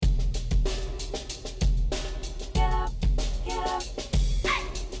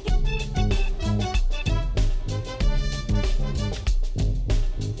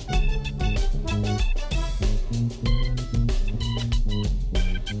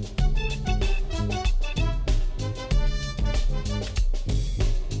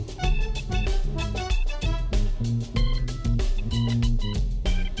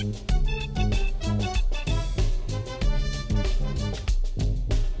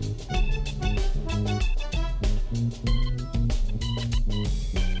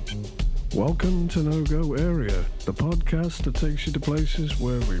Welcome to No Go Area, the podcast that takes you to places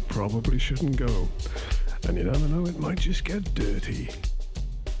where we probably shouldn't go. And you never know, it might just get dirty.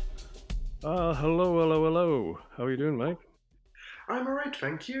 Hello. How are you doing, mate? I'm alright,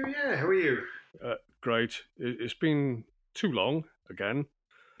 thank you. Yeah, how are you? Great. It's been too long again.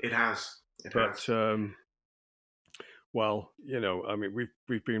 It has. But, well, I mean,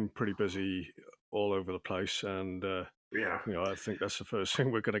 we've been pretty busy all over the place, and Yeah. I think that's the first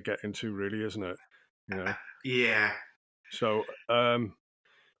thing we're going to get into, really, isn't it? Yeah. So,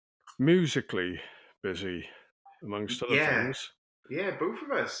 musically busy, amongst other Yeah. things. Yeah, both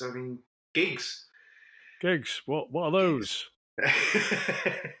of us. I mean, gigs. Gigs. What are those? Been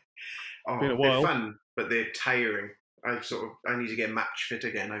a They're while. fun, but they're tiring. I need to get match fit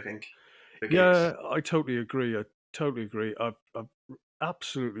again, I think. For gigs. Yeah, I totally agree. I've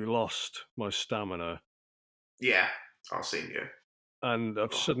absolutely lost my stamina, Yeah, I'll see you. and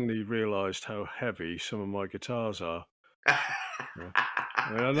I've suddenly realised how heavy some of my guitars are. I mean,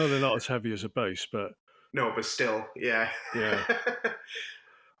 I know they're not as heavy as a bass, but No, but still, yeah. yeah.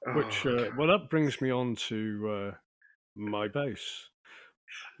 Well, that brings me on to my bass.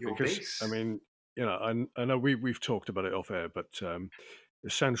 Your Because, bass? I mean, I know we've talked about it off air, but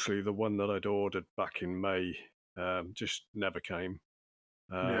essentially the one that I'd ordered back in May just never came.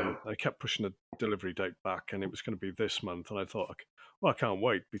 No. I kept pushing the delivery date back, and it was going to be this month. And I thought, well, I can't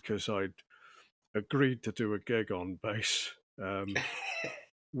wait, because I'd agreed to do a gig on bass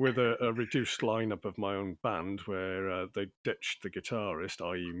with a reduced lineup of my own band, where they ditched the guitarist,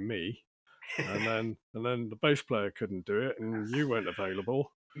 i.e. me, and then the bass player couldn't do it, and you weren't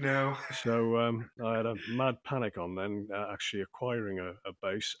available. No. So I had a mad panic on then actually acquiring a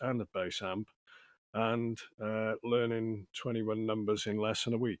bass and a bass amp, and learning 21 numbers in less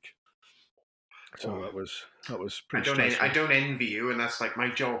than a week. So that was pretty stressful. I don't envy you, and that's like my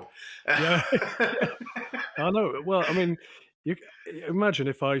job. Yeah, I know. Well, I mean, you imagine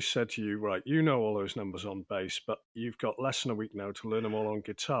if I said to you, right, you know all those numbers on bass, but you've got less than a week now to learn them all on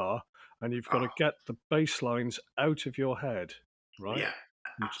guitar, and you've got to get the bass lines out of your head, right? Yeah,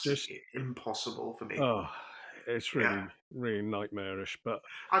 It's absolutely just impossible for me. Oh, it's really, really nightmarish. But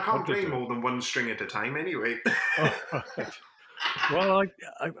I can't play more than one string at a time anyway. Right. Well,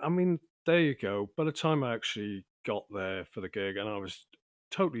 I mean, there you go. By the time I actually got there for the gig, and I was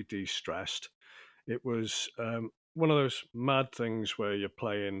totally de-stressed, it was one of those mad things where you're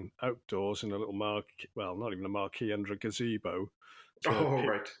playing outdoors in a little well, not even a marquee, under a gazebo.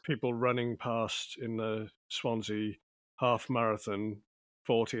 Right. People running past in the Swansea half marathon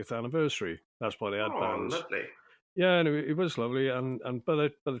 40th anniversary. That's why they had bands. Lovely. Yeah, and it was lovely. And by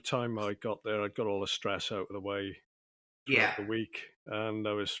the time I got there, I'd got all the stress out of the way throughout the week, and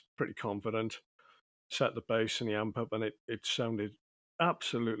I was pretty confident. Set the bass and the amp up, and it sounded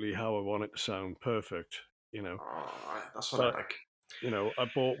absolutely how I want it to sound. Perfect, that's what I like. I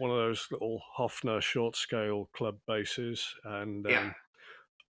bought one of those little Hofner short scale club basses, and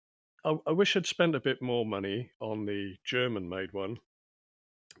I wish I'd spent a bit more money on the German made one,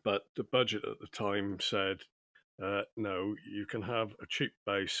 but the budget at the time said, no, you can have a cheap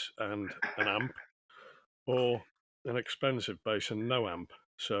bass and an amp, or an expensive bass and no amp.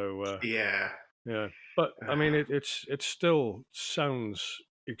 So yeah, but I mean, it still sounds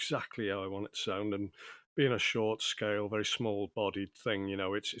exactly how I want it to sound, and being a short scale, very small bodied thing,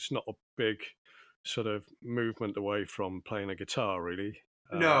 it's not a big sort of movement away from playing a guitar, really.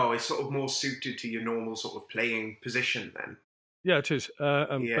 No, it's sort of more suited to your normal sort of playing position then. Yeah, it is.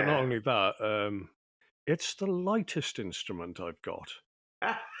 But not only that, it's the lightest instrument I've got.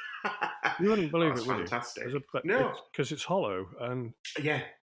 You wouldn't believe it, would fantastic. you? No, because it's hollow, and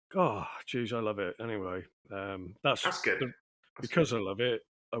oh, geez, I love it. Anyway, that's good. Because I love it,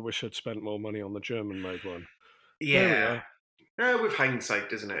 I wish I'd spent more money on the German-made one. Yeah, with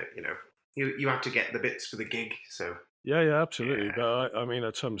hindsight, isn't it? You have to get the bits for the gig, so. Yeah, absolutely. Yeah. But I mean,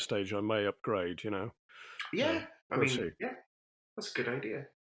 at some stage, I may upgrade. Yeah, we'll see. Yeah, that's a good idea.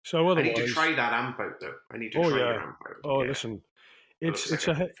 So otherwise, I need to try that amp out, though. I need to try your amp out. Oh, listen, it's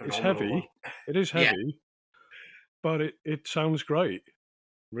heavy. One. It is heavy, but it sounds great,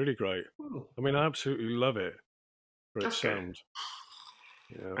 really great. Ooh. I mean, I absolutely love it for its sound.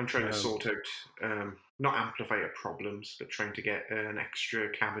 Yeah, I'm trying to sort out not amplifier problems, but trying to get an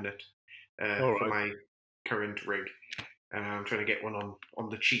extra cabinet for my current rig. I'm trying to get one on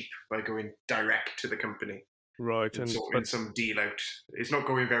the cheap by going direct to the company. Right, and sorting some deal out. It's not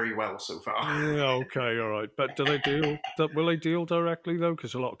going very well so far. Yeah, okay, all right. But do they deal? Will they deal directly though?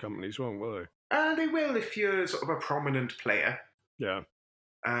 Because a lot of companies won't, will they? They will if you're sort of a prominent player. Yeah.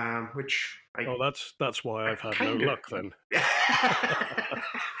 Which that's why I've had no luck then.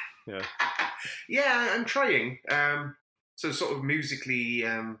 Yeah. Yeah, I'm trying. So sort of musically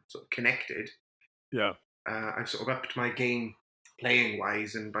sort of connected. Yeah. I've sort of upped my game playing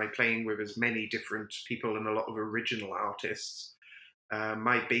wise, and by playing with as many different people and a lot of original artists.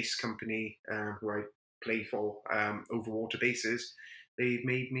 My bass company, who I play for, Overwater Basses, they've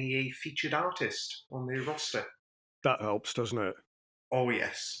made me a featured artist on their roster. That helps, doesn't it? Oh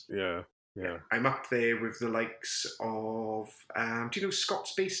yes, Yeah. yeah. Yeah. I'm up there with the likes of, do you know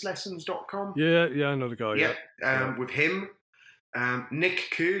Scott'sBassLessons.com? Yeah. Yeah. I know the guy. Yeah, Yeah. Yeah. with him, Nick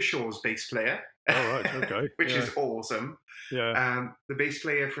Kershaw's bass player, All right. Okay. which Yeah. is awesome. Yeah. The bass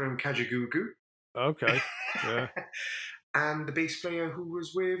player from Kajagoogoo, Okay. Yeah. and the bass player who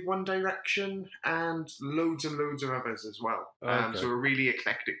was with One Direction and loads of others as well. So Okay. a really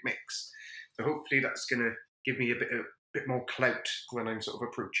eclectic mix. So hopefully that's going to give me a bit more clout when I'm sort of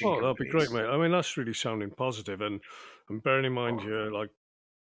approaching Oh, that'll be great, companies. mate. I mean, that's really sounding positive, and bearing in mind Oh, you're like,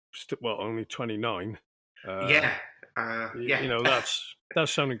 only 29. yeah, yeah, You know, that's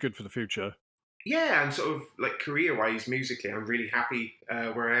sounding good for the future. yeah, and sort of like career-wise, musically, I'm really happy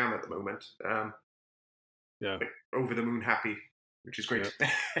where I am at the moment. Yeah. Like over the moon happy, which is Yeah. great.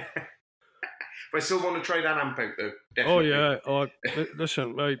 But I still want to try that amp out, though. Oh Definitely. yeah. Oh,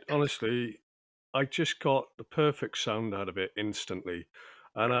 listen, mate. Honestly, I just got the perfect sound out of it instantly,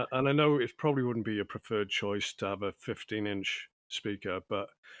 and I know it probably wouldn't be your preferred choice to have a 15-inch speaker, but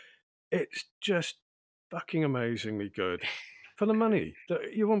it's just fucking amazingly good for the money.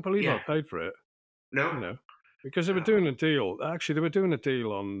 You won't believe I Yeah. paid for it. No. You know, because they were Oh, doing a deal. Actually, they were doing a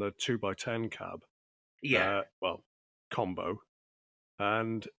deal on the 2x10 cab, yeah. well, combo,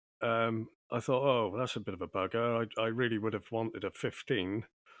 and I thought, oh, that's a bit of a bugger. I really would have wanted a 15.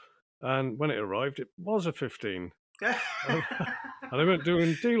 And when it arrived, it was a 15. And they weren't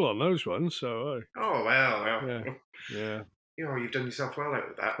doing deal on those ones, so Oh well, yeah, well. yeah. You know, you've done yourself well out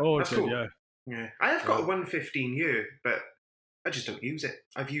with that. Oh, I That's did, cool. yeah, Yeah, I have got yeah. a 115 here, but I just don't use it.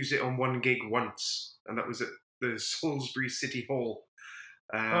 I've used it on one gig once, and that was at the Salisbury City Hall.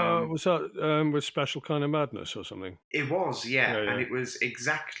 Um, Was that with Special Kind of Madness or something? it was, yeah, Yeah, and yeah. it was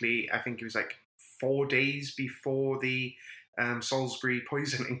exactly, I think it was like 4 days before the Salisbury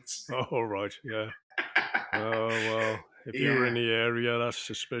poisonings. Oh, right, yeah. Oh, well, if you were Yeah. in the area, that's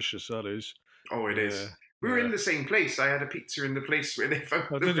suspicious, that is. Oh, it Yeah, is. We were yeah. in the same place. I had a pizza in the place where they found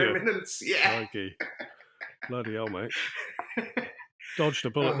Oh, the did you? remnants. Yeah. Crikey. Bloody hell, mate. Dodged a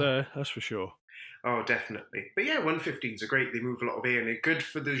bullet Oh, there, that's for sure. oh, definitely. But yeah, 115s are great. They move a lot of air and they're good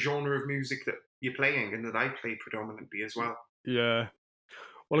for the genre of music that you're playing and that I play predominantly as well. Yeah.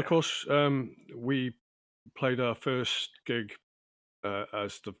 Well, of Yeah, course, we played our first gig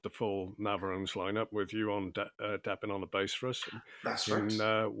as the full Navarons lineup with you on dapping on the bass for us that's right.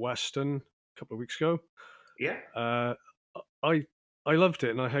 in Weston a couple of weeks ago. Yeah. Uh, I I loved it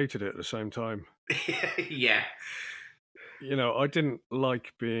and I hated it at the same time. Yeah. You know, I didn't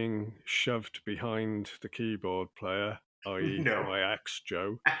like being shoved behind the keyboard player, i.e., No. my ex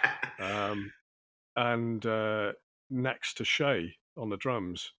Joe, um, and next to Shay on the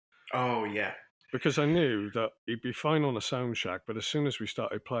drums. Oh, yeah. Because I knew that he'd be fine on a sound shack, but as soon as we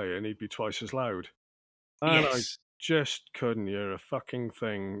started playing, he'd be twice as loud. And I Yes. just couldn't hear a fucking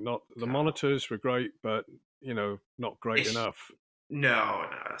thing. Not the Oh, monitors were great, but not great it's enough. no,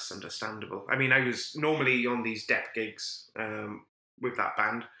 that's understandable. I mean, I was normally on these dep gigs with that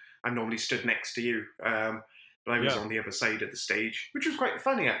band. I'm normally stood next to you, but I was Yeah, on the other side of the stage, which was quite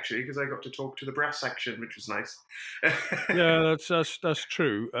funny actually, because I got to talk to the brass section, which was nice. yeah, that's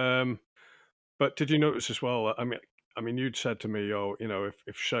true. But did you notice as well? I mean, you'd said to me, "Oh,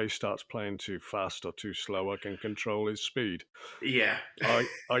 if Shay starts playing too fast or too slow, I can control his speed." Yeah,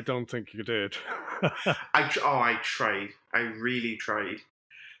 I don't think you did. I tried. I really tried,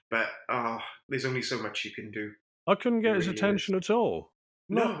 but there's only so much you can do. I couldn't get There his really is. attention at all.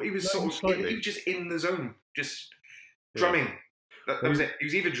 No, he was Not even sort of in. He slightly. was just in the zone, just Yeah. drumming. That Well, was it. He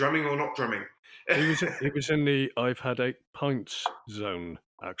was either drumming or not drumming. he was in the "I've had 8 pints" zone,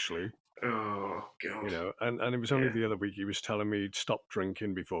 actually. Oh God. And it was only Yeah. the other week he was telling me he'd stop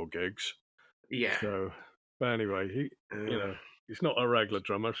drinking before gigs. Yeah. So, but anyway, Uh, he's not a regular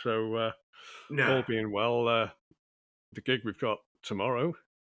drummer. So, no. all being well, the gig we've got tomorrow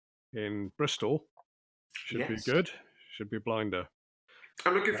in Bristol should be Yes. good. Should be a blinder.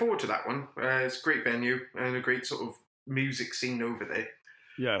 I'm looking forward to that one. It's a great venue and a great sort of music scene over there.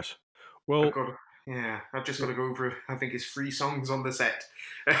 Yes. I've Well, got. Yeah. I've just got y- to go over. I think it's 3 songs on the set.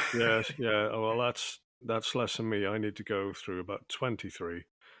 yes, yeah. Oh, well, that's less than me. I need to go through about 23.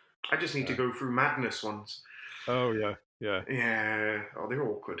 I just need to Uh, go through madness ones. oh yeah, yeah. Yeah. Oh, they're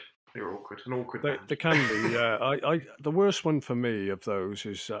awkward. They're awkward. An awkward They band. can be, yeah. The worst one for me of those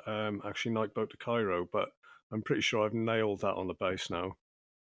is actually Night Boat to Cairo, but I'm pretty sure I've nailed that on the bass now.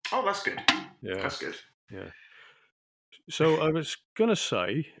 Oh, that's good. Yeah, That's good. yeah. So I was gonna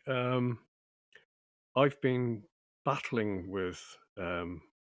say, I've been battling with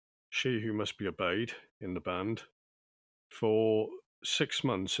She Who Must Be Obeyed in the band for 6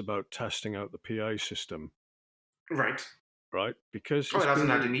 months about testing out the PA system, Right. right? Because Oh, it's it hasn't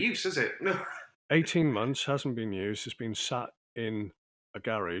had been any use, has it? No. 18 months, hasn't been used, it's been sat in a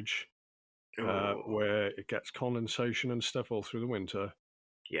garage Oh, where it gets condensation and stuff all through the winter,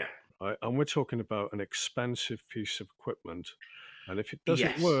 yeah. right? And we're talking about an expensive piece of equipment. And if it doesn't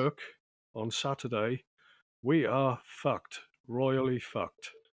Yes. work on Saturday, we are fucked, royally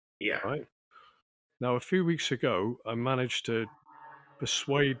fucked, Yeah. right? Now, a few weeks ago, I managed to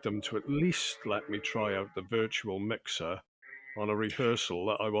persuade them to at least let me try out the virtual mixer on a rehearsal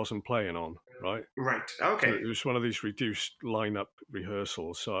that I wasn't playing on, right? Right. So Okay. it was one of these reduced lineup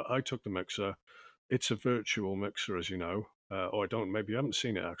rehearsals. So I took the mixer. It's a virtual mixer, as you know. Or I don't. Maybe you haven't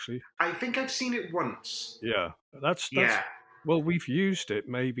seen it actually. I think I've seen it once. Yeah, that's. Yeah. Well, we've used it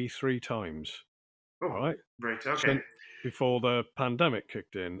maybe 3 times, Oh, right? right. Okay. Since before the pandemic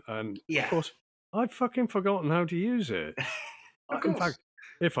kicked in, and of Yeah. course, I'd fucking forgotten how to use it. Of In fact, course.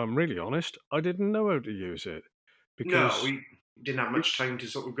 if I'm really honest, I didn't know how to use it No, because we didn't have the, much time to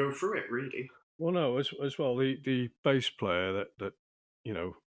sort of go through it, really. well, no, as well the bass player that you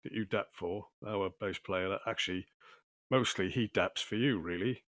know that you dep for, our bass player that actually mostly he deps for you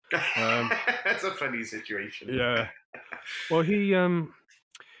really. Um, That's a funny situation. yeah, well he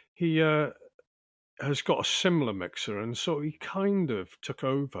has got a similar mixer, and so he kind of took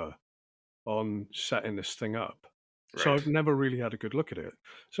over on setting this thing up. So Right. I've never really had a good look at it.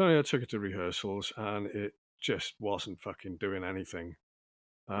 So I took it to rehearsals, and it just wasn't fucking doing anything.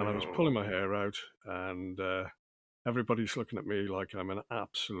 And I was pulling Oh. my hair out, and everybody's looking at me like I'm an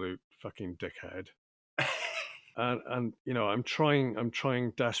absolute fucking dickhead. And I'm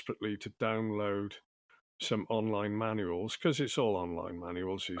trying desperately to download some online manuals because it's all online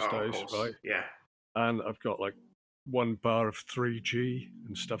manuals these Oh, of days, course. right? Yeah. And I've got like 1 bar of 3G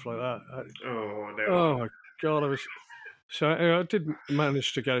and stuff like that. Oh, no. Oh my god, I was so I did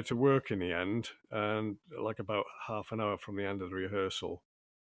manage to get it to work in the end, and like about half an hour from the end of the rehearsal,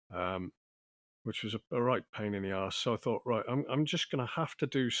 um, which was a right pain in the ass. So I thought, right, I'm just going to have to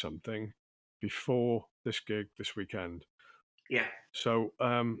do something before this gig this weekend. Yeah. So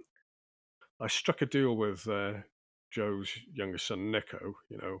I struck a deal with Joe's younger son, Nico,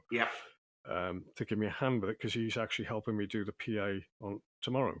 Yeah. to give me a hand with it because he's actually helping me do the PA on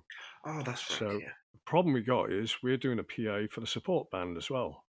tomorrow. Oh, that's right. So Yeah. the problem we got is we're doing a PA for the support band as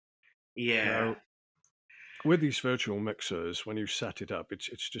well. Yeah. Now, with these virtual mixers, when you set it up, it's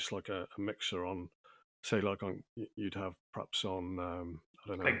just like a mixer on, say, like you'd have perhaps on I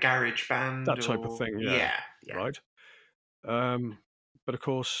don't know, Like Garage Band that type of or thing, yeah, yeah, yeah, right. Um, but of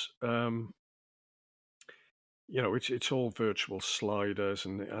course, it's all virtual sliders,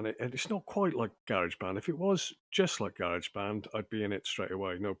 and it's not quite like GarageBand. If it was just like GarageBand, I'd be in it straight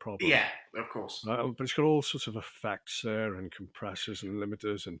away, no problem. yeah. Of course. But it's got all sorts of effects there, and compressors, and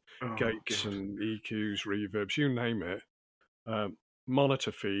limiters, and Oh gates, god. and EQs, reverbs, you name it.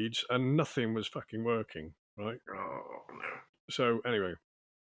 Monitor feeds, and nothing was fucking working, right? Oh no. So anyway,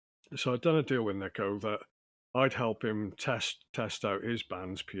 so I'd done a deal with Nico that I'd help him test out his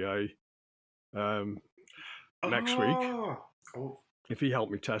band's PA um, next week Oh. Oh, if he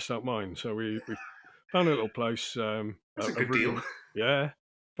helped me test out mine. So we found a little place, that's a a good deal. room, yeah.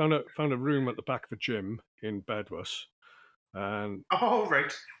 Found a room at the back of a gym in Bedwas, and Oh,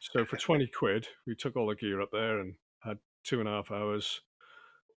 right. so for 20 quid, we took all the gear up there and had 2.5 hours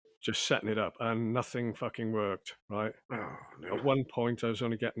just setting it up, and nothing fucking worked, right? Oh no. At one point, I was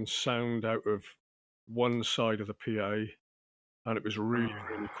only getting sound out of one side of the PA, and it was really,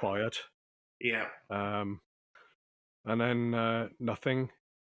 Oh, really quiet. yeah. Um, and then nothing,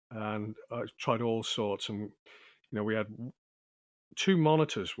 and I tried all sorts, and we had two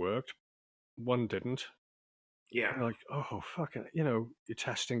monitors worked, one didn't. Yeah. Like, oh fucking, you're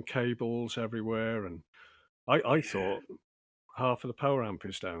testing cables everywhere, and I Yeah. thought half of the power amp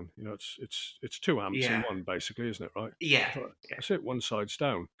is down. It's 2 amps in Yeah. one, basically, isn't it? Right? Yeah. I thought Yeah. that's it. One side's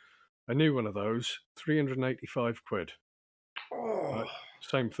down. I knew one of those. 385 quid. Oh Right?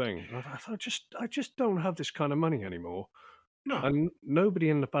 Same thing. I thought I just don't have this kind of money anymore, no. and nobody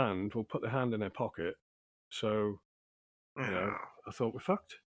in the band will put their hand in their pocket. So Oh, I thought we're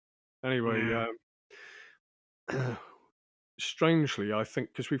fucked. Anyway, yeah. strangely, I think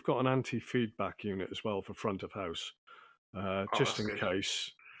because we've got an anti-feedback unit as well for front of house, Oh, just that's in good.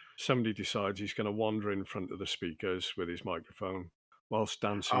 case. somebody decides he's going to wander in front of the speakers with his microphone whilst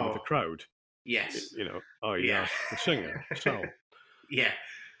dancing with the Oh, crowd. yes. I.e. Yeah. that's the singer, Sal. Yeah.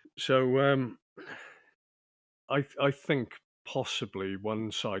 So I think possibly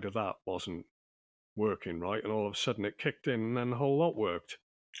one side of that wasn't working right, and all of a sudden it kicked in, and then the whole lot worked,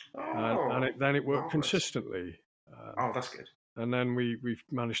 and Oh, then it worked marvelous. consistently. Oh, that's good. And then we've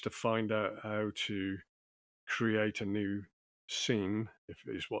managed to find out how to create a new scene, if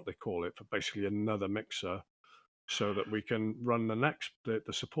is what they call it, for basically another mixer, so that we can run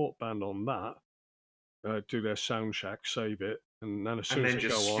the support band on that, do their sound check, save it, and then as And soon as then they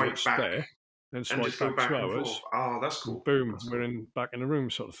just go on, swipe it's back there. Then and swipe just go back to back and forth. ours, Oh, that's and cool. boom, That's we're cool. back in the room,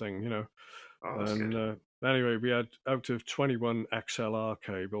 sort of thing. Oh, that's good. And anyway, we had out of 21 XLR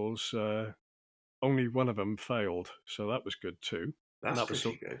cables, only one of them failed, so that was good too. And That's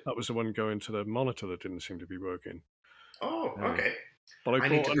pretty good. that was the one going to the monitor that didn't seem to be working. Oh, Yeah. okay. But I I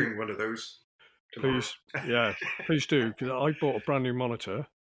need bought to bring one of those tomorrow. please, yeah, please do, because I bought a brand new monitor.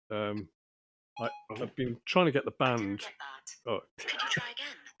 Um, Oh. I've been trying to get the band. Oh, Could you try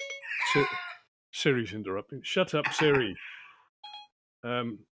again? Siri's interrupting. Shut up, Siri.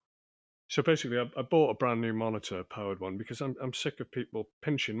 So basically, I bought a brand new monitor, powered one, because I'm sick of people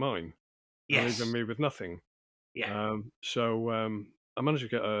pinching mine and leaving Yes. me with nothing. Yeah. I managed to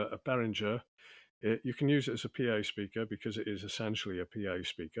get a Behringer. You can use it as a PA speaker because it is essentially a PA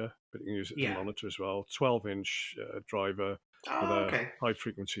speaker, but you can use it as a Yeah. monitor as well. 12-inch driver with Oh, a okay. high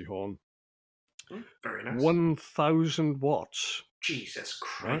frequency horn. Very nice. 1,000 watts. Jesus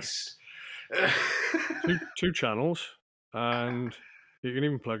Right? Christ. two channels, and you can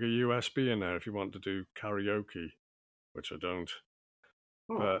even plug a USB in there if you want to do karaoke, which I don't.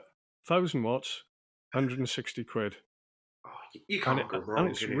 Oh. But 1,000 watts, 160 quid. Oh, you can't go And wrong,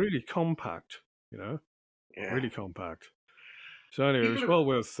 it's can you? really compact, Yeah. really compact. So anyway, it was People are, well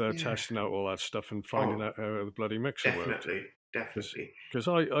worth yeah. testing out all that stuff and finding Oh, out how the bloody mixer worked. definitely. Because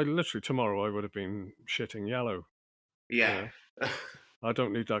I literally tomorrow I would have been shitting yellow. Yeah. I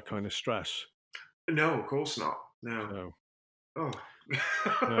don't need that kind of stress. No, of course not. No. So, Oh.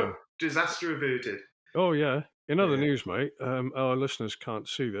 yeah. Disaster averted. Oh yeah. In other Yeah. news, mate, our listeners can't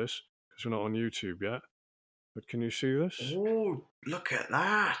see this because we're not on YouTube yet. But can you see this? Oh, look at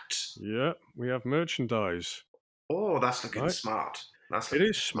that. Yeah, we have merchandise. Oh, that's looking smart. That's It looking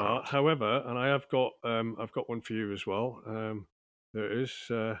is smart, however, and I've got one for you as well. There it is.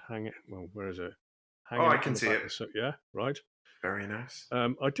 Hanging. Well, where is it? Oh, Hanging I up on can the see back it. of the yeah, right. Very nice.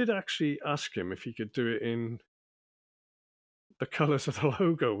 I did actually ask him if he could do it in the colours of the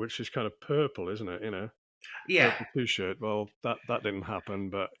logo, which is kind of purple, isn't it? Yeah. Purple t-shirt. Well, that didn't happen,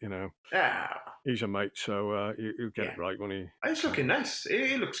 but he's a mate, so he'll get it right when he. It's looking nice.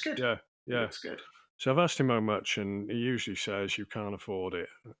 It looks good. Yeah, It looks good. So I've asked him how much, and he usually says you can't afford it,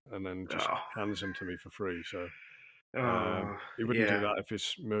 and then just hands them to me for free. So he wouldn't do that if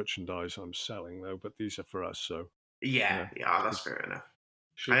it's merchandise I'm selling, though. But these are for us, so yeah, that's fair enough.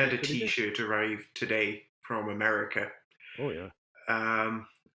 I had a T-shirt arrive today from America. Oh yeah.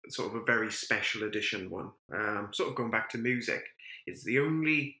 Sort of a very special edition one. Sort of going back to music. It's the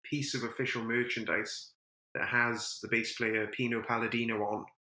only piece of official merchandise that has the bass player Pino Palladino on.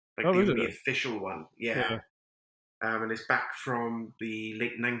 Like the only official one. Yeah. And it's back from the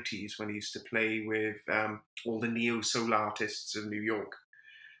late 90s when he used to play with all the neo-soul artists in New York.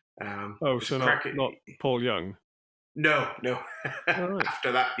 So not Paul Young? No. Right.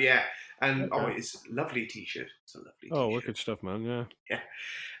 After that, yeah. And it's a lovely T-shirt. It's a lovely T-shirt. Oh, wicked stuff, man. Yeah. Yeah.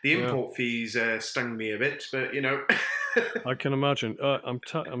 The import fees stung me a bit, but I can imagine. I'm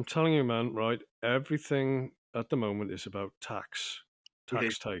telling you, man. Right, everything at the moment is about tax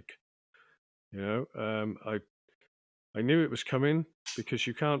take. I knew it was coming because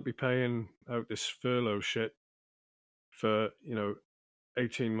you can't be paying out this furlough shit for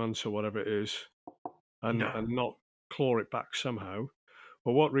 18 months or whatever it is, and not claw it back somehow.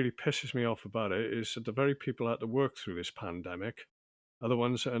 But what really pisses me off about it is that the very people that had to work through this pandemic are the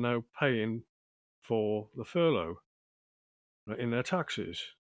ones that are now paying for the furlough in their taxes.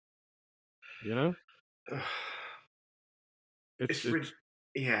 It's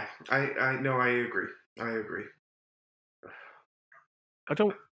yeah. I know. I agree. I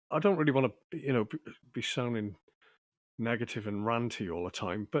don't really want to be sounding negative and ranty all the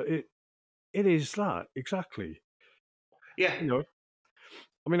time, but it is that exactly. Yeah.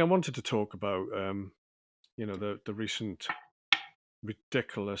 I mean, I wanted to talk about the recent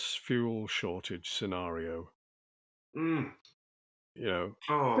ridiculous fuel shortage scenario. There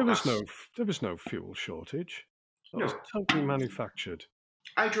was no fuel shortage. That was totally manufactured.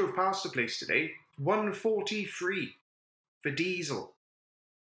 I drove past the place today. $1.43 for diesel.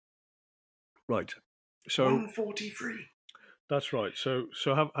 Right. So 143. That's right. So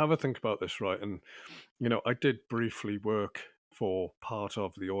have a think about this, right? And I did briefly work for part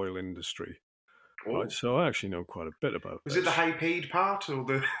of the oil industry, right? So I actually know quite a bit about Was this. it the high paid part or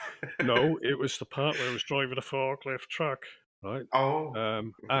the? No, it was the part where I was driving a forklift truck, right?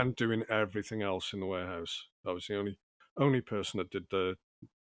 And doing everything else in the warehouse. I was the only person that did the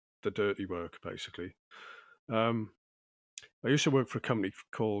dirty work, basically. I used to work for a company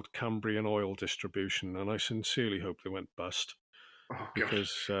called Cambrian Oil Distribution, and I sincerely hope they went bust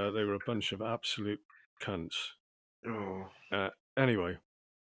because they were a bunch of absolute cunts. Anyway,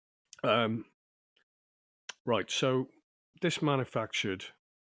 right. So this manufactured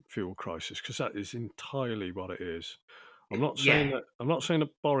fuel crisis, because that is entirely what it is. I'm not saying that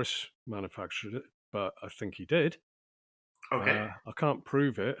Boris manufactured it, but I think he did. Okay. I can't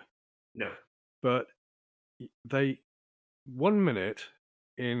prove it. No. But they 1 minute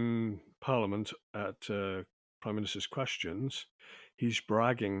in Parliament at Prime Minister's questions, he's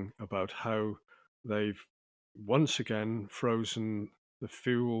bragging about how they've once again frozen the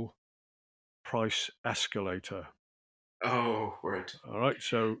fuel price escalator. Oh, right. All right.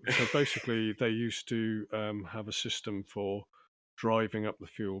 So basically, they used to have a system for driving up the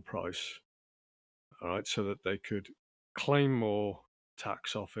fuel price. All right, so that they could claim more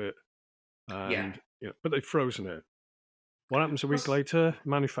tax off it, and but they've frozen it. What happens a week later?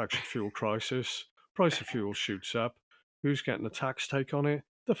 Manufactured fuel crisis. Price of fuel shoots up. Who's getting the tax take on it?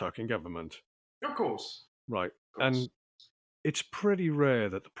 The fucking government. Of course. Right. And it's pretty rare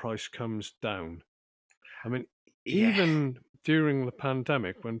that the price comes down. I mean, even during the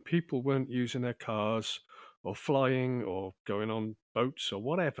pandemic, when people weren't using their cars or flying or going on boats or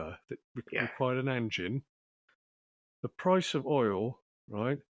whatever that required an engine, the price of oil,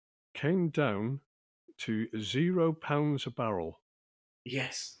 right, came down to £0 a barrel.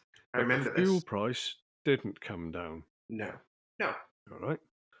 Yes, I but remember the fuel this. price didn't come down. No. All right.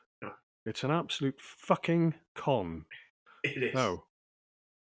 No. It's an absolute fucking con. It is. Now,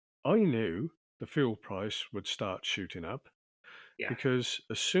 I knew the fuel price would start shooting up because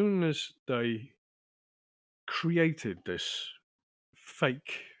as soon as they created this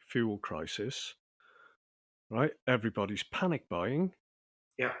fake fuel crisis, right, everybody's panic buying.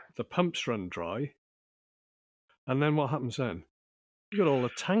 Yeah. The pumps run dry. And then what happens then? You got all the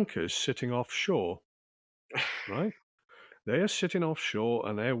tankers sitting offshore, right? They are sitting offshore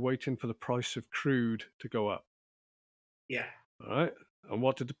and they're waiting for the price of crude to go up. Yeah. All right. And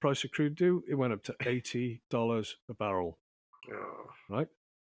what did the price of crude do? It went up to $80 a barrel. Right.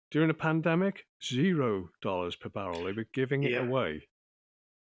 During the pandemic, $0 per barrel. They were giving it away.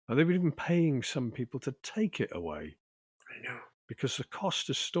 And they were even paying some people to take it away. I know. Because the cost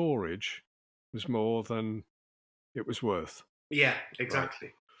of storage was more than it was worth. Yeah,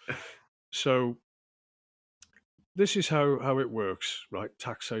 exactly. Right. So this is how it works, right,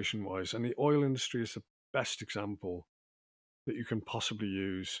 taxation-wise. And the oil industry is the best example that you can possibly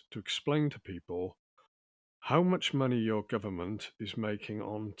use to explain to people how much money your government is making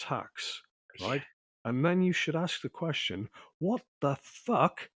on tax, right? And then you should ask the question, what the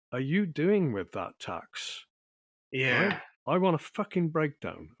fuck are you doing with that tax? Yeah. Right? I want a fucking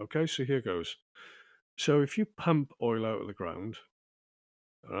breakdown. Okay, so here goes. So if you pump oil out of the ground,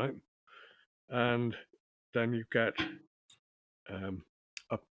 all right, and then you get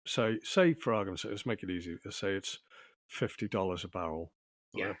say for argument's sake, let's make it easy. Let's say it's $50 a barrel.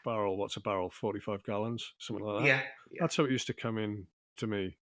 Yeah. Right? A barrel, what's a barrel? 45 gallons, something like that. Yeah. That's how it used to come in to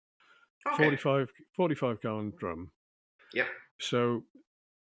me. Okay. 45 gallon drum. Yep. So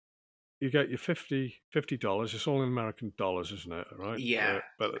you get your $50. It's all in American dollars, isn't it? Right? Yeah.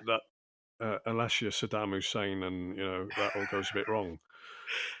 But that, unless you're Saddam Hussein, and that all goes a bit wrong.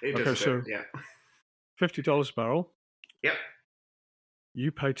 It does a bit, yeah. $50 a barrel. Yep.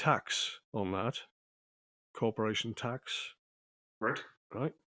 You pay tax on that, corporation tax.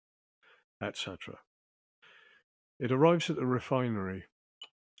 Right? Etc. It arrives at the refinery,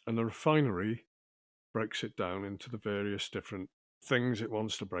 and the refinery breaks it down into the various different things it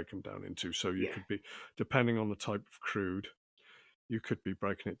wants to break them down into. So you could be, depending on the type of crude, you could be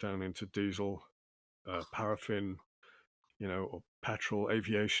breaking it down into diesel, paraffin, or petrol,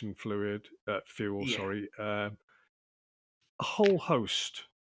 aviation fuel, a whole host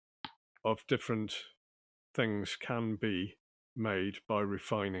of different things can be made by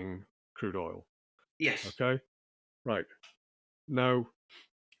refining crude oil. Yes. Okay? Right. Now,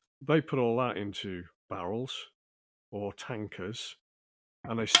 they put all that into barrels or tankers,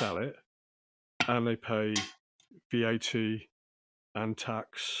 and they sell it, and they pay VAT and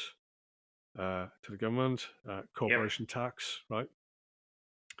tax to the government, corporation tax, right?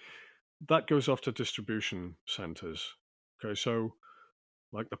 that goes off to distribution centres. Okay, so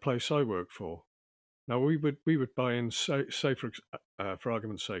like the place I work for. Now we would buy in, say for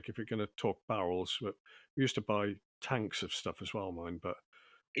argument's sake, if you're going to talk barrels, we used to buy tanks of stuff as well, mine. But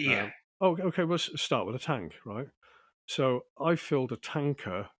Yeah. okay, let's start with a tank, right? So I filled a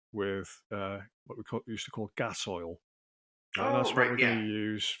tanker with what used to call gas oil. Right? Oh, That's what we're going yeah. to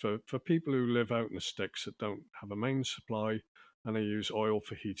use for people who live out in the sticks that don't have a main supply, and they use oil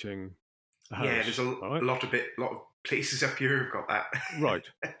for heating the house. Yeah, there's a lot of places up here who've got that. Right.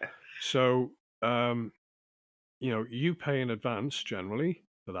 So, you pay in advance generally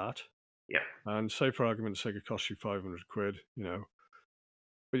for that. Yeah. And say for argument's sake, it costs you 500 quid,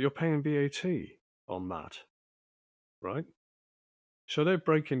 but you're paying VAT on that, right? So they're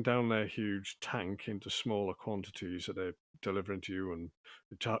breaking down their huge tank into smaller quantities that they're delivering to you, and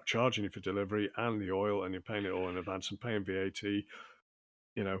charging you for delivery and the oil, and you're paying it all in advance and paying VAT,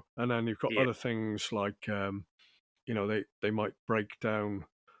 and then you've got other things like, they might break down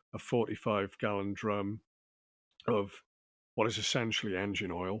a 45-gallon drum of what is essentially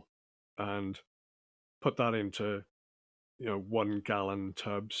engine oil and put that into 1-gallon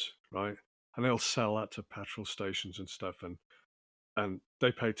tubs, right? And they'll sell that to petrol stations and stuff, and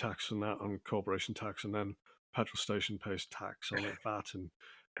they pay tax on that, on corporation tax, and then petrol station pays tax on it, VAT,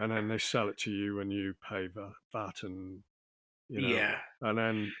 and then they sell it to you, and you pay VAT, and and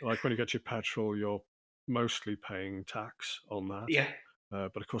then like when you get your petrol, you're mostly paying tax on that. Yeah.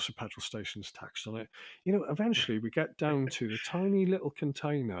 But of course, the petrol station's taxed on it. Eventually we get down to the tiny little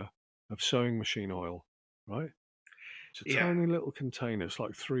container of sewing machine oil, right? It's a tiny little container. It's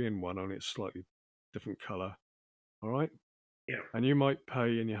like 3-in-1, only it's slightly different colour. All right? Yeah. And you might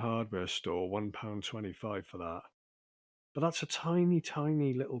pay in your hardware store £1.25 for that. But that's a tiny,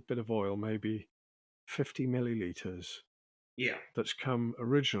 tiny little bit of oil, maybe 50 millilitres. Yeah. That's come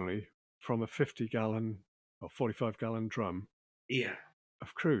originally from a 50-gallon or 45-gallon drum. Yeah.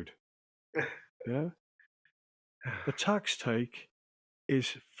 Of crude. Yeah. The tax take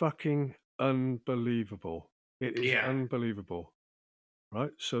is fucking unbelievable. It is unbelievable.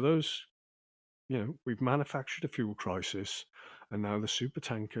 Right? So those, we've manufactured a fuel crisis, and now the super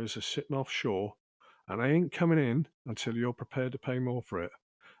tankers are sitting offshore, and they ain't coming in until you're prepared to pay more for it.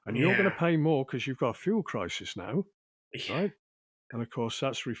 And you're going to pay more because you've got a fuel crisis now, right? And of course,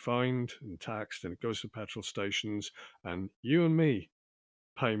 that's refined and taxed, and it goes to petrol stations, and you and me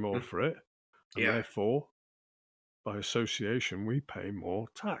pay more for it, and therefore, by association, we pay more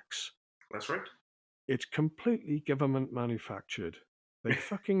tax. That's right. It's completely government manufactured. They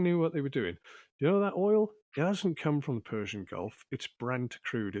fucking knew what they were doing. You know that oil? It hasn't come from the Persian Gulf. It's Brent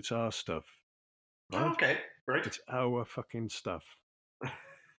crude. It's our stuff. Right? Oh, okay. Right. It's our fucking stuff.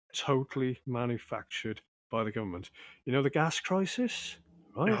 Totally manufactured by the government. You know the gas crisis?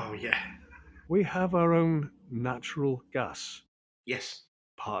 Right? Oh, yeah. We have our own natural gas. Yes.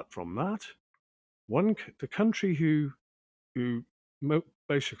 Apart from that, the country who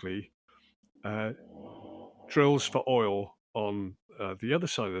basically drills for oil on the other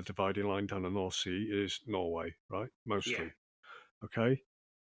side of the dividing line down the North Sea is Norway, right? Mostly. Yeah. Okay?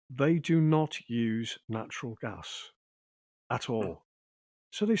 They do not use natural gas at all.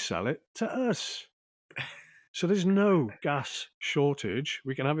 So they sell it to us. So there's no gas shortage.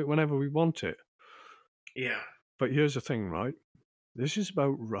 We can have it whenever we want it. Yeah. But here's the thing, right? This is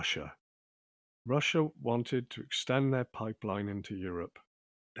about Russia. Russia wanted to extend their pipeline into Europe.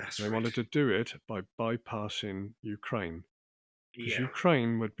 They wanted to do it by bypassing Ukraine. Because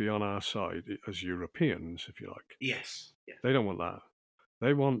Ukraine would be on our side as Europeans, if you like. Yes. Yeah. They don't want that.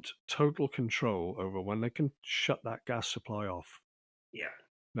 They want total control over when they can shut that gas supply off. Yeah.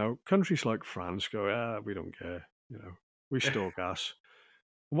 Now, countries like France go, we don't care. We store gas.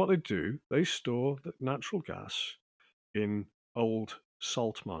 And what they do, they store the natural gas in old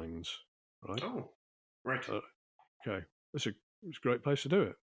salt mines, right? Oh, right. Okay. It's a great place to do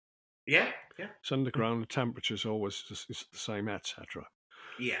it. Yeah, yeah. It's underground, the temperature's always the same, etc.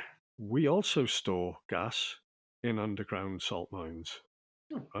 Yeah. We also store gas in underground salt mines,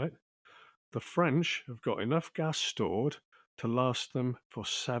 right? The French have got enough gas stored to last them for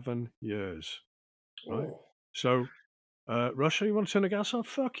 7 years, right? Oh. So, Russia, you want to turn the gas off?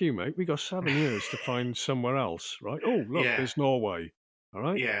 Fuck you, mate. We got 7 years to find somewhere else, right? Oh, look, there's Norway, all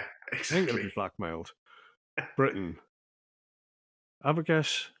right? Yeah, exactly. Ain't going to be blackmailed. Britain. Have a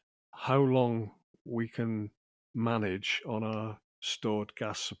guess how long we can manage on our stored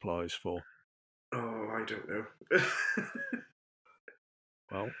gas supplies for? Oh, I don't know.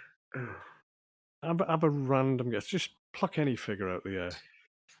 Well, have a random guess. Just pluck any figure out the air.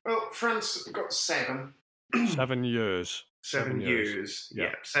 Well, France got 7. 7 years. 7 years.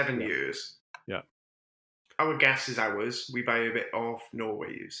 Yeah, 7 years. Yeah. Our gas is ours. We buy a bit off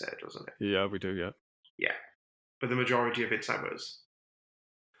Norway, you said, wasn't it? Yeah, we do, yeah. Yeah. But the majority of it's ours.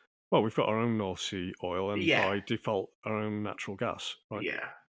 Well, we've got our own North Sea oil and Yeah. by default our own natural gas, right? Yeah.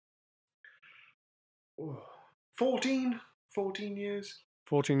 14 years.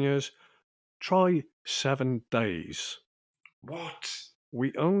 14 years. Try 7 days. What?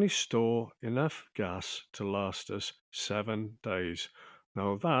 We only store enough gas to last us 7 days.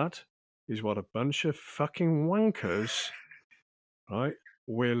 Now that is what a bunch of fucking wankers, right,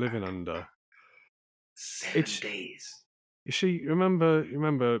 we're living under. 7 days. You see,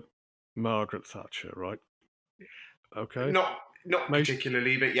 remember Margaret Thatcher, right? Okay. Not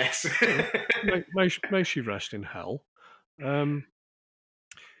particularly, but yes. May she rest in hell.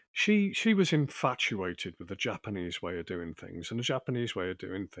 She was infatuated with the Japanese way of doing things, and the Japanese way of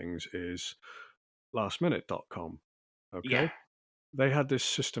doing things is lastminute.com. Okay. Yeah. They had this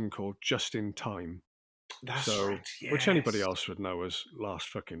system called just in time. That's right. Yes. Which anybody else would know as last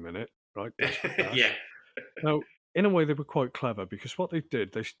fucking minute, right? Yeah. Now, in a way, they were quite clever because what they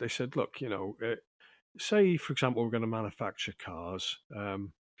did, they said, look, say, for example, we're going to manufacture cars. We're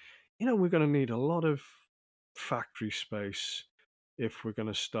going to need a lot of factory space if we're going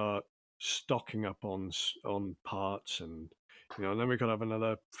to start stocking up on parts, and then we've got to have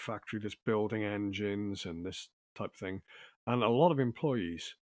another factory that's building engines and this type of thing, and a lot of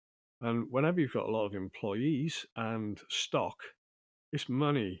employees. And whenever you've got a lot of employees and stock, it's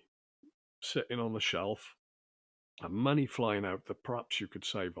money sitting on the shelf and money flying out that perhaps you could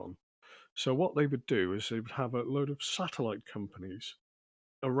save on. So what they would do is they would have a load of satellite companies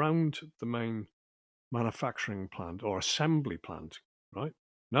around the main manufacturing plant or assembly plant, right?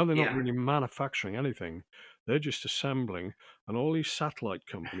 Now they're not really manufacturing anything. They're just assembling, and all these satellite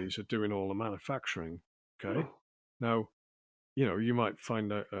companies are doing all the manufacturing, okay? Now, you might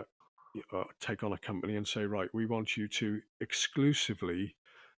find take on a company and say, right, we want you to exclusively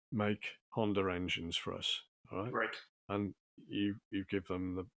make Honda engines for us, all right? Right. And you give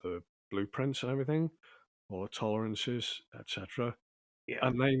them the blueprints and everything, all the tolerances, etc. Yeah.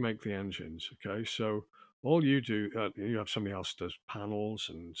 And they make the engines, okay? So all you do, you have somebody else does panels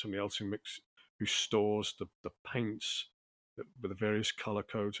and somebody else who stores the paints with the various color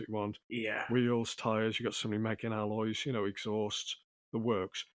codes that you want. Yeah. Wheels, tires, you got somebody making alloys, exhausts, the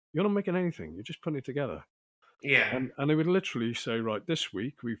works. You're not making anything, you're just putting it together. Yeah. And they would literally say, right, this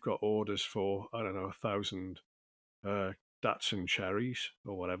week we've got orders for, I don't know, 1,000 Datsun cherries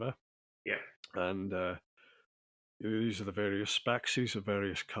or whatever. Yeah. And these are the various specs, these are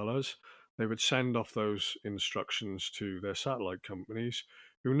various colors. They would send off those instructions to their satellite companies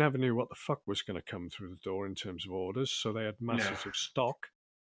who never knew what the fuck was going to come through the door in terms of orders. So they had masses of stock,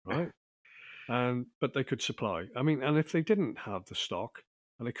 right? But they could supply. I mean, and if they didn't have the stock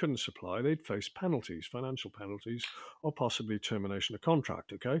and they couldn't supply, they'd face penalties, financial penalties, or possibly termination of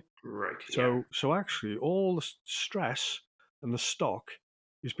contract. Okay. Right. So actually, all the stress and the stock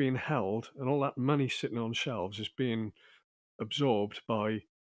is being held, and all that money sitting on shelves is being absorbed by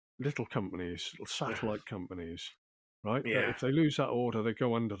little companies, little satellite companies, right? Yeah. That if they lose that order, they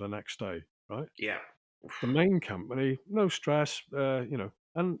go under the next day, right? Yeah. The main company, no stress,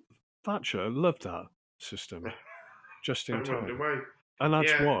 and Thatcher loved that system, just in time. And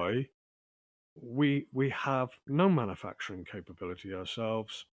that's why we have no manufacturing capability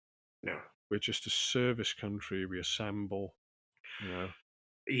ourselves. No. We're just a service country. We assemble,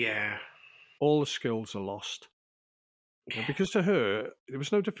 Yeah. All the skills are lost. Because to her, there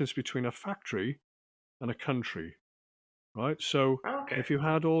was no difference between a factory and a country, right? So if you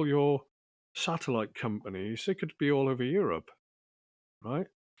had all your satellite companies, they could be all over Europe, right?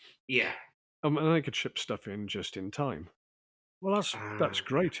 Yeah. And they could ship stuff in just in time. Well, that's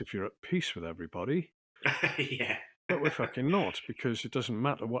great if you're at peace with everybody. Yeah. But we're fucking not, because it doesn't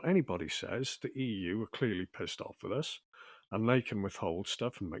matter what anybody says. The EU are clearly pissed off with us, and they can withhold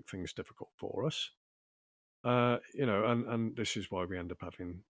stuff and make things difficult for us. And this is why we end up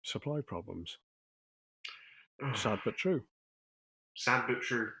having supply problems. Sad but true. Sad but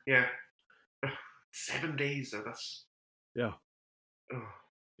true. Yeah. 7 days though. That's yeah.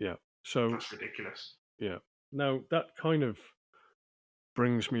 Yeah. So that's ridiculous. Yeah. Now that kind of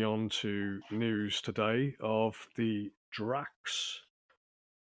brings me on to news today of the Drax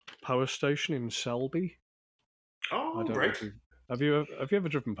power station in Selby. Oh, right. Have you ever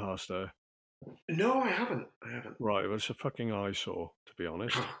driven past there? No, I haven't. Right, well, it's a fucking eyesore, to be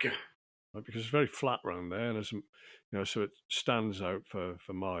honest. Oh, God. Right, because it's very flat around there, and there's, so it stands out for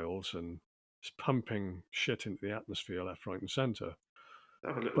miles, and it's pumping shit into the atmosphere left, right, and centre.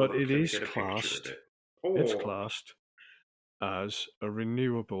 But it is classed. It's classed as a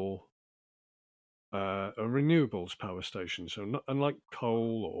renewable, a renewables power station. So, not unlike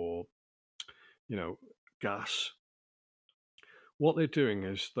coal or gas, what they're doing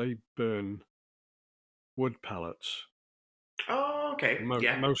is they burn wood pellets. Oh, okay.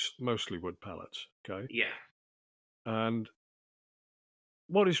 Yeah. Mostly wood pellets. Okay. Yeah. And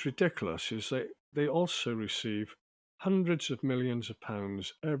what is ridiculous is they also receive hundreds of millions of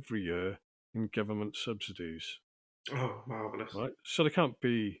pounds every year in government subsidies. Oh, marvelous. Right. So they can't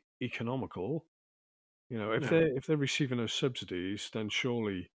be economical. If No. they're receiving those subsidies, then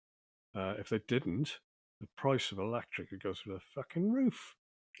surely, if they didn't, the price of electric would go through the fucking roof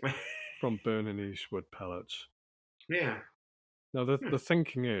from burning these wood pellets. Yeah. Now, the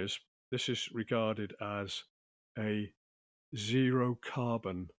thinking is this is regarded as a zero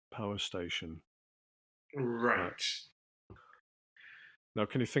carbon power station. Right. Now,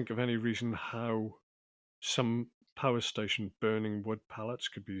 can you think of any reason how some power station burning wood pellets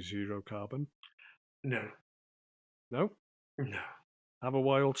could be zero carbon? No. No? No. Have a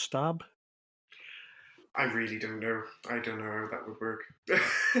wild stab? I really don't know. I don't know how that would work.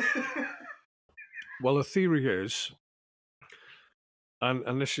 Well, the theory is,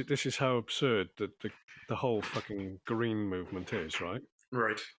 and this is how absurd that the whole fucking green movement is, right?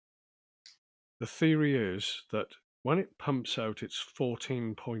 Right. The theory is that when it pumps out its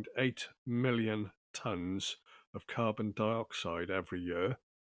 14.8 million tons of carbon dioxide every year,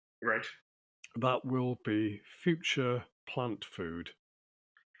 Right. that will be future plant food.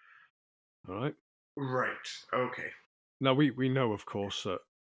 All right. Right. Okay. Now we know, of course, that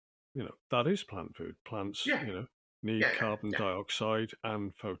that is plant food. Plants, Yeah. need Yeah. carbon Yeah. dioxide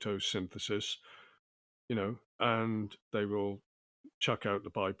and photosynthesis, and they will chuck out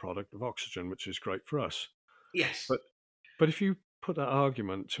the byproduct of oxygen, which is great for us. Yes. But if you put that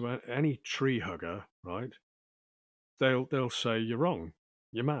argument to any tree hugger, right, they'll say you're wrong,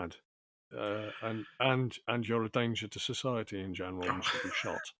 you're mad, and you're a danger to society in general and should be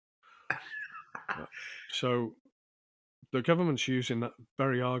shot. So the government's using that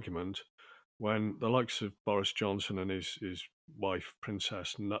very argument when the likes of Boris Johnson and his wife,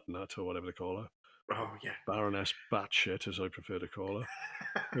 Princess Nutnut, or whatever they call her, Oh, yeah. Baroness Batshit, as I prefer to call her,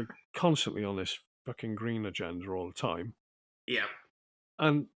 they're constantly on this fucking green agenda all the time. Yeah.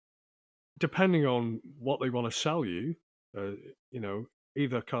 And depending on what they want to sell you,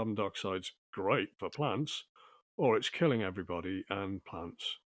 either carbon dioxide's great for plants or it's killing everybody and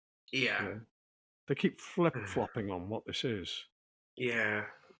plants. Yeah. They keep flip-flopping on what this is. Yeah.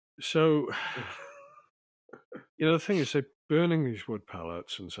 So, the thing is, they're burning these wood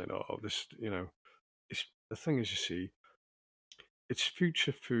pellets and saying, oh, this, it's, the thing is, you see, it's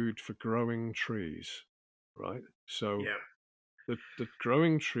future food for growing trees, right? So Yeah. the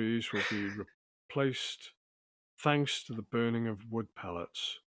growing trees will be replaced thanks to the burning of wood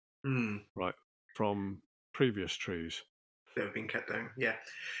pellets, right, from previous trees. They've been cut down, yeah.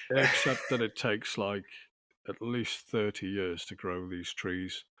 Except that it takes like at least 30 years to grow these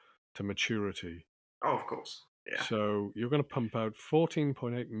trees to maturity. Oh, of course, yeah. So you're going to pump out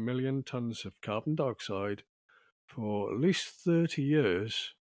 14.8 million tons of carbon dioxide for at least 30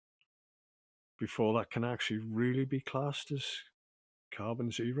 years before that can actually really be classed as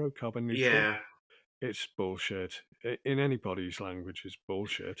carbon zero, carbon neutral. Yeah. It's bullshit. In anybody's language, it's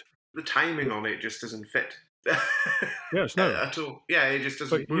bullshit. The timing on it just doesn't fit. Yes, no. At all. Yeah, it just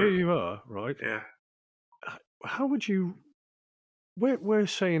doesn't work. But here you are, right? Yeah. How would you... We're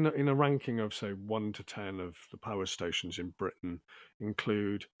saying in a ranking of, say, 1 to 10 of the power stations in Britain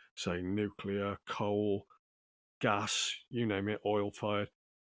include, say, nuclear, coal, gas, you name it, oil-fired.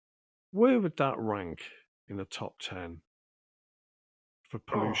 Where would that rank in the top 10 for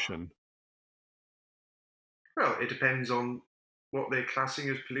pollution? Well, it depends on what they're classing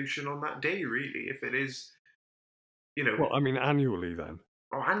as pollution on that day, really. If it is, Well, I mean, annually then.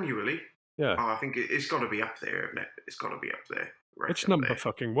 Oh, annually? Yeah. Oh, I think it's got to be up there, isn't it? It's got to be up there. Right it's up number there.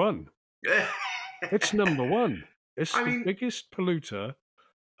 fucking one. It's number one. It's the biggest polluter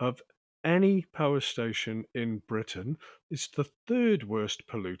of any power station in Britain. It's the third worst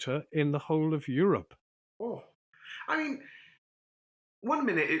polluter in the whole of Europe. Oh, I mean, 1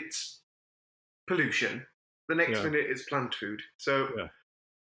 minute it's pollution, the next minute it's plant food. So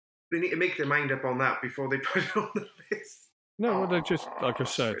they need to make their mind up on that before they put it on the list. No, they're just, like I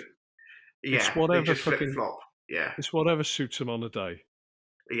said, it's whatever they just flip-flop. Yeah. It's whatever suits them on the day.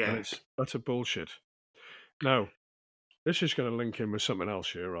 Yeah. And it's utter bullshit. Now, this is going to link in with something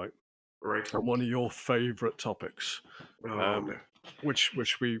else here, right? Right. And one of your favourite topics, no. which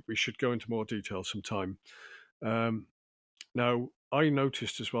we should go into more detail sometime. Now, I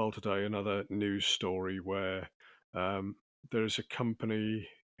noticed as well today another news story where there's a company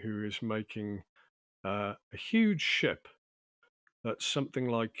who is making a huge ship that's something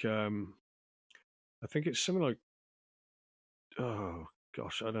like I think it's something like, oh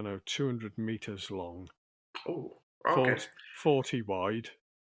gosh, I don't know, 200 meters long, Oh, okay. 40 wide,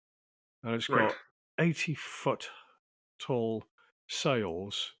 and it's Right. got 80-foot tall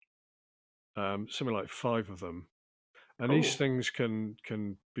sails, something like 5 of them. And these Oh. things can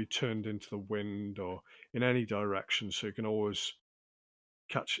be turned into the wind or in any direction, so you can always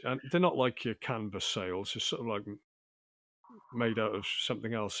catch. And they're not like your canvas sails; they're sort of like made out of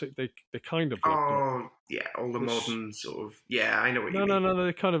something else. They kind of look like Oh, yeah, all the this. modern sort of. Yeah, I know what you No, no, mean. no, no.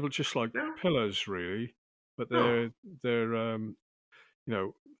 They kind of look just like No. pillars, really, but Oh. they're you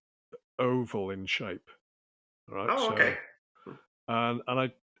know oval in shape. All right, Oh, so okay.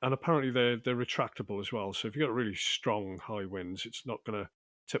 and apparently they're retractable as well. So if you've got really strong high winds, it's not going to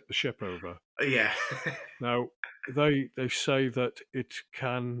tip the ship over. Yeah. Now they say that it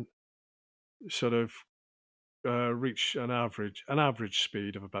can sort of reach an average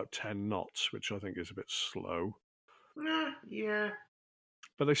speed of about 10 knots, which I think is a bit slow. Yeah.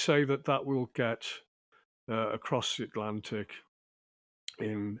 But they say that that will get across the Atlantic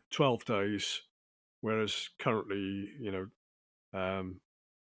in 12 days, whereas currently,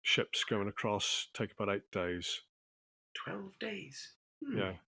 ships going across take about 8 days. 12 days.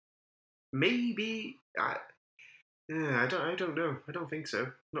 Yeah. Maybe. Yeah, I don't know. I don't think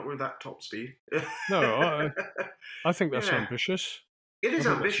so. Not with that top speed. No, I think that's Yeah. ambitious. It I is think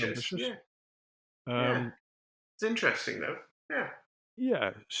that's ambitious. ambitious. Yeah. Yeah. Um, It's interesting though. Yeah.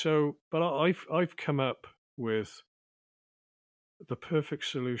 yeah. So, but I've come up with the perfect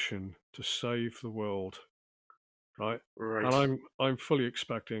solution to save the world, right? Right. And I'm fully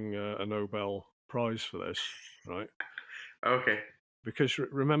expecting a Nobel Prize for this, right? Okay. Because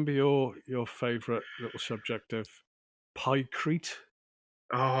remember your favourite little subject of pykrete?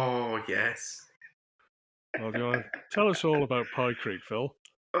 Oh yes. Well, do you want to tell us all about pykrete, Phil?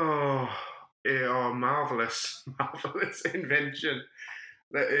 Oh, marvelous, marvelous invention.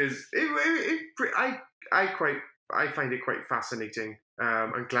 That is, I quite, I find it quite fascinating.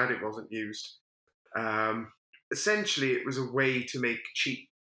 I'm glad it wasn't used. Um, Essentially, it was a way to make cheap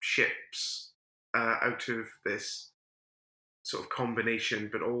ships out of this sort of combination,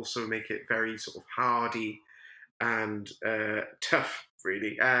 but also make it very sort of hardy and tough.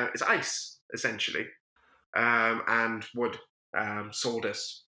 Really, it's ice essentially, and wood,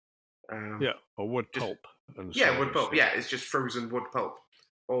 sawdust. Um, Yeah, or wood just pulp and Yeah, wood sawdust. pulp. Yeah. Yeah, it's just frozen wood pulp,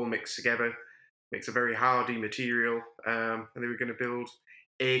 all mixed together. Makes a very hardy material, and they were going to build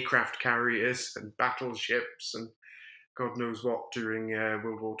aircraft carriers and battleships and God knows what during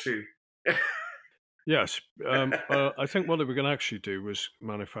World War Two. Yes, I think what they were going to actually do was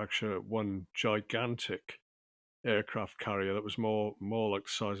manufacture one gigantic aircraft carrier that was more like the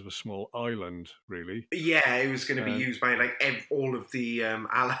size of a small island, really. Yeah, it was going to be And used by like all of the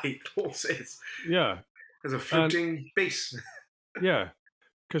Allied forces yeah, as a and floating base. yeah,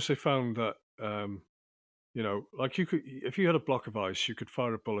 because they found that like you could, if you had a block of ice, you could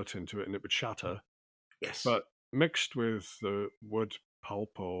fire a bullet into it and it would shatter. Yes. But mixed with the wood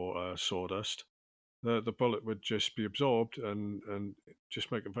pulp or sawdust, the bullet would just be absorbed and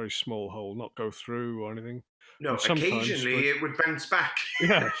just make a very small hole, not go through or anything. No, And sometimes occasionally would it would bounce back.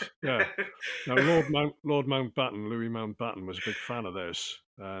 yes, yeah. Now Lord Mountbatten, Louis Mountbatten, was a big fan of this,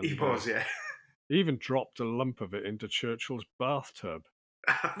 He and was, yeah. he even dropped a lump of it into Churchill's bathtub.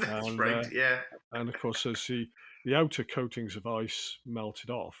 That's And right, yeah. and of course, as the outer coatings of ice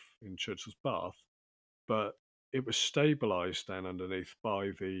melted off in Churchill's bath, but it was stabilized then underneath by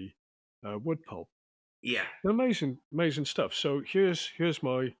the wood pulp. Yeah. Amazing, amazing stuff. So here's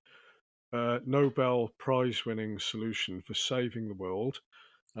my Nobel Prize winning solution for saving the world,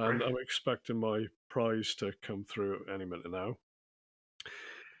 Right. and I'm expecting my prize to come through any minute now.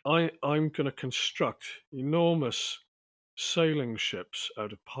 I'm going to construct enormous sailing ships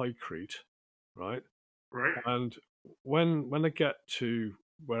out of pykrete, right? Right. And when they get to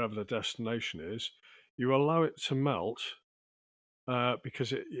wherever the destination is, you allow it to melt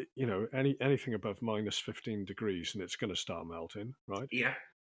because anything above minus 15 degrees and it's going to start melting, right? Yeah.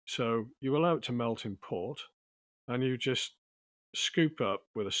 So you allow it to melt in port, and you just scoop up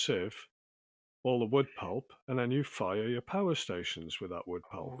with a sieve all the wood pulp, and then you fire your power stations with that wood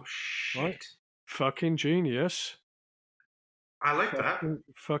pulp, Oh right? shit. Fucking genius. I like that.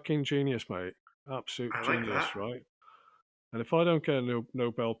 Fucking genius, mate. Absolute I like that. genius, right? And if I don't get a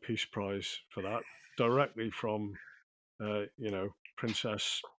Nobel Peace Prize for that directly from,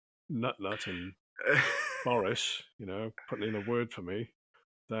 Princess Nut Nut and Boris, putting in a word for me,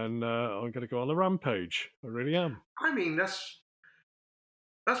 then I'm going to go on a rampage. I really am. I mean, that's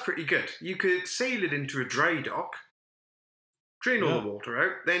pretty good. You could sail it into a dry dock, drain all the water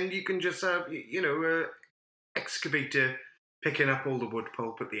out, then you can just have, excavator picking up all the wood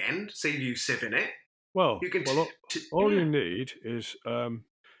pulp at the end, save you sieving it. Well, you can all you need is a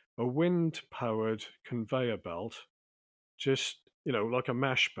wind-powered conveyor belt, just, like a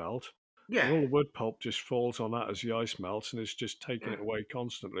mash belt. Yeah. And all the wood pulp just falls on that as the ice melts, and it's just taking it away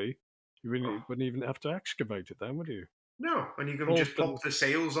constantly. You wouldn't even have to excavate it then, would you? No, and you can just pop the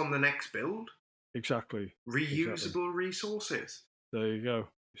sails on the next build. Exactly. Reusable resources. There you go.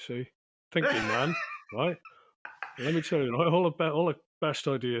 You see? Thinking man, right? Let me tell you, all the best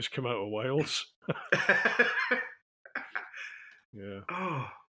ideas come out of Wales. Yeah. Oh,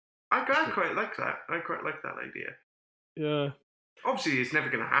 I quite like that. I quite like that idea. Yeah. Obviously, it's never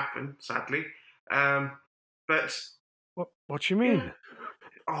going to happen, sadly. But what do you mean? Yeah.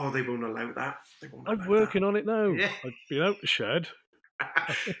 Oh, they won't allow that. I'm working on it now. Yeah. I've been out the shed.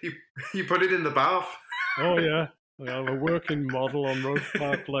 you put it in the bath. Oh yeah. I have a working model on Road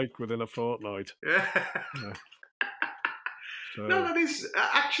Park Lake within a fortnight. Yeah. So, no, that is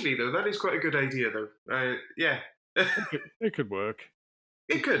actually though. That is quite a good idea, though. Yeah. it could work.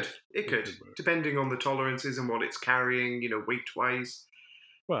 It could, depending on the tolerances and what it's carrying, weight-wise.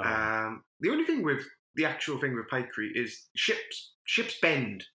 Well, the only thing with the actual thing with pikery is ships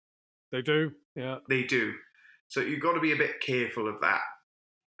bend. They do, yeah. They do. So you've got to be a bit careful of that,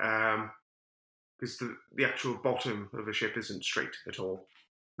 because the actual bottom of a ship isn't straight at all.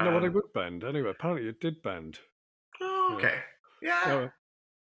 No, well, they would bend anyway. Apparently, it did bend. Oh, okay. Yeah.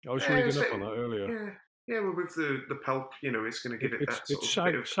 I was reading up on that earlier. Yeah, well, with the pulp, it's going to give it that sort of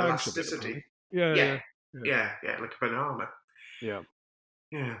bit of elasticity. Yeah, like a banana. Yeah.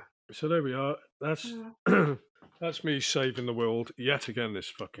 Yeah. So there we are. That's that's me saving the world yet again this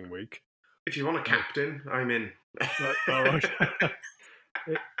fucking week. If you want a captain, I'm in. All right.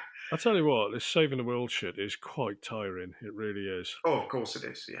 I'll tell you what, this saving the world shit is quite tiring. It really is. Oh, of course it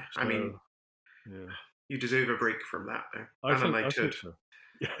is. Yeah. So, I mean, you deserve a break from that, though. I think so.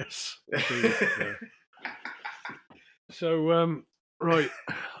 Yes. Yeah. So, right,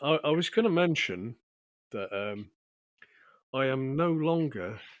 I was going to mention that I am no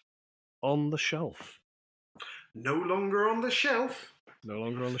longer on the shelf. No longer on the shelf? No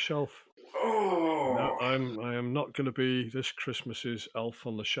longer on the shelf. Oh! No, I am not going to be this Christmas's elf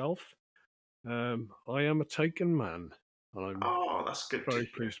on the shelf. I am a taken man. And I'm that's good. Very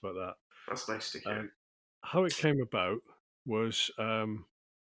pleased about that. That's nice to hear. How it came about was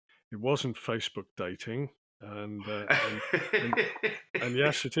it wasn't Facebook dating. And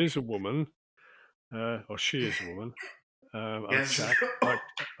yes, it is a woman, or she is a woman.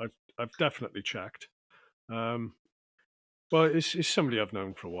 I've definitely checked. Well, it's somebody I've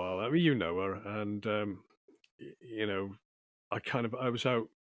known for a while. I mean, you know her, and I was out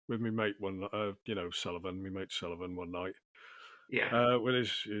with my mate one, Sullivan, my mate Sullivan, one night. Yeah. With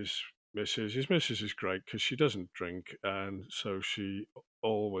his missus. His missus is great because she doesn't drink, and so she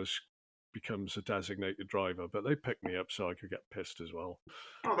always becomes a designated driver, but they picked me up so I could get pissed as well.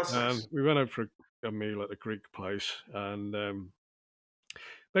 Oh, that's nice. We went out for a meal at a Greek place, and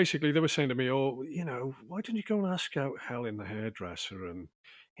basically they were saying to me, "Oh, why didn't you go and ask out Helen, the hairdresser? And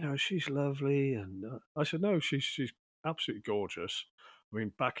she's lovely." And I said, "No, she's absolutely gorgeous. I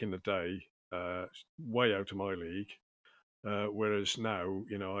mean, back in the day, way out of my league." Whereas now,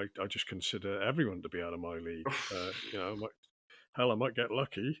 I just consider everyone to be out of my league. I might get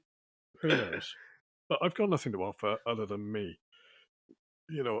lucky. Who knows? But I've got nothing to offer other than me.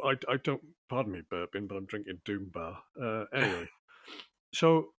 I don't, pardon me burping, but I'm drinking Doom Bar. Anyway,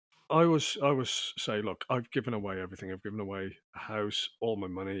 so I was saying, look, I've given away everything. I've given away a house, all my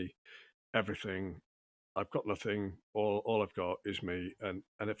money, everything. I've got nothing. All I've got is me. And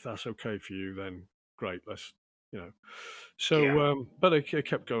if that's okay for you, then great. Let's, So, but I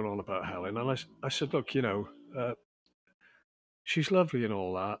kept going on about Helen. And I said, look, she's lovely and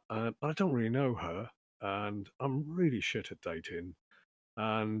all that, but I don't really know her, and I'm really shit at dating.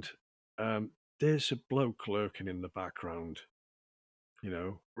 And there's a bloke lurking in the background.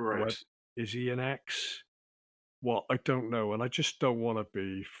 Right? Is he an ex? What, I don't know, and I just don't want to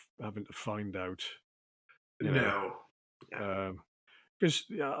be having to find out. No. Because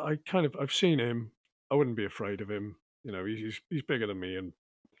I've seen him. I wouldn't be afraid of him. He's bigger than me, and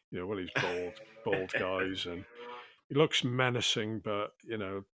he's bald guys, and he looks menacing, but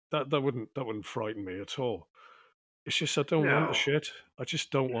that wouldn't frighten me at all. It's just I don't want the shit. I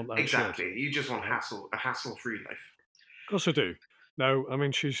just don't want that exactly. shit. You just want a hassle-free life. Of course I do. No, I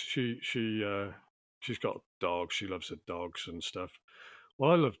mean she's got dogs. She loves her dogs and stuff.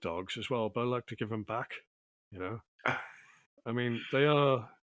 Well, I love dogs as well, but I like to give them back. You know, I mean, they are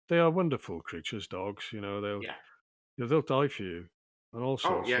wonderful creatures. Dogs, Yeah. they'll die for you and all Oh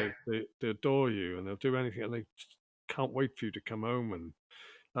sorts. yeah. They adore you and they'll do anything, and they can't wait for you to come home and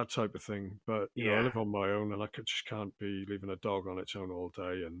that type of thing. But I Yeah. live on my own, and just can't be leaving a dog on its own all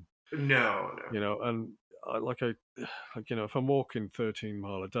day. And No. and if I'm walking 13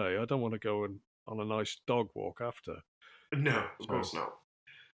 mile a day, I don't want to go on a nice dog walk after. No. Of So course not.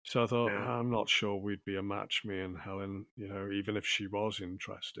 so I thought, No. I'm not sure we'd be a match, me and Helen. Even if she was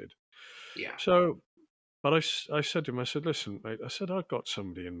interested. Yeah. So. But I said to him, I said, listen, mate, I said, I've got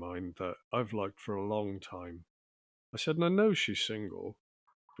somebody in mind that I've liked for a long time. I said, and I know she's single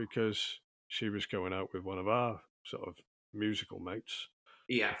because she was going out with one of our sort of musical mates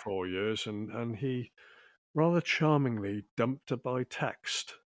Yeah. for 4 years, and he rather charmingly dumped her by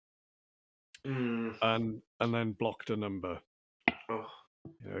text Mm. and then blocked a number. Oh.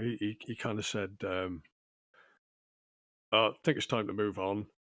 He kind of said, I think it's time to move on.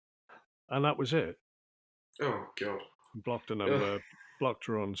 And that was it. Oh God. Blocked a Ugh. number, blocked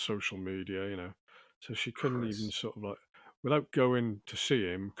her on social media. So she couldn't even Christ. sort of without going to see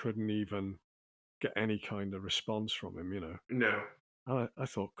him, couldn't even get any kind of response from him. No. And I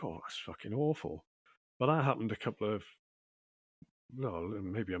thought, God, that's fucking awful. But that happened a couple of, well,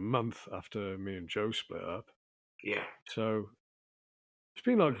 maybe a month after me and Joe split up. Yeah. So it's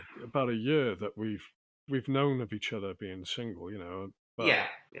been like about a year that we've known of each other being single. But Yeah.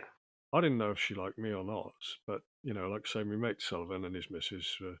 Yeah. I didn't know if she liked me or not. But like say, my mate Sullivan and his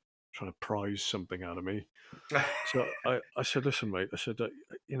missus were trying to prize something out of me. So I said, listen, mate. I said,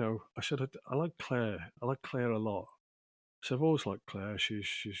 I like Claire. I like Claire a lot. So I've always liked Claire. She's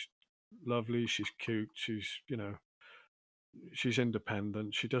lovely. She's cute. She's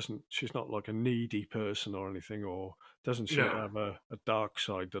independent. She's not like a needy person or anything, or doesn't seem to No. have a dark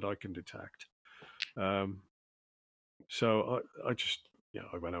side that I can detect. Um, so I just,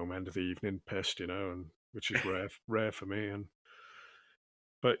 I went home end of the evening pissed, and which is rare for me.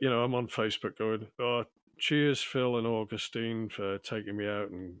 But I'm on Facebook going, oh, cheers, Phil and Augustine, for taking me out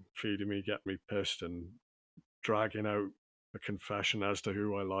and feeding me, getting me pissed, and dragging out a confession as to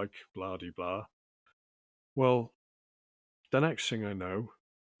who I like, blah de blah. Well, the next thing I know,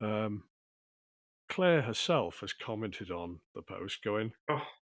 Claire herself has commented on the post, going, Oh.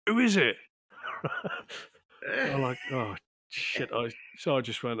 "Who is it?" I'm like, "Oh shit!" So I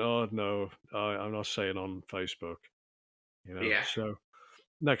just went, "Oh no, I'm not saying on Facebook." Yeah. So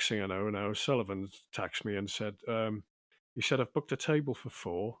next thing I know, now Sullivan texted me and said, he said, "I've booked a table for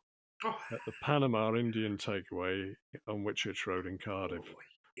 4 Oh. at the Panama Indian Takeaway on Whitchurch Road in Cardiff." Oh.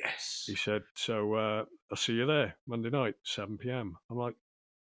 Yes. He said, "So I'll see you there Monday night, 7 p.m." I'm like,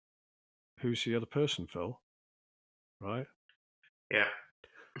 "Who's the other person, Phil?" Right? Yeah.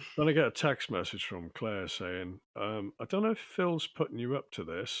 Then I get a text message from Claire saying, "I don't know if Phil's putting you up to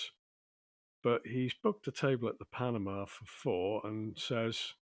this, but he's booked a table at the Panama for 4 and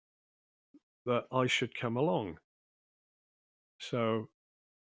says that I should come along." So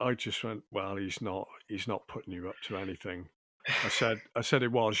I just went, "Well, he's not putting you up to anything." I said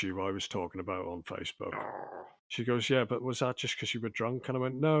it was you I was talking about on Facebook. Oh. She goes, "Yeah, but was that just because you were drunk?" And I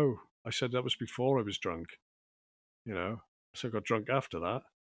went, "No." I said that was before I was drunk. So I got drunk after that.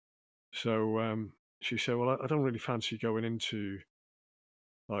 So she said, "Well, I don't really fancy going into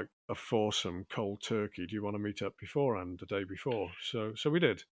like a foursome cold turkey. Do you want to meet up beforehand, the day before?" So we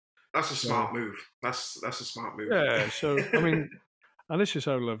did. That's a So smart move. That's a smart move. yeah. So I mean, and this is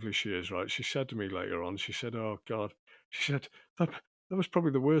how lovely she is, right? She said to me later on, she said, "Oh God," she said, that was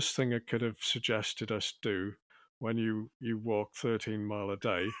probably the worst thing I could have suggested us do when you walk 13 mile a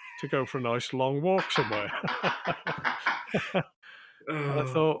day to go for a nice long walk somewhere." And I Oh.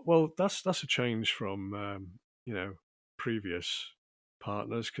 thought, well, that's a change from previous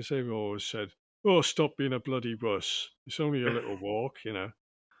partners, because they've always said, "Oh, stop being a bloody wuss. It's only a little walk." And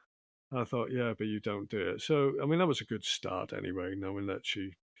I thought, yeah, but you don't do it. So I mean, that was a good start anyway, knowing that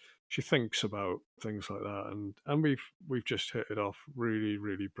she thinks about things like that, and we've just hit it off really,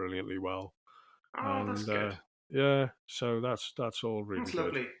 really brilliantly well. Oh, that's And good. yeah, so that's all really That's good.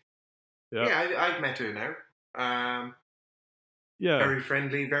 lovely. Yeah, Yeah, I've met her now. yeah, Very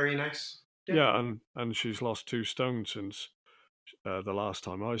friendly, very nice. Yeah. yeah, and she's lost 2 stone since the last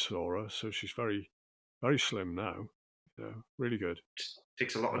time I saw her, so she's very, very slim now. Really good.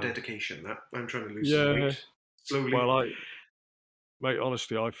 Takes a lot of Uh, dedication. That I'm trying to lose some yeah, weight slowly. well, mate,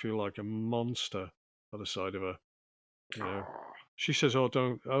 honestly, I feel like a monster by the side of her. You know, Oh. she says, "Oh,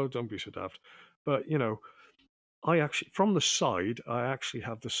 don't be so daft," but I actually, from the side, I actually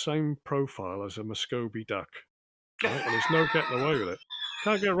have the same profile as a Muscovy duck, right? And there's no getting away with it.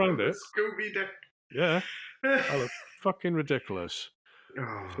 Can't get around the it. Scooby Duck. Yeah, I look fucking ridiculous.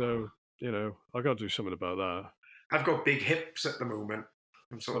 Oh. So, I got to do something about that. I've got big hips at the moment.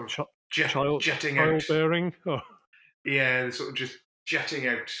 I'm sort of jetting out. Childbearing? Oh. Yeah, they're sort of just jetting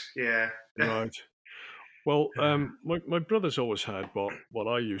out. Yeah. Right. Well, my brother's always had what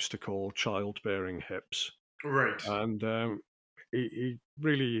I used to call childbearing hips. Right. And he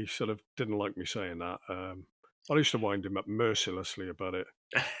really sort of didn't like me saying that. I used to wind him up mercilessly about it.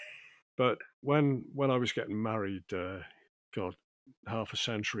 But when I was getting married, God, half a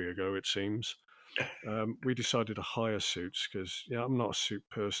century ago, it seems, we decided to hire suits because I'm not a suit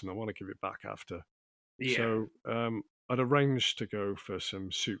person. I want to give it back after. Yeah. So I'd arranged to go for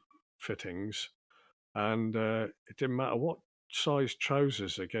some suit fittings, and it didn't matter what size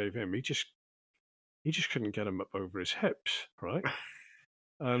trousers they gave him. He just couldn't get them up over his hips, right?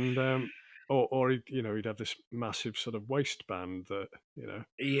 And or he'd have this massive sort of waistband that.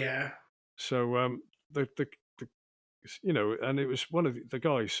 Yeah. So the and it was one of the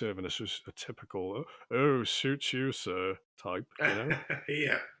guys serving us was a typical suits you, sir type,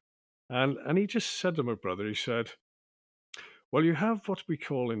 Yeah. And he just said to my brother, he said, "Well, you have what we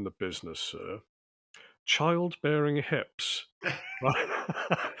call in the business, sir, childbearing hips." Right?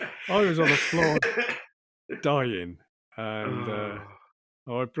 I was on the floor dying, and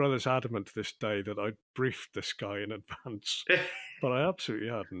my brother's adamant to this day that I'd briefed this guy in advance, but I absolutely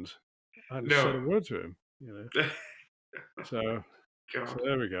hadn't. I hadn't said a word to him, So, so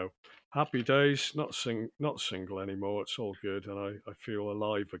there we go. Happy days. Not single anymore. It's all good, and I feel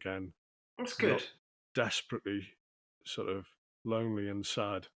alive again. That's good. Not desperately sort of lonely and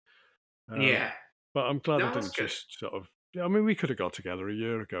sad. Yeah. But I'm glad I didn't just sort of. Yeah, I mean, we could have got together a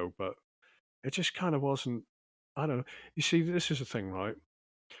year ago, but it just kind of wasn't. I don't know. You see, this is the thing, right?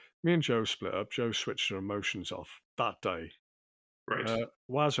 Me and Joe split up. Joe switched her emotions off that day. Right.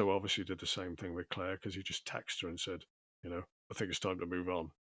 Wazzo obviously did the same thing with Claire because he just texted her and said, I think it's time to move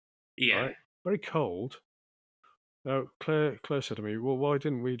on. Yeah. Right? Very cold. Now, Claire said to me, well, why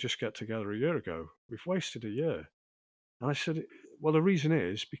didn't we just get together a year ago? We've wasted a year. And I said, well, the reason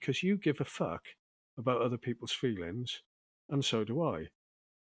is because you give a fuck about other people's feelings, and so do I.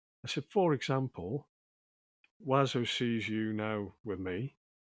 I said, for example, Wazzo sees you now with me,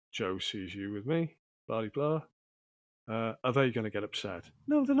 Joe sees you with me, blah, blah, blah. Are they going to get upset?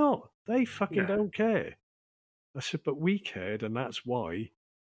 No, they're not. They fucking don't care. I said, but we cared, and that's why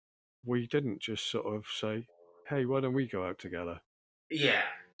we didn't just sort of say, hey, why don't we go out together? Yeah.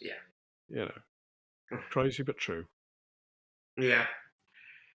 Crazy but true. Yeah.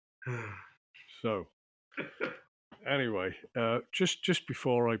 So, anyway, just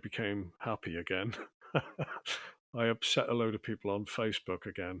before I became happy again, I upset a load of people on Facebook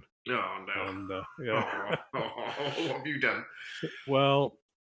again. Oh no! And yeah, what have you done? Well,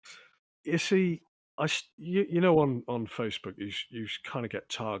 you see, on Facebook, you kind of get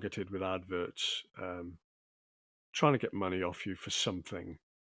targeted with adverts, trying to get money off you for something,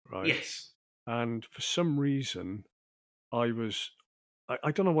 right? Yes. And for some reason, I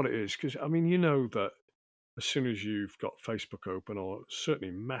don't know what it is, because I mean, that as soon as you've got Facebook open, or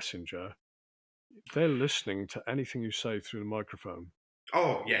certainly Messenger, they're listening to anything you say through the microphone.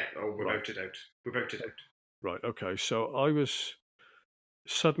 Oh yeah, without a doubt. Right. Okay. So I was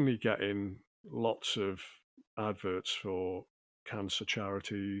suddenly getting lots of adverts for cancer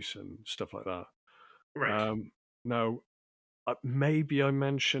charities and stuff like that. Right. Now, maybe I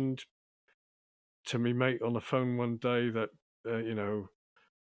mentioned to me mate on the phone one day that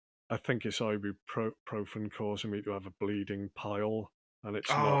I think it's ibuprofen causing me to have a bleeding pile, and it's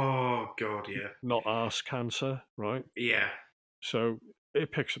not arse cancer, right? Yeah. So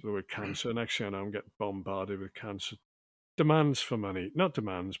it picks up the word cancer. Next thing I know, I'm getting bombarded with cancer demands for money, not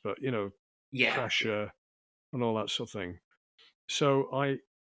demands, but pressure and all that sort of thing. So I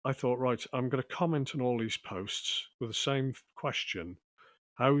thought, right, I'm going to comment on all these posts with the same question: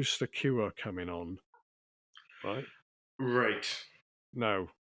 how's the cure coming on? Right. Now,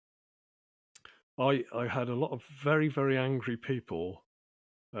 I had a lot of very, very angry people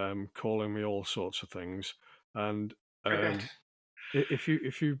calling me all sorts of things, and if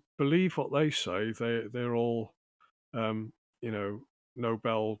you believe what they say, they're all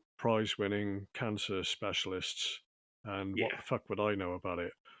Nobel Prize winning cancer specialists, and what the fuck would I know about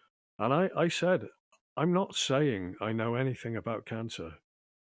it? And I said, I'm not saying I know anything about cancer.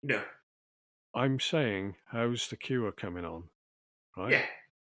 No. I'm saying, how's the cure coming on? Right? Yeah.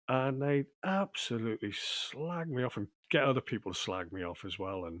 And they absolutely slag me off and get other people to slag me off as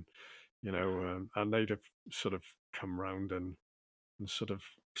well. And, and they'd have sort of come round and sort of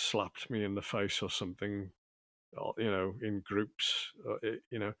slapped me in the face or something in groups,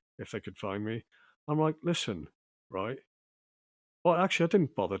 if they could find me. I'm like, listen, right? Well, actually, I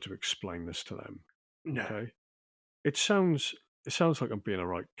didn't bother to explain this to them. No. Okay, it sounds like I'm being a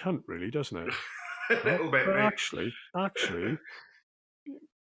right cunt, really, doesn't it? A Right? little bit, But mate. actually,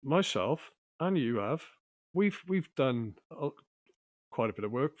 myself and we've done quite a bit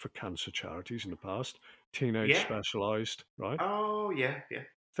of work for cancer charities in the past, teenage Yeah. specialized, right? Oh, yeah, yeah.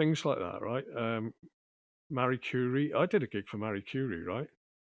 Things like that, right? Marie Curie. I did a gig for Marie Curie, right?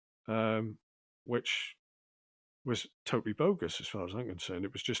 Which was totally bogus as far as I'm concerned.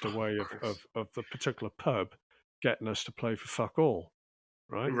 It was just a Oh, way of of, course. of the particular pub getting us to play for fuck all,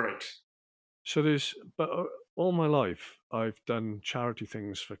 right? Right. So but all my life I've done charity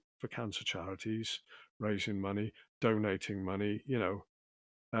things for cancer charities, raising money, donating money,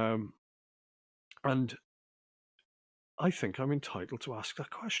 um, and I think I'm entitled to ask that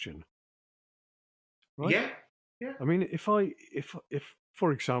question, right? Yeah, yeah. I mean, if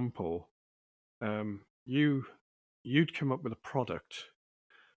for example, you'd come up with a product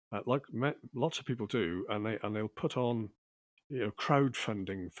like lots of people do, and they'll put on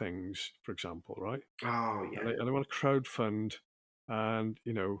crowdfunding things, for example, right? Oh, And yeah. they want to crowdfund, and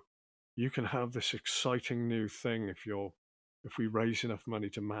you can have this exciting new thing if we raise enough money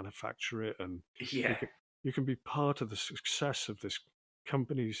to manufacture it, and Yeah. you can you can be part of the success of this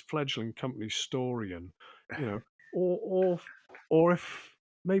fledgling company's story, and you know, or or or if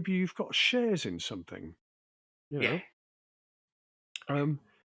maybe you've got shares in something, you Yeah. know. Um,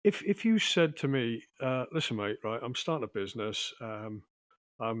 if you said to me, listen, mate, right, I'm starting a business. I'm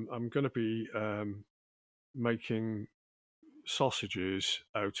going to be making sausages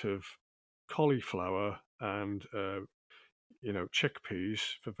out of cauliflower and chickpeas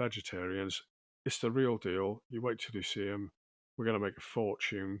for vegetarians. It's the real deal. You wait till you see them. We're going to make a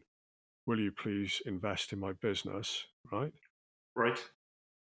fortune. Will you please invest in my business? Right. Right.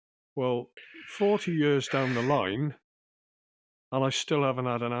 Well, 40 years down the line, and I still haven't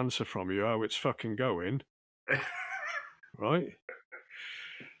had an answer from you how it's fucking going. Right. I mean,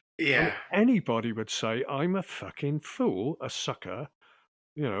 Yeah. anybody would say I'm a fucking fool, a sucker.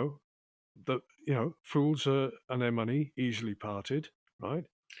 You know that fools are and their money easily parted, right?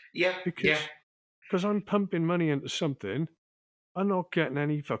 Yeah, yeah. Because I'm pumping money into something, I'm not getting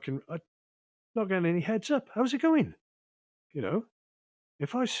not getting any heads up. How's it going? You know,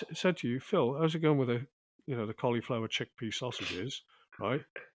 if I said to you, Phil, how's it going with the cauliflower chickpea sausages, right?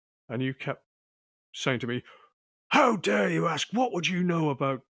 And you kept saying to me, how dare you ask? What would you know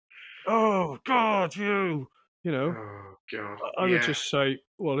about? Oh God, you know. Oh, God. I would Yeah. just say,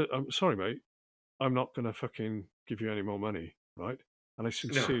 well, I'm sorry, mate. I'm not going to fucking give you any more money, right? And I No.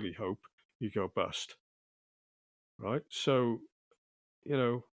 sincerely hope you go bust, right? So, you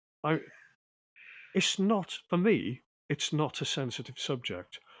know, I it's not for me, it's not a sensitive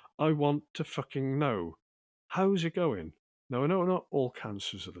subject. I want to fucking know how's it going? Now, I know not all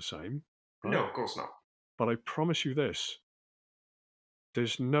cancers are the same, No, right? of course not. But I promise you this,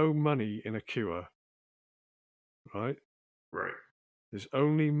 there's no money in a cure, right? Right. There's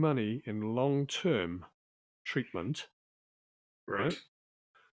only money in long-term treatment, Right. right?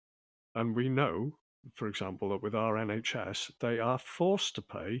 And we know, for example, that with our NHS, they are forced to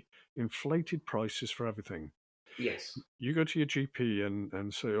pay inflated prices for everything. Yes. You go to your GP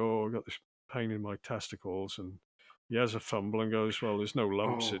and say, "Oh, I've got this pain in my testicles," and he has a fumble and goes, "Well, there's no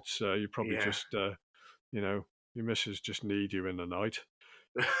lumps. Oh, It's you probably yeah. just, your missus just need you in the night."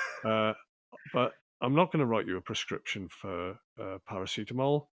 Uh, but I'm not going to write you a prescription for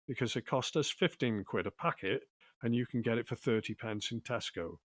paracetamol because it cost us 15 quid a packet, and you can get it for 30 pence in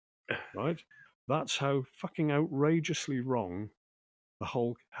Tesco, right? That's how fucking outrageously wrong the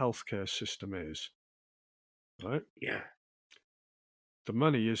whole healthcare system is, right? Yeah. The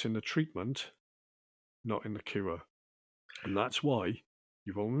money is in the treatment, not in the cure. And that's why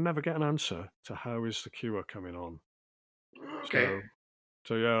you will never get an answer to how is the cure coming on. Okay.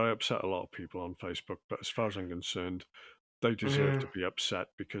 So yeah, I upset a lot of people on Facebook, but as far as I'm concerned, they deserve to be upset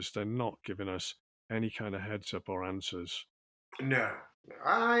because they're not giving us any kind of heads up or answers. No.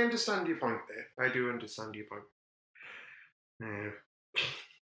 I understand your point there. I do understand your point. Yeah.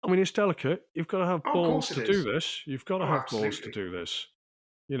 I mean, it's delicate. You've got to have Oh, of balls course it to do is. this. You've got to Oh, have balls to absolutely. do this.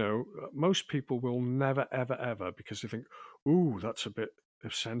 Most people will never, ever, ever because they think, "Ooh, that's a bit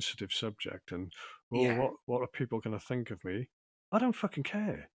of sensitive subject," and "Oh, Yeah. what are people going to think of me?" I don't fucking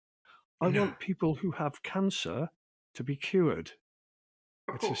care. I No. want people who have cancer to be cured.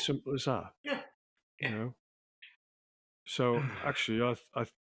 Of It's as course. simple as that, Yeah. you Yeah. know. So actually,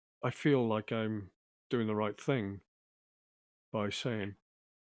 I feel like I'm doing the right thing by saying,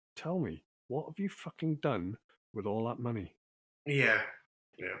 "Tell me, what have you fucking done with all that money? Yeah.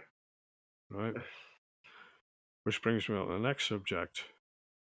 Right. Which brings me on to the next subject.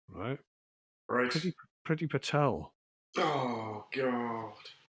 Right. Pretty Patel. Oh God.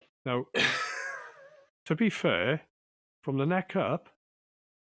 Now, to be fair, from the neck up,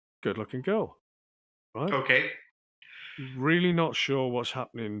 good-looking girl. Right. Okay. Really not sure what's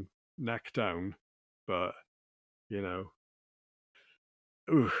happening neck down, but it's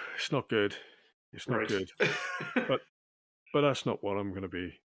not good. It's not good. But that's not what I'm going to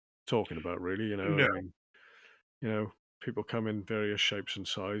be talking about, really. No. I mean, people come in various shapes and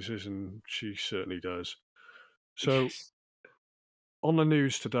sizes, and she certainly does. So, Yes. on the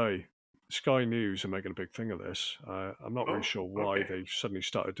news today, Sky News are making a big thing of this. I'm not really Oh, sure why okay. they suddenly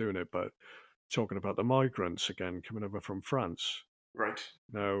started doing it, but talking about the migrants again coming over from France. Right.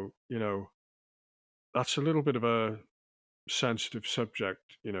 Now, that's a little bit of a sensitive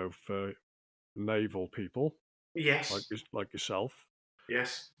subject, for naval people like Yes. like yourself,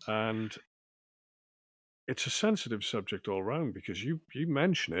 Yes. and it's a sensitive subject all round because you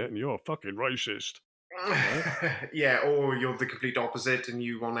mention it and you're a fucking racist, right? Yeah, or you're the complete opposite and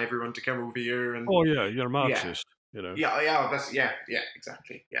you want everyone to come over here and Oh yeah, you're a yeah. Marxist, Yeah, that's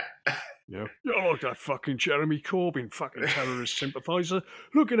exactly. Yeah. Yeah, look, that fucking Jeremy Corbyn, fucking terrorist sympathiser.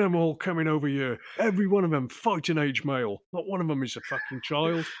 Look at them all coming over here. Every one of them fighting age male. Not one of them is a fucking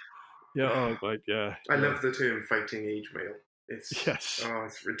child. Yeah, oh, mate, yeah. I love the term fighting age male. Yes.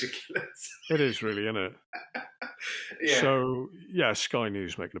 It's ridiculous. It is really, isn't it? Yeah. So, yeah, Sky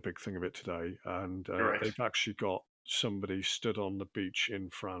News making a big thing of it today. And Right. they've actually got somebody stood on the beach in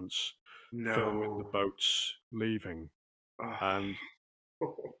France filming the No. boats leaving. Oh.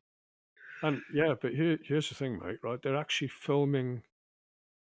 And yeah, but here's the thing, mate, right? They're actually filming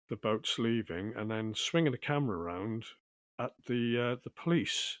the boats leaving and then swinging the camera around at the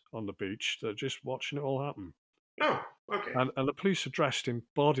police on the beach. They're just watching it all happen. Oh, okay. And the police are dressed in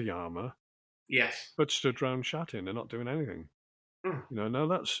body armor, Yes. but stood round chatting. They're not doing anything. Mm. Now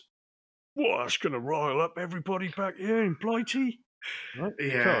that's going to rile up everybody back here in Blighty, right?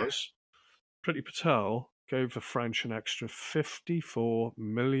 Yeah. Because Priti Patel gave the French an extra 54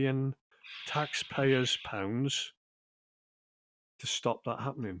 million taxpayers' pounds to stop that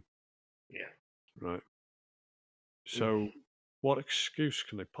happening. Yeah. Right. So, what excuse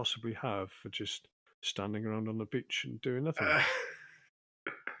can they possibly have for just standing around on the beach and doing nothing?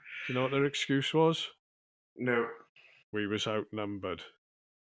 Do you know what their excuse was? No. We was outnumbered.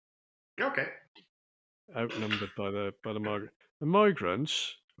 Okay. Outnumbered by the migrants. The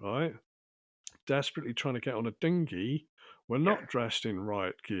migrants, right, desperately trying to get on a dinghy, were not dressed in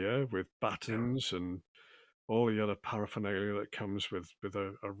riot gear with batons and all the other paraphernalia that comes with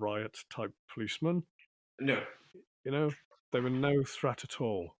a riot type policeman. No. They were no threat at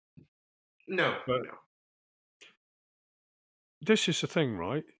all. No. But this is the thing,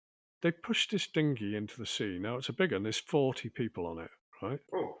 right? They pushed this dinghy into the sea. Now it's a big one. There's 40 people on it, right?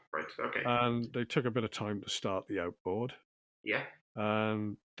 Oh, right. Okay. And they took a bit of time to start the outboard. Yeah.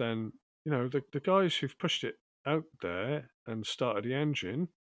 And then, the guys who've pushed it out there and started the engine,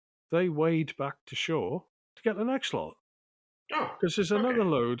 they wade back to shore to get the next lot. Oh. Because there's another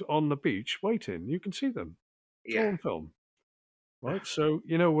load on the beach waiting. You can see them. It's all Yeah. on film. Right? So,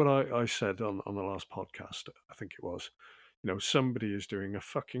 you know what I said on the last podcast, I think it was, somebody is doing a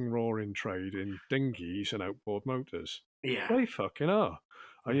fucking roaring trade in dinghies and outboard motors. Yeah. They fucking are.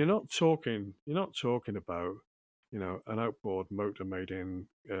 And you're not talking about, an outboard motor made in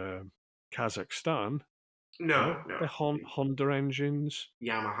Kazakhstan. No, right? no. They're Honda engines.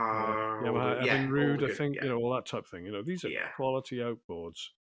 Yamaha, Evinrude, I think, all that type of thing. These are Yeah. quality outboards.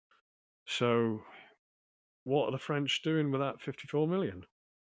 So what are the French doing with that 54 million?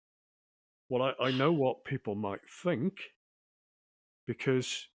 Well, I know what people might think,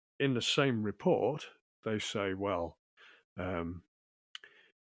 because in the same report, they say, well,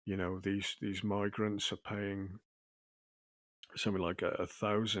 these migrants are paying something like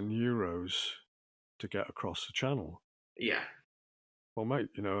 1,000 euros to get across the channel. Yeah. Well, mate,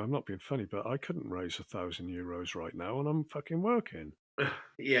 I'm not being funny, but I couldn't raise 1,000 euros right now, and I'm fucking working.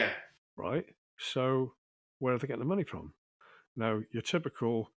 Yeah. Right? So where are they getting the money from? Now, your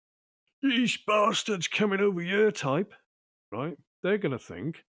typical, these bastards coming over here type, right? They're going to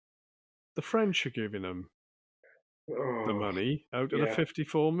think the French are giving them the money out of the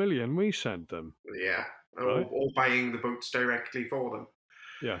 54 million we sent them. Yeah. Right? Or buying the boats directly for them.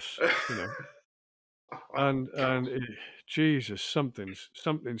 Yes. And Jesus,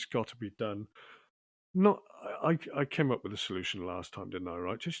 something's got to be done. I came up with a solution last time, didn't I?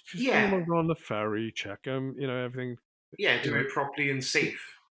 Right? Just get them over on the ferry, check them, everything. Yeah, do it properly and safe.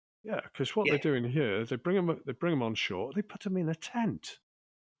 Yeah, because what they're doing here, they bring them on shore, they put them in a tent,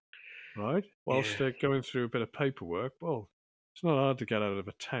 right? Whilst they're going through a bit of paperwork. Well, it's not hard to get out of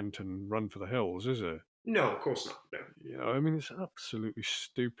a tent and run for the hills, is it? No, of course not. No. You know, I mean, it's absolutely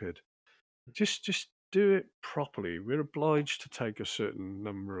stupid. Just do it properly. We're obliged to take a certain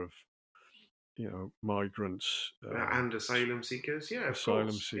number of, migrants And asylum seekers, yeah, of asylum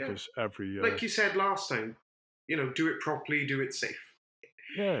course, yeah. seekers every year. Like you said last time, do it properly, do it safe.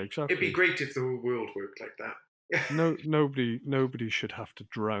 Yeah, exactly. It'd be great if the whole world worked like that. Nobody should have to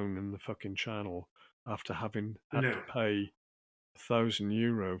drown in the fucking channel after having had to pay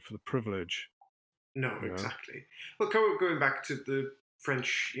 €1,000 for the privilege. No, exactly. Well, going back to the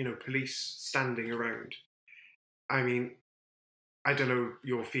French, police standing around. I mean, I don't know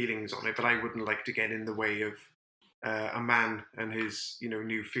your feelings on it, but I wouldn't like to get in the way of a man and his,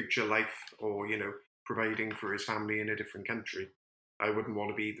 new future life, or providing for his family in a different country. I wouldn't want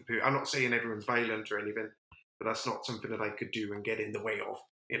to be I'm not saying everyone's violent or anything, but that's not something that I could do and get in the way of.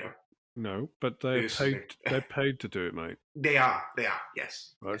 No, but they're paid. They're paid to do it, mate. They are.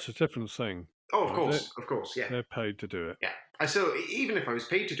 Yes. Right, it's a different thing. Oh, of course, yeah. They're paid to do it. Yeah, I still, even if I was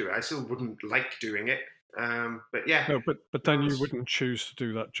paid to do it, I still wouldn't like doing it. But yeah. No, but then you wouldn't choose to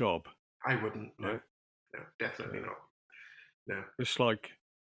do that job. I wouldn't. Right? No, definitely not. No. It's like,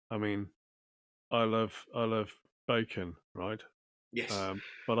 I mean, I love bacon, right? Yes.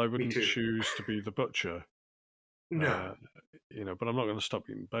 But I wouldn't choose to be the butcher. No. But I'm not going to stop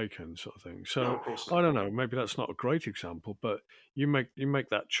eating bacon, sort of thing. So no, of course not. I don't know. Maybe that's not a great example, but you make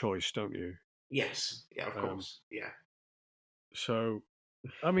that choice, don't you? Yes. Yeah. Of course. Yeah. So,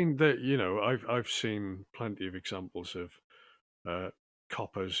 I mean, I've seen plenty of examples of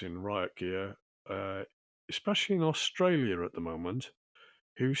coppers in riot gear, especially in Australia at the moment,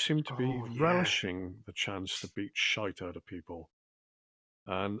 who seem to be relishing the chance to beat shite out of people.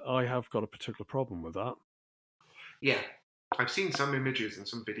 And I have got a particular problem with that. Yeah. I've seen some images and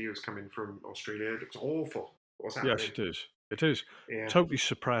some videos coming from Australia. It looks awful. What's happening? Yes, it is. It is. Yeah. Totally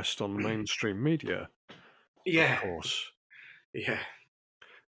suppressed on the mainstream media. Yeah. Of course. Yeah.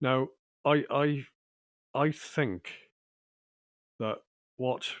 Now, I think that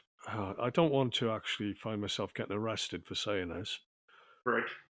I don't want to actually find myself getting arrested for saying this. Right.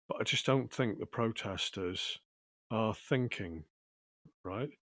 But I just don't think the protesters are thinking, right?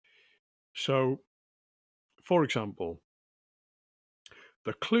 So, for example,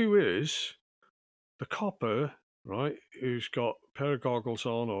 the clue is the copper, right, who's got a pair of goggles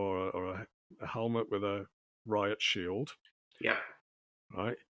on or a helmet with a riot shield, yeah,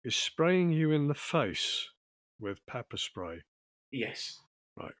 right, is spraying you in the face with pepper spray. Yes.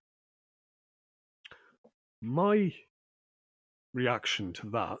 Right. My reaction to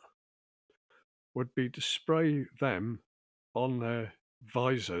that would be to spray them on their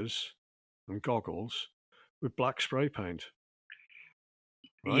visors and goggles with black spray paint.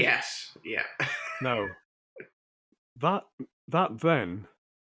 Right? Yes. Yeah. Now, that then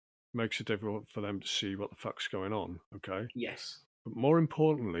makes it difficult for them to see what the fuck's going on, okay? Yes. But more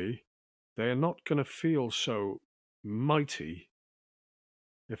importantly, they are not going to feel so mighty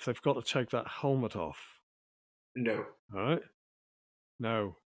if they've got to take that helmet off. No. All right?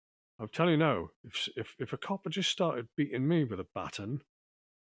 No. I'm telling you no. If a copper just started beating me with a baton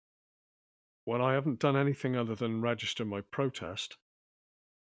when I haven't done anything other than register my protest,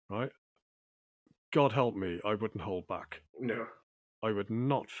 right? God help me, I wouldn't hold back. No. I would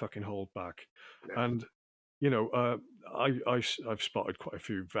not fucking hold back. No. And, I've spotted quite a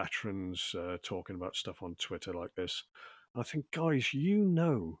few veterans talking about stuff on Twitter like this. I think, guys, you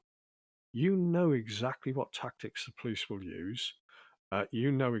know exactly what tactics the police will use.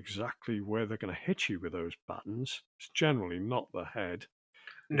 You know exactly where they're going to hit you with those batons. It's generally not the head.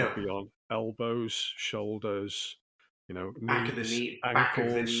 No. It'll be on elbows, shoulders, back knees, of the knee, ankles, back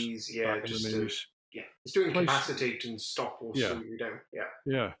of the knees, yeah, back of the knees. It's to incapacitate and stop or slow you down.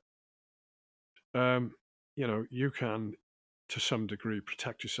 Yeah. You can, to some degree,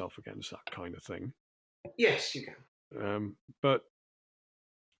 protect yourself against that kind of thing. Yes, you can. But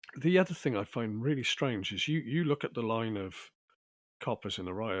the other thing I find really strange is you look at the line of coppers in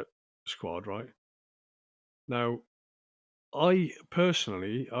a riot squad, right? Now, I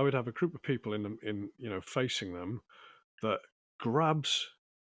personally, I would have a group of people in facing them that grabs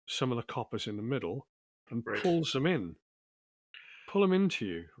some of the coppers in the middle and pulls them in, pull them into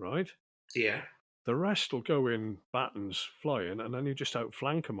you, right? Yeah. The rest will go in batons flying, and then you just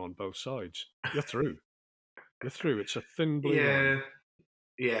outflank them on both sides. You're through. You're through. It's a thin blue line.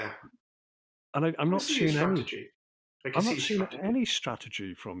 Yeah. And I'm not seeing strategy. I'm not seeing any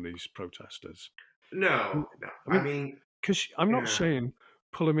strategy from these protesters. No. I mean, because I'm not saying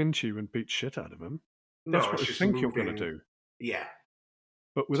pull him into you and beat shit out of him. That's No, what it's I just think you're going to moving. do. Yeah.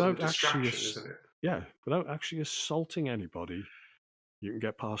 But Sort without of actually, distraction, isn't it? without actually assaulting anybody, you can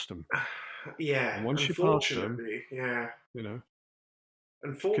get past them. Yeah. And once you're past them, Unfortunately, yeah. you know,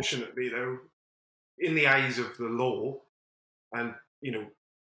 Unfortunately, though, in the eyes of the law, and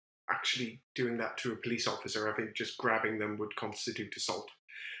actually doing that to a police officer, I think just grabbing them would constitute assault.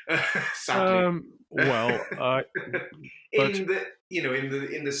 Sadly. well, but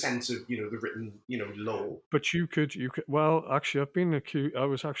in the sense of the written law. But you could. Well, actually, I've been accused. I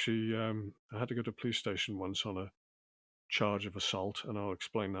was actually. I had to go to a police station once on a charge of assault, and I'll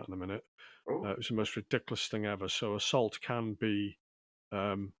explain that in a minute. Oh, It was the most ridiculous thing ever. So assault can be,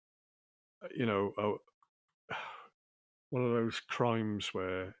 um, you know, one of those crimes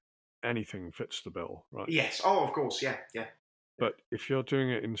where anything fits the bill, right? yes. Oh, of course. Yeah. Yeah. But if you're doing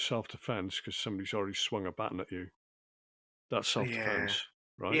it in self-defense because somebody's already swung a baton at you, that's Yeah. self-defense,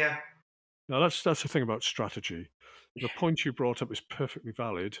 right? Yeah. Now that's the thing about strategy. The point you brought up is perfectly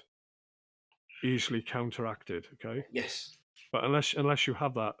valid, easily counteracted. Okay, Yes. but unless you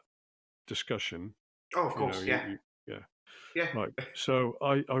have that discussion, Oh, of course. Yeah. yeah, Yeah. right. So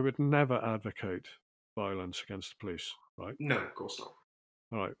I would never advocate violence against the police, right? No, of course not.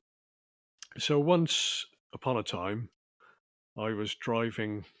 All right. So once upon a time, I was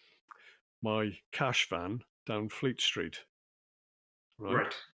driving my cash van down Fleet Street, right?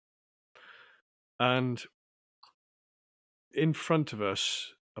 Right. And in front of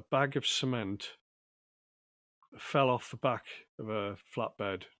us, a bag of cement fell off the back of a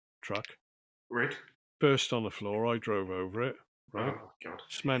flatbed truck, Right. burst on the floor. I drove over it, right? Oh God.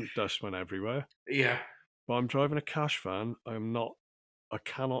 Cement dust went everywhere. Yeah. But I'm driving a cash van. I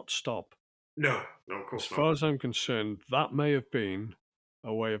cannot stop. No. No, of As course far not. as I'm concerned, that may have been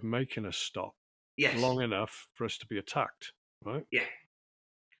a way of making us stop Yes. long enough for us to be attacked, right? Yeah.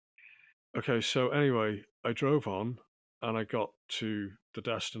 Okay, so anyway, I drove on and I got to the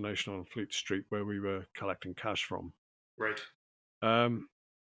destination on Fleet Street where we were collecting cash from. Right.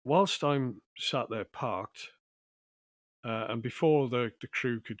 Whilst I'm sat there parked, and before the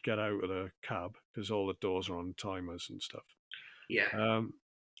crew could get out of the cab, because all the doors are on timers and stuff, Yeah.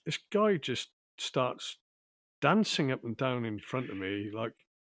 this guy just starts dancing up and down in front of me, like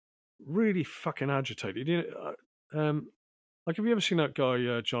really fucking agitated. Like, have you ever seen that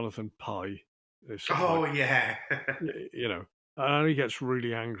guy, Jonathan Pye? Oh yeah. And he gets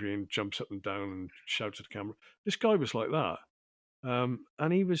really angry and jumps up and down and shouts at the camera. This guy was like that.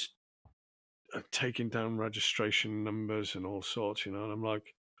 And he was taking down registration numbers and all sorts, and I'm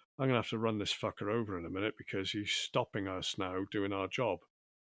like, I'm going to have to run this fucker over in a minute because he's stopping us now doing our job.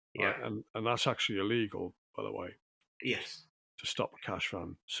 Yeah. Right? And that's actually illegal, by the way. Yes. To stop a cash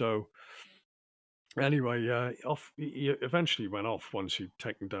van. So anyway, he eventually went off once he'd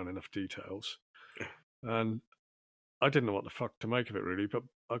taken down enough details. And I didn't know what the fuck to make of it really, but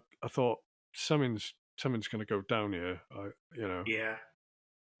I thought something's going to go down here, Yeah.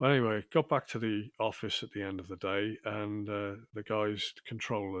 Well, anyway, got back to the office at the end of the day, and the guys,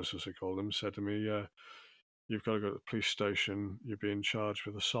 controllers as they call them, said to me, "You've got to go to the police station. You're being charged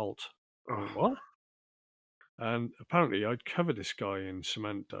with assault." I went, "What?" And apparently, I'd covered this guy in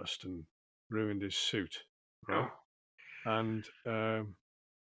cement dust and ruined his suit, right? Oh. And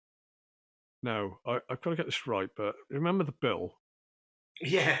now I've got to get this right, but remember the bill?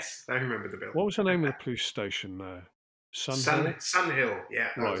 Yes, I remember the bill. What was the name of the police station there? Sunhill, yeah,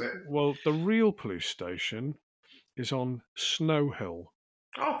 that right. was it. Well, the real police station is on Snow Hill.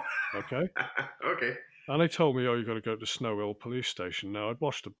 Oh, okay. Okay. And they told me, "Oh, you got to go to Snow Hill police station." Now, I'd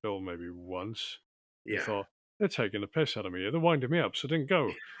watched the bill maybe once. Yeah. I thought, they're taking the piss out of me here. They're winding me up, so I didn't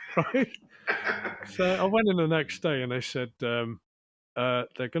go. Right. So I went in the next day, and they said, they're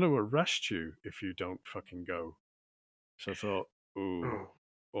going to arrest you if you don't fucking go. So I thought, I don't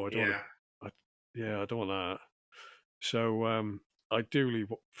want I don't want that. So I duly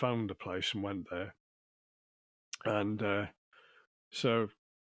found a place and went there. And so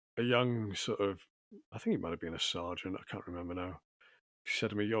a young sort of, I think he might have been a sergeant, I can't remember now. He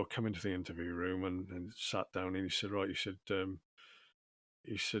said to me, "You'll come into the interview room," and sat down, and he said, "Right," he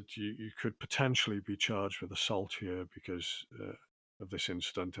said, you could potentially be charged with assault here because of this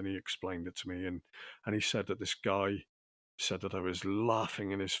incident. And he explained it to me, and he said that this guy said that I was laughing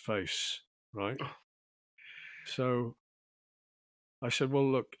in his face, right? So I said,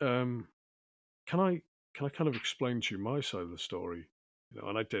 "Well, look, can I kind of explain to you my side of the story?"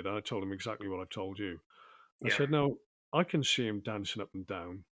 And I did. And I told him exactly what I've told you. I said, "No, I can see him dancing up and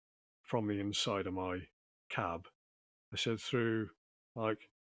down from the inside of my cab." I said, "Through like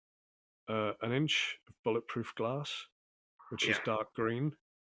an inch of bulletproof glass, which is dark green,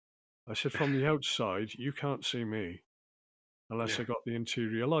 I said, from the outside, you can't see me unless I got the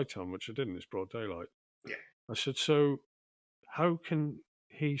interior light on, which I didn't. It's broad daylight. Yeah. I said, so how can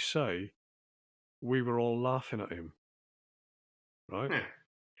he say we were all laughing at him? Right? Yeah.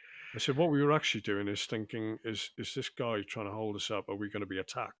 I said, what we were actually doing is thinking, is this guy trying to hold us up? Are we going to be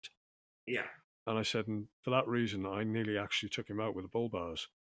attacked? Yeah. And I said, and for that reason, I nearly actually took him out with the bull bars.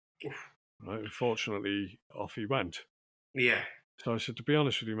 Right? Unfortunately, off he went. Yeah. So I said, to be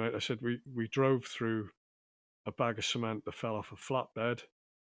honest with you, mate, I said, we drove through a bag of cement that fell off a flatbed.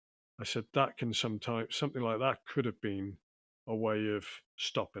 I said, that can sometimes, something like that could have been a way of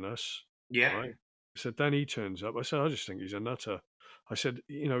stopping us. Yeah. Right? I said, then he turns up. I said, I just think he's a nutter. I said,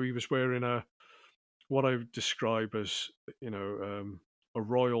 he was wearing what I would describe as, a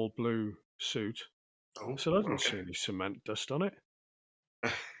royal blue suit. Oh, I said, I didn't see any cement dust on it.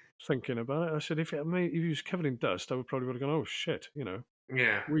 Thinking about it, I said, if he was covered in dust, I would probably would have gone, oh shit,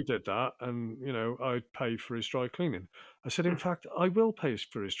 Yeah. we did that, and I'd pay for his dry cleaning. I said, in fact, I will pay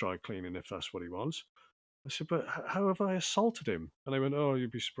for his dry cleaning if that's what he wants. I said, but how have I assaulted him? And they went, oh,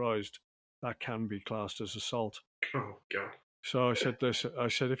 you'd be surprised. That can be classed as assault. Oh God. So I said this. I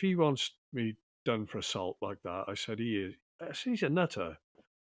said, if he wants me done for assault like that, I said he's a nutter.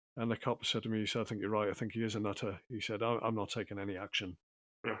 And the cop said to me, he said, I think you're right. I think he is a nutter. He said, I'm not taking any action.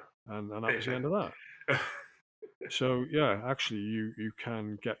 Yeah. And that was the end of that. So yeah, actually, you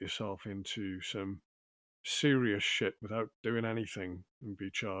can get yourself into some serious shit without doing anything and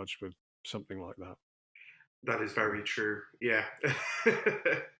be charged with something like that. That is very true. Yeah.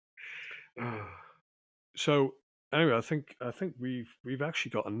 Oh. So anyway, I think we've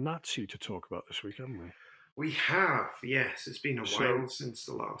actually got a Nazi to talk about this week, haven't we? We have, yes. It's been a while since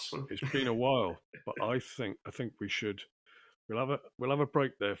the last one. It's been a while, but I think we should. We'll have a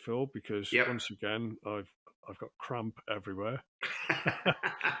break there, Phil, because once again I've got cramp everywhere.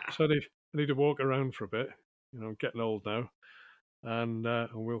 So I need to walk around for a bit. I'm getting old now, and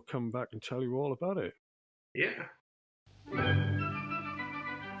we'll come back and tell you all about it. Yeah.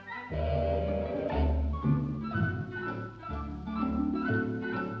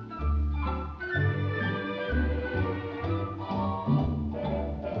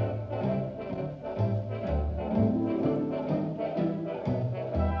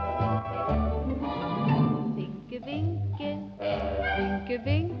 Winke,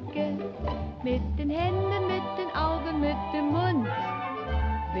 winke, mit den Händen, mit den Augen, mit dem Mund.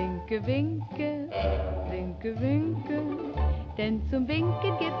 Winke, winke, winke, winke, denn zum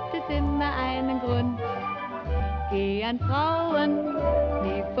Winken gibt es immer einen Grund. Geh an Frauen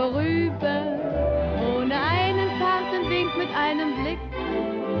nie vorüber, ohne einen zarten Wink mit einem Blick.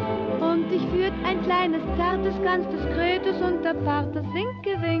 Und dich führt ein kleines, zartes, ganz diskretes und apartes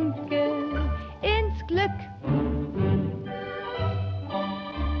Winke, winke ins Glück.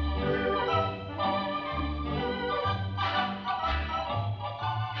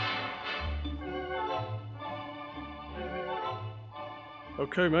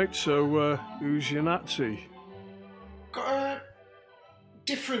 Okay, mate, so who's your Nazi? Got a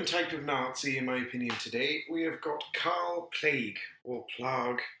different type of Nazi, in my opinion, today. We have got Karl Plague, or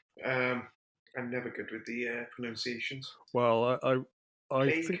Plague. I'm never good with the pronunciations. Well,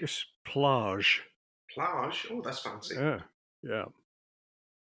 I think it's Plage. Plage? Oh, that's fancy. Yeah.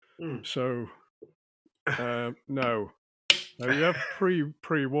 So, no. Now, you have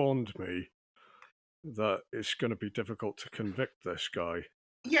pre-warned me that it's going to be difficult to convict this guy.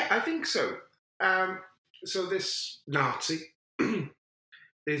 Yeah, I think so. So this Nazi,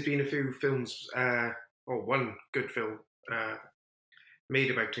 there's been a few films, or one good film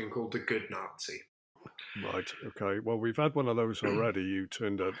made about him called The Good Nazi. Right, okay. Well, we've had one of those already. You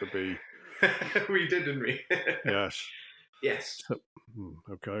turned out to be... We did, didn't we? Yes. Yes. So,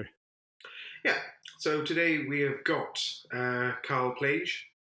 okay. Yeah, so today we have got Karl Plage,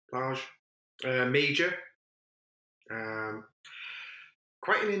 Major.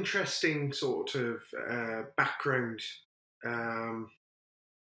 Quite an interesting sort of background from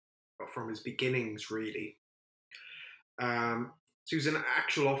his beginnings, really. So he was an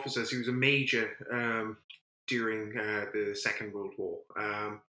actual officer, so he was a major during the Second World War.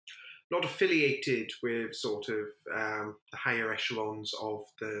 Not affiliated with sort of the higher echelons of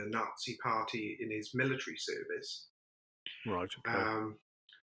the Nazi Party in his military service. Right, okay.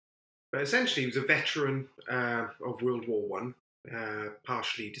 But essentially, he was a veteran of World War One,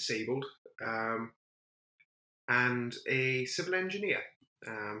 partially disabled, and a civil engineer.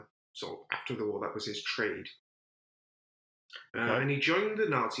 So after the war, that was his trade. And he joined the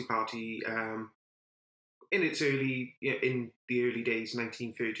Nazi Party in the early days,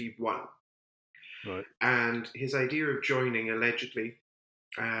 1931. Right. And his idea of joining, allegedly,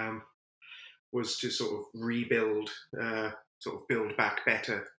 was to sort of rebuild, sort of build back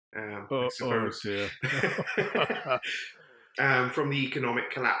better, I suppose. Oh dear. From the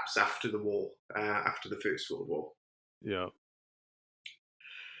economic collapse after the war, after the First World War. Yeah.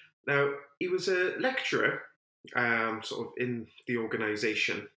 Now, he was a lecturer, sort of in the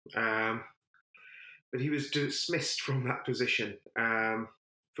organisation, but he was dismissed from that position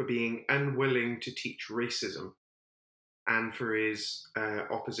for being unwilling to teach racism and for his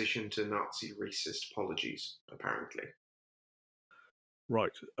opposition to Nazi racist apologies, apparently.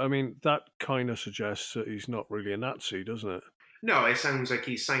 Right. I mean, that kind of suggests that he's not really a Nazi, doesn't it? No, it sounds like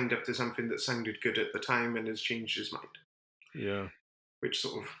he signed up to something that sounded good at the time and has changed his mind. Yeah. Which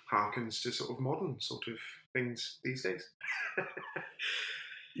sort of harkens to sort of modern sort of things these days.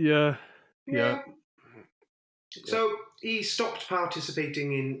 Yeah. So he stopped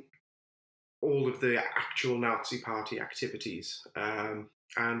participating in all of the actual Nazi Party activities. And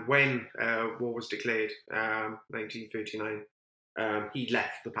when war was declared, 1939, he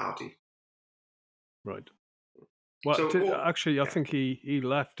left the party. Right. Well, So, actually, I think he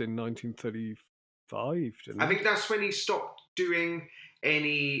left in 1935, didn't he? I think that's when he stopped doing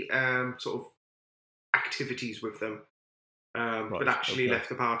any sort of activities with them, but actually left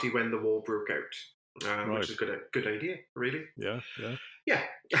the party when the war broke out, which is a good idea, really. Yeah.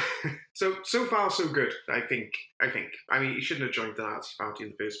 So far, so good. I think. I mean, he shouldn't have joined the Nazi Party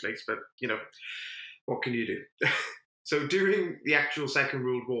in the first place, but what can you do? So during the actual Second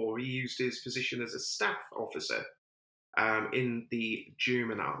World War, he used his position as a staff officer in the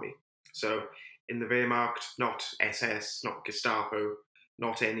German army. So in the Wehrmacht, not SS, not Gestapo,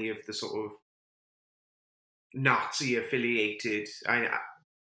 not any of the sort of Nazi-affiliated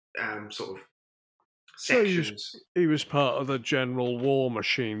sort of sections. So he was part of the general war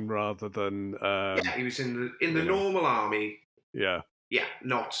machine rather than. He was in the normal army. Yeah. Yeah,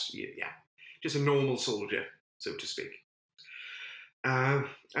 just a normal soldier, so to speak. And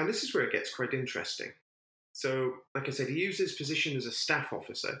this is where it gets quite interesting. So, like I said, he used his position as a staff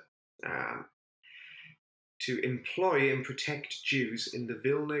officer to employ and protect Jews in the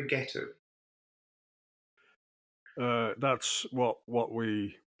Vilna ghetto. That's what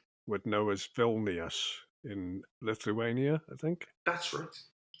we would know as Vilnius in Lithuania, I think. That's right.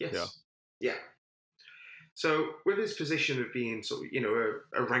 Yes. Yeah. So, with his position of being sort of,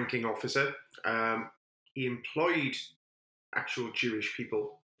 a ranking officer, he employed actual Jewish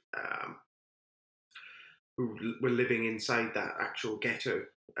people who were living inside that actual ghetto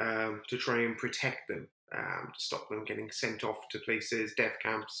to try and protect them, to stop them getting sent off to places, death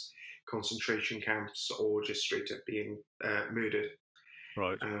camps, concentration camps, or just straight up being murdered.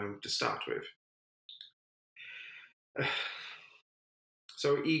 Right. To start with.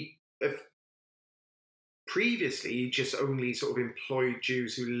 So previously he just only sort of employed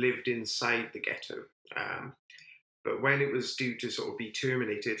Jews who lived inside the ghetto. But when it was due to sort of be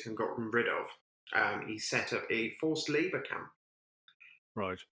terminated and gotten rid of, he set up a forced labour camp.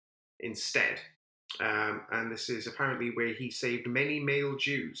 Right. Instead. And this is apparently where he saved many male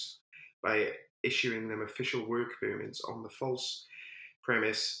Jews by issuing them official work permits on the false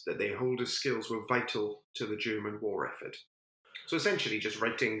premise that their holders' skills were vital to the German war effort. So essentially just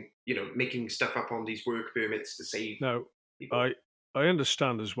writing, making stuff up on these work permits to save people. I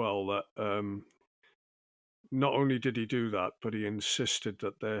understand as well that not only did he do that, but he insisted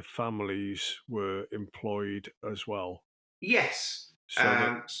that their families were employed as well. Yes. So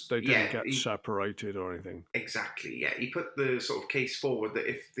that they didn't get separated or anything. Exactly, yeah. He put the sort of case forward that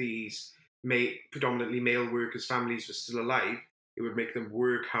if these predominantly male workers' families were still alive, it would make them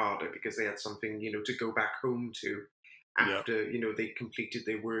work harder because they had something, to go back home to after, they completed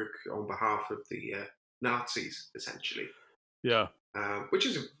their work on behalf of the Nazis, essentially. Yeah. Which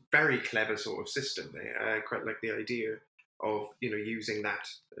is a very clever sort of system. I quite like the idea of, using that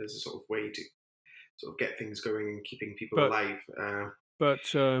as a sort of way to sort of get things going and keeping people alive.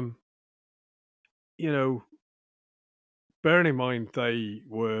 But bearing in mind they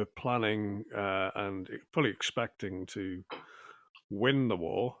were planning and fully expecting to win the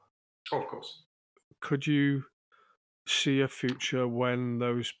war. Oh, of course. Could you see a future when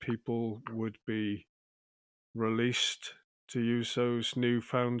those people would be released to use those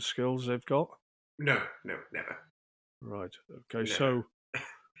newfound skills they've got? No, never. Right. Okay. Never. So,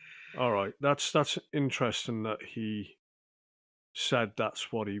 all right. That's interesting that he said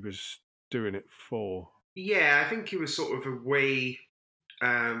that's what he was doing it for. Yeah, I think it was sort of a way.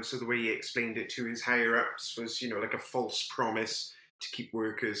 So the way he explained it to his higher ups was, like a false promise to keep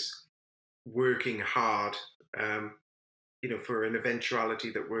workers working hard, for an eventuality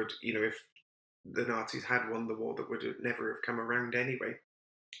that would, if the Nazis had won the war, that would never have come around anyway.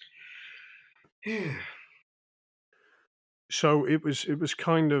 Yeah. So it was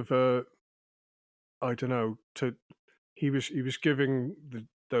kind of I don't know, he was giving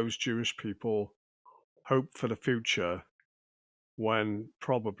those Jewish people hope for the future when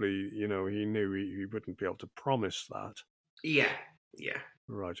probably, he knew he wouldn't be able to promise that. Yeah.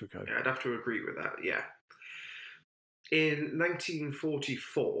 Right, okay. Yeah, I'd have to agree with that, yeah. In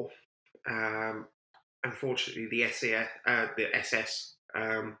 1944, unfortunately, the SS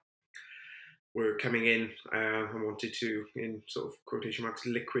were coming in and wanted to, in sort of quotation marks,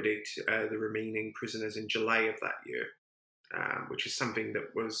 liquidate the remaining prisoners in July of that year, which is something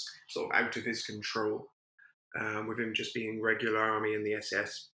that was sort of out of his control, with him just being regular army and the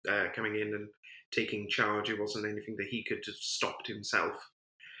SS coming in and taking charge. It wasn't anything that he could have stopped himself.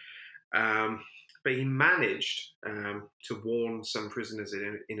 But he managed to warn some prisoners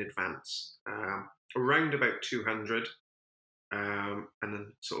in advance, around about 200, and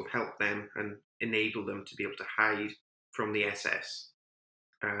then sort of help them and enable them to be able to hide from the SS.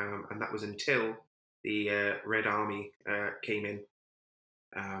 And that was until the Red Army came in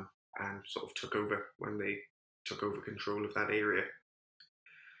and sort of took over when they took over control of that area.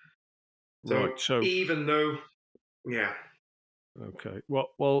 So, right, so even though, yeah. Okay.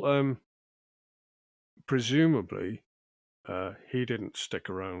 Well, presumably, he didn't stick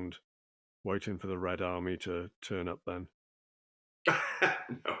around waiting for the Red Army to turn up then.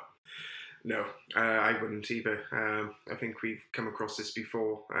 No, I wouldn't either. I think we've come across this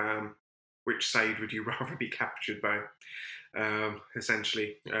before. Which side would you rather be captured by?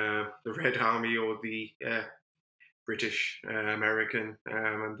 Essentially, the Red Army or the British, American,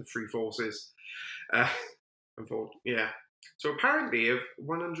 and the Free Forces. Yeah. So apparently, of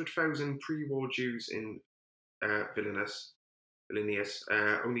 100,000 pre-war Jews in Vilnius,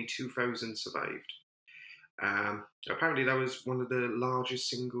 only 2,000 survived. Apparently, that was one of the largest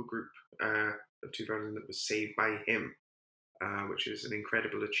single group of 2,000 that was saved by him, which is an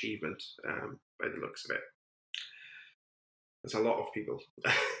incredible achievement by the looks of it. That's a lot of people.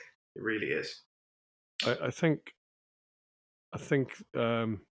 It really is. I think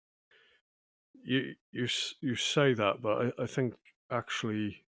you say that, but I think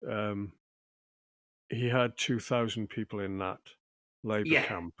actually he had 2,000 people in that Labour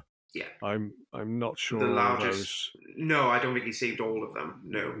camp. Yeah. I'm not sure the largest. All those... No, I don't think he saved all of them.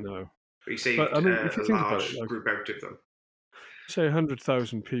 No. But he saved if you a think large about it, like, group out of them. Say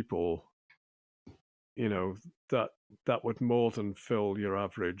 100,000 people. That would more than fill your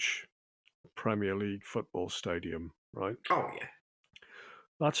average Premier League football stadium, right? Oh yeah.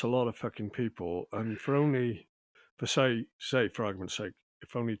 That's a lot of fucking people, and for say for argument's sake,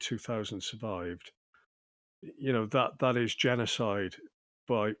 if only 2,000 survived, that is genocide.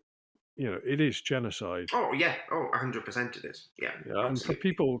 It is genocide. Oh yeah. 100% it is. Yeah. And for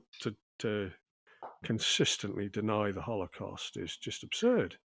people to consistently deny the Holocaust is just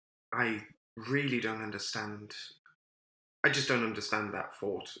absurd. I really don't understand. I just don't understand that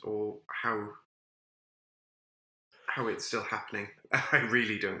thought or how it's still happening. I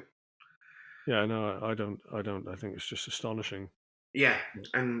really don't. Yeah, no, I don't. I think it's just astonishing. Yeah,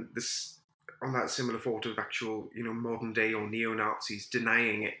 and this on that similar thought of actual, modern day or neo-Nazis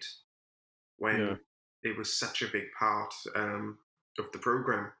denying it when it was such a big part of the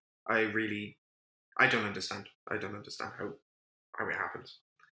program. I don't understand. I don't understand how it happens.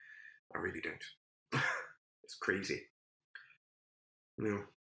 I really don't. It's crazy. No.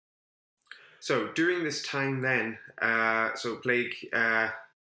 So during this time then, Plague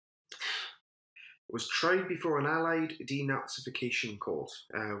was tried before an Allied denazification court,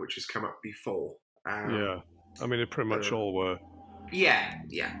 which has come up before. I mean, it pretty much all were. Yeah,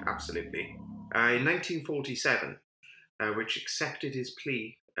 absolutely. In 1947, which accepted his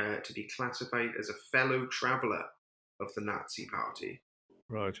plea to be classified as a fellow traveller of the Nazi Party.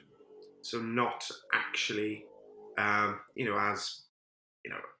 Right. So not actually, as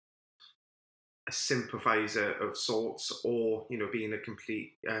a sympathiser of sorts, or being a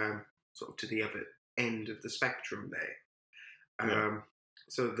complete sort of to the other end of the spectrum there.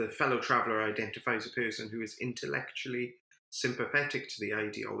 So the fellow traveller identifies a person who is intellectually sympathetic to the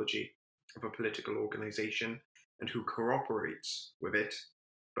ideology of a political organisation and who cooperates with it,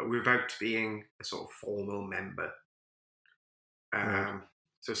 but without being a sort of formal member.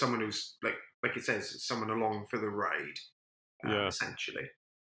 So someone who's like it says, someone along for the ride, essentially.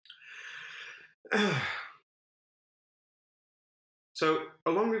 So,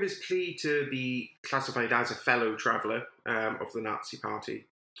 along with his plea to be classified as a fellow traveller of the Nazi Party,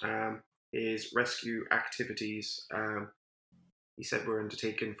 his rescue activities, he said, were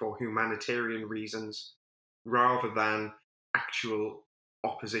undertaken for humanitarian reasons rather than actual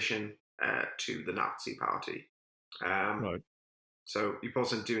opposition to the Nazi Party. Right. So he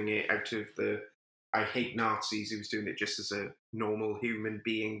wasn't doing it out of the "I hate Nazis." He was doing it just as a normal human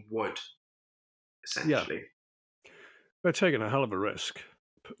being would, essentially. Yeah. They're taking a hell of a risk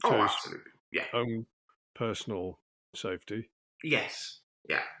Oh, to his absolutely. Yeah. own personal safety. Yes.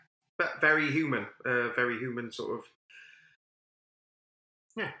 Yeah. But very human. Very human sort of.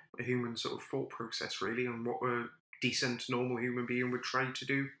 Yeah, a human sort of thought process, really, on what a decent, normal human being would try to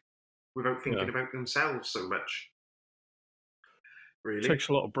do without thinking Yeah. about themselves so much. Really. Takes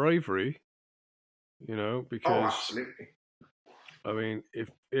a lot of bravery, Oh, because absolutely. I mean,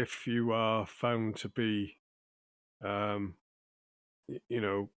 if you are found to be,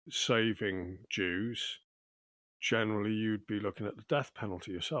 saving Jews, generally you'd be looking at the death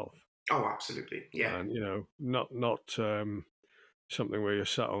penalty yourself. Oh, absolutely. Yeah. And not something where you're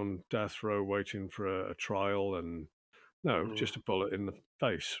sat on death row waiting for a trial, and just a bullet in the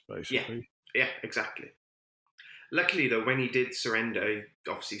face, basically. Yeah, exactly. Luckily, though, when he did surrender, he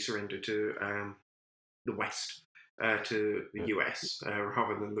obviously surrendered to the West, to the US,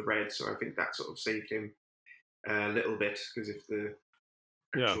 rather than the Red. So I think that sort of saved him a little bit, because if the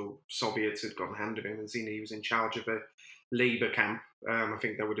actual Soviets had got a hand of him and seen he was in charge of a labour camp, I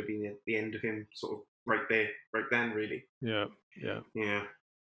think that would have been the end of him, sort of right there, right then, really. Yeah.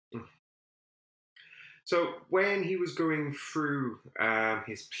 So when he was going through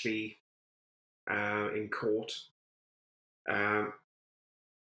his plea in court,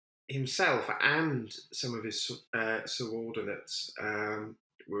 himself and some of his subordinates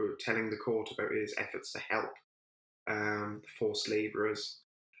were telling the court about his efforts to help forced labourers.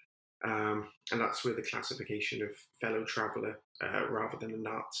 And that's where the classification of fellow traveller rather than a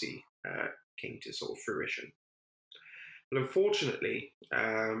Nazi came to sort of fruition. But unfortunately,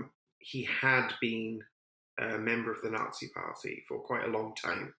 he had been a member of the Nazi Party for quite a long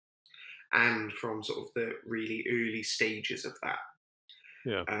time, and from sort of the really early stages of that.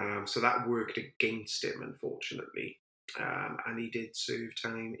 Yeah. So that worked against him, unfortunately, and he did serve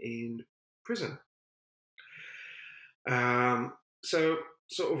time in prison. So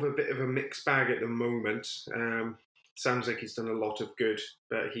sort of a bit of a mixed bag at the moment. Sounds like he's done a lot of good,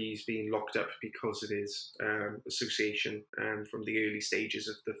 but he's been locked up because of his association from the early stages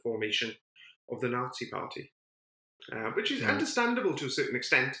of the formation of the Nazi Party, which is understandable to a certain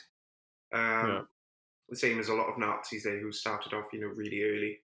extent. The same as a lot of Nazis there who started off, really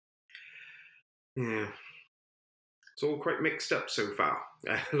early. Yeah. It's all quite mixed up so far.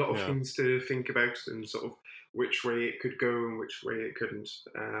 A lot of things to think about, and sort of which way it could go and which way it couldn't.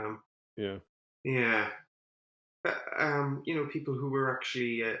 Yeah. But, people who were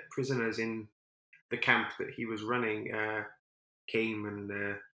actually prisoners in the camp that he was running came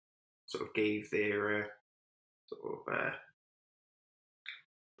and sort of gave their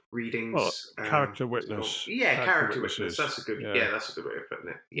readings. Well, character witness. Character witness. That's a good. Yeah, that's a good way of putting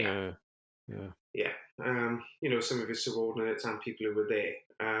it. Yeah. Some of his subordinates and people who were there,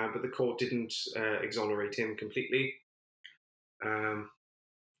 but the court didn't exonerate him completely.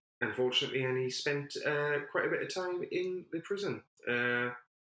 Unfortunately, and he spent quite a bit of time in the prison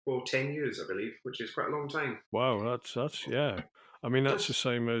for 10 years, I believe, which is quite a long time. Wow, that's yeah. I mean, that's the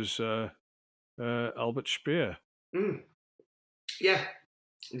same as Albert Speer. Yeah,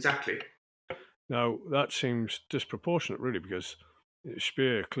 exactly. Now, that seems disproportionate, really, because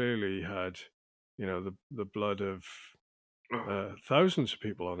Speer clearly had, the blood of thousands of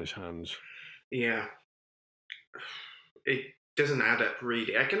people on his hands. Yeah. It doesn't add up,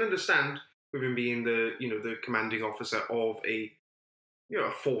 really. I can understand with him being the commanding officer of a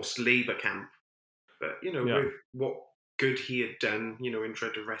forced labour camp, but with what good he had done, in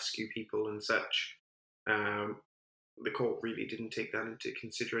trying to rescue people and such, the court really didn't take that into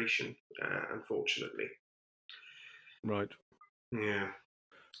consideration, unfortunately. Right. Yeah.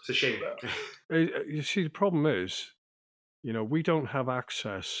 It's a shame. You see, the problem is, we don't have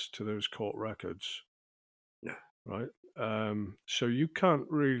access to those court records. No. Right? So you can't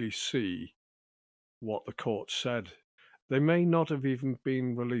really see what the court said. They may not have even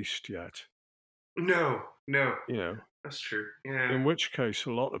been released yet. No. That's true. Yeah. In which case,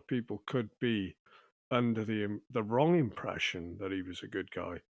 a lot of people could be under the wrong impression that he was a good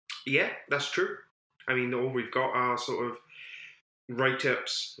guy. Yeah, that's true. I mean, all we've got are sort of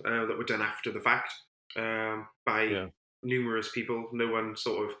write-ups that were done after the fact by numerous people. No one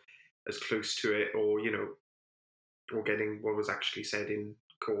sort of as close to it, or or getting what was actually said in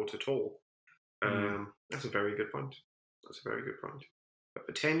court at all. That's a very good point. But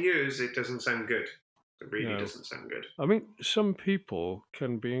for 10 years, it doesn't sound good. It really doesn't sound good. I mean, some people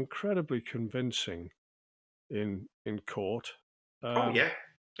can be incredibly convincing in court. Yeah.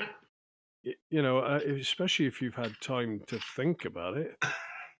 especially if you've had time to think about it.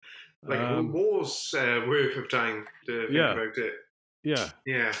 Like a whole war's worth of time to think about it. Yeah.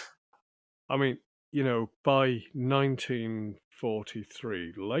 Yeah. I mean, by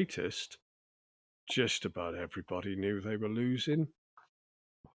 1943 latest, just about everybody knew they were losing.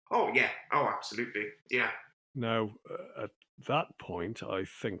 Oh, yeah. Oh, absolutely. Yeah. Now, at that point, I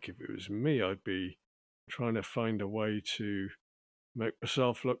think if it was me, I'd be trying to find a way to make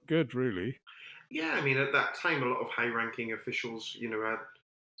myself look good, really. Yeah, I mean, at that time, a lot of high-ranking officials, had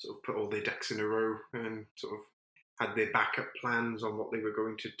sort of put all their ducks in a row and sort of had their backup plans on what they were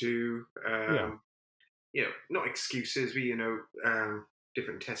going to do. Not excuses, but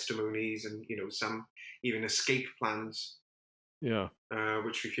different testimonies and some even escape plans. Yeah.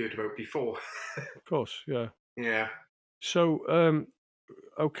 Which we've heard about before. Of course, yeah. Yeah. So,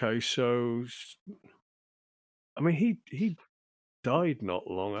 okay, so I mean, he died not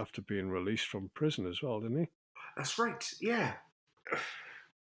long after being released from prison as well, didn't he? That's right. Yeah.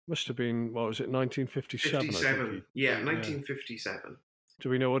 Must have been, what was it, 1957? 57. Yeah, 1957. Do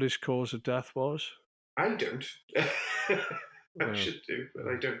we know what his cause of death was? I don't. I should do, but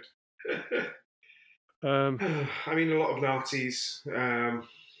I don't. I mean, a lot of Nazis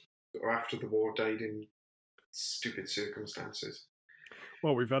after the war died in stupid circumstances.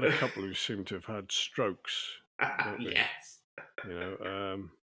 Well, we've had a couple who seem to have had strokes. Yes.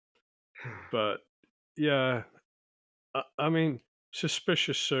 But yeah, I mean,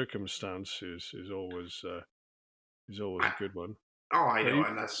 suspicious circumstances is always a good one. Oh, I know,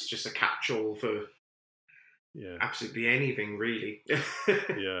 and that's just a catch-all for absolutely anything, really.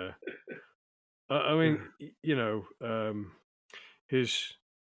 Yeah. I mean, his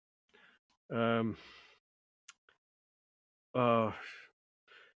I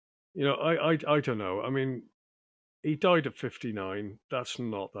don't know. I mean, he died at 59. That's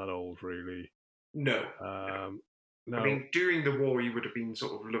not that old, really. No. No. I mean, during the war, he would have been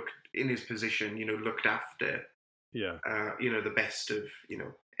sort of in his position, looked after. Yeah. The best of,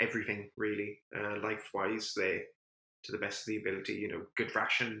 everything, really, life-wise, there, to the best of the ability, good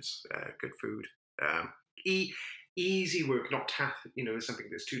rations, good food. Easy work, not something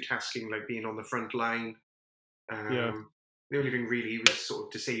that's too tasking, like being on the front line. The only thing really, he was sort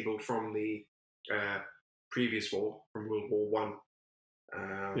of disabled from the previous war, from World War One.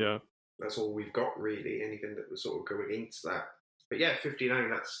 That's all we've got, really. Anything that would sort of go against that. But yeah, 59.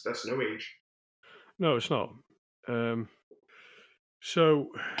 That's no age. No, it's not.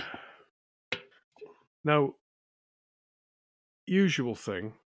 So now, usual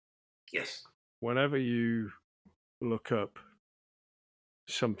thing. Yes. Whenever you look up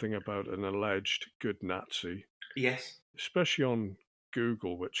something about an alleged good Nazi. Yes. Especially on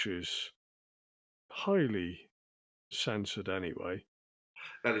Google, which is highly censored anyway.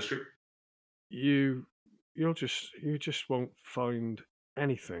 That is true. You just won't find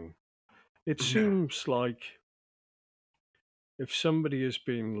anything. It seems like if somebody is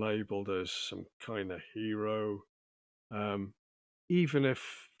being labelled as some kind of hero, even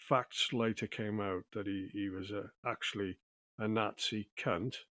if facts later came out that he was actually a Nazi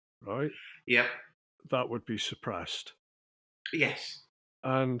cunt, right? Yep. That would be suppressed. Yes.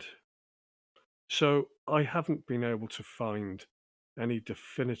 And so I haven't been able to find any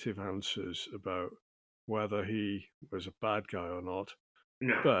definitive answers about whether he was a bad guy or not.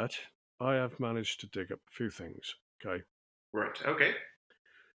 No. But I have managed to dig up a few things. Okay. Right. Okay.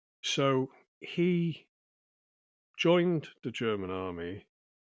 So he joined the German army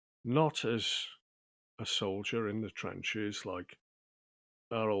not as a soldier in the trenches like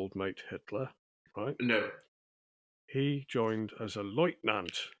our old mate Hitler, right? No. He joined as a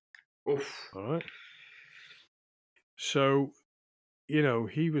lieutenant. Oof. All right. So,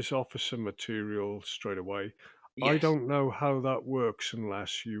 he was officer material straight away. Yes. I don't know how that works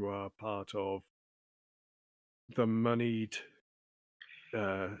unless you are part of the moneyed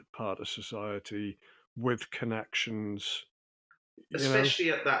part of society with connections.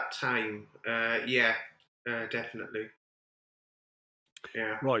 Especially at that time. Yeah, definitely.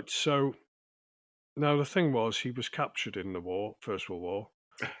 Yeah. Right. So now the thing was, he was captured in the war, First World War,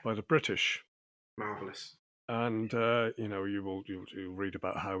 by the British. Marvelous. And you'll read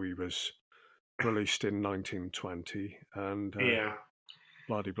about how he was released in 1920, and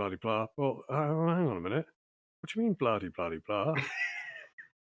blah de blah de blah. Well, hang on a minute. What do you mean blah de blah de blah?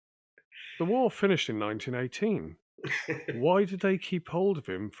 The war finished in 1918. Why did they keep hold of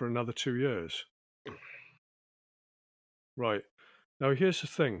him for another 2 years? Right. Now, here's the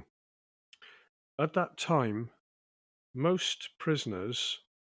thing. At that time, most prisoners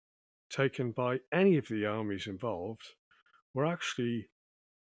taken by any of the armies involved were actually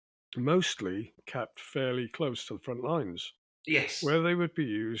mostly kept fairly close to the front lines, Yes. where they would be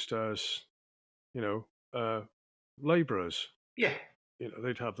used as, labourers. Yeah.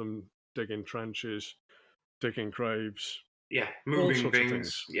 They'd have them digging trenches, digging graves, Yeah, all moving sorts of things.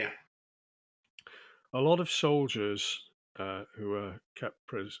 things. Yeah. A lot of soldiers who were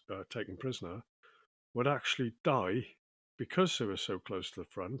taken prisoner would actually die because they were so close to the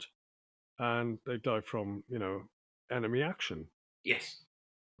front, and they die from enemy action. Yes.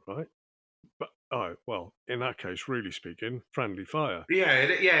 Right. But well, in that case, really speaking, friendly fire. Yeah, I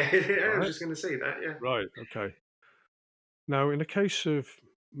Right? was just going to say that. Yeah. Right. Okay. Now, in the case of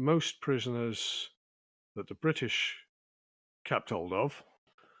most prisoners that the British kept hold of,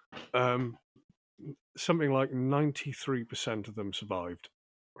 something like 93% of them survived.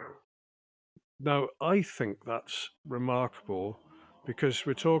 Wow. Now, I think that's remarkable because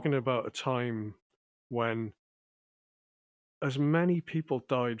we're talking about a time when as many people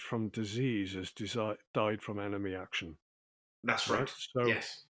died from disease as died from enemy action. That's right. So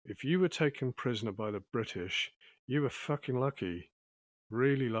yes. If you were taken prisoner by the British, you were fucking lucky.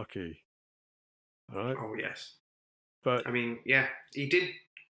 Really lucky. All right? Oh, yes. But I mean, yeah, he did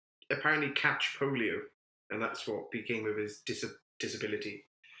apparently catch polio, and that's what became of his disability.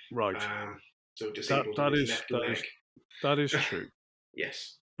 right. So disabled in his left leg. That is true.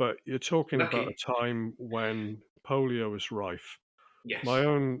 Yes. But you're talking Lucky. about a time when polio was rife. Yes. My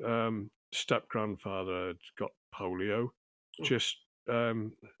own step-grandfather had got polio. Just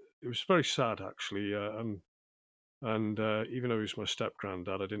it was very sad, actually. And even though he was my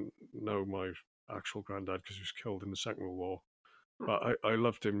step-granddad, I didn't know my actual granddad because he was killed in the Second World War. But I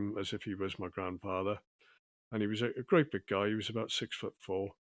loved him as if he was my grandfather. And he was a great big guy. He was about 6'4".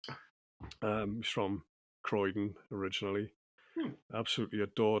 He's from Croydon originally. Absolutely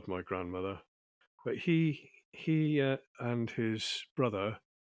adored my grandmother. But he and his brother,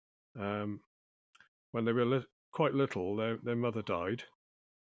 when they were quite little, their mother died.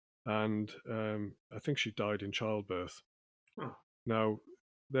 And I think she died in childbirth. Oh. Now,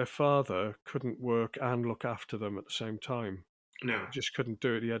 their father couldn't work and look after them at the same time. No. He just couldn't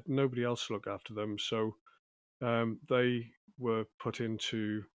do it. He had nobody else to look after them. So they were put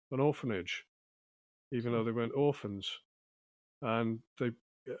into an orphanage, even though they weren't orphans. And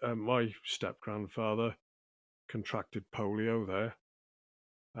my step-grandfather contracted polio there.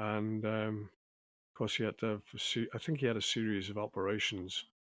 And of course, he had to have I think he had a series of operations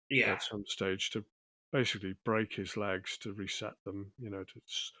at some stage to basically break his legs to reset them,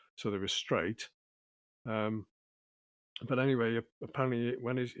 so they were straight. But anyway, apparently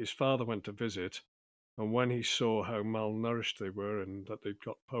when his father went to visit, and when he saw how malnourished they were and that they'd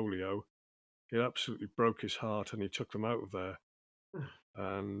got polio, it absolutely broke his heart, and he took them out of there.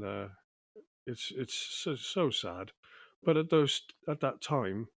 And it's so sad. But at that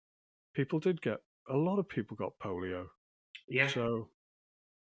time, a lot of people got polio. Yeah. So,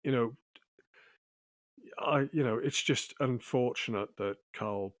 it's just unfortunate that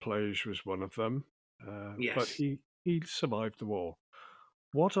Carl Plage was one of them. Yes. But he survived the war.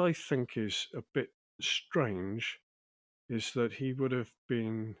 What I think is a bit strange is that he would have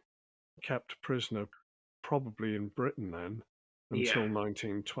been kept prisoner probably in Britain then until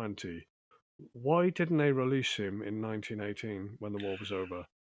 1920. Why didn't they release him in 1918 when the war was over?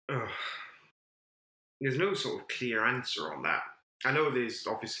 There's no sort of clear answer on that. I know there's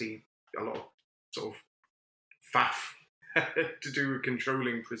obviously a lot of sort of faff to do with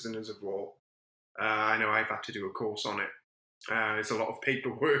controlling prisoners of war. I know I've had to do a course on it. It's a lot of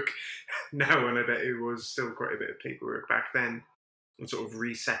paperwork now, and I bet it was still quite a bit of paperwork back then, and sort of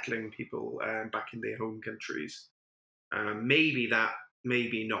resettling people back in their home countries. Maybe that,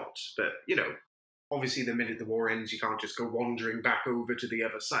 maybe not. But, obviously the minute the war ends, you can't just go wandering back over to the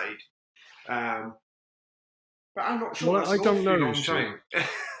other side. But I'm not sure. Well, I don't know. Long time.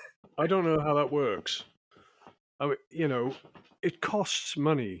 I don't know how that works. I mean, it costs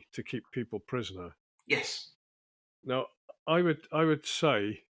money to keep people prisoner. Yes. Now, I would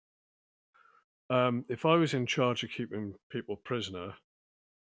say, if I was in charge of keeping people prisoner,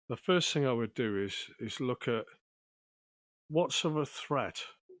 the first thing I would do is look at what sort of a threat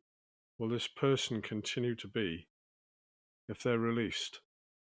will this person continue to be if they're released.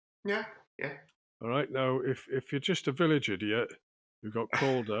 Yeah. All right. Now, if you're just a village idiot who got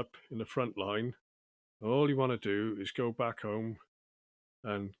called up in the front line, and all you want to do is go back home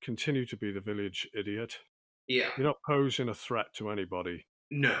and continue to be the village idiot. Yeah. You're not posing a threat to anybody.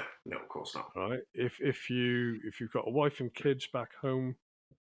 No, of course not. Right? If you've got a wife and kids back home,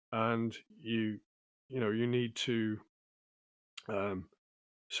 and you need to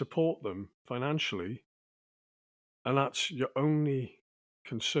support them financially, and that's your only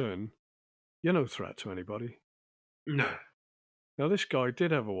concern, you're no threat to anybody. No. Now, this guy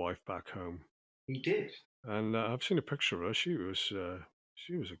did have a wife back home. He did. And I've seen a picture of her. She was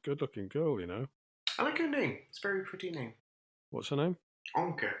a good-looking girl, you know. I like her name. It's a very pretty name. What's her name?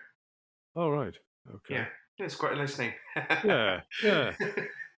 Anke. Oh, right. Okay. Yeah, it's quite a nice name. Yeah.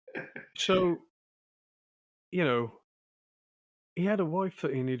 So, you know, he had a wife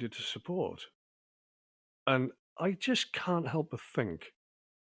that he needed to support. And I just can't help but think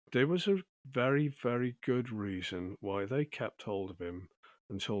there was a very, very good reason why they kept hold of him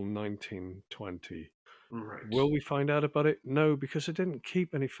until 1920. Right. Will we find out about it? No, because they didn't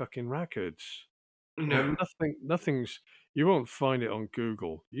keep any fucking records. No. Nothing's. You won't find it on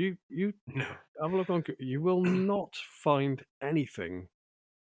Google. You No. have a look on. You will not find anything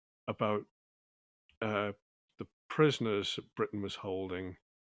about the prisoners that Britain was holding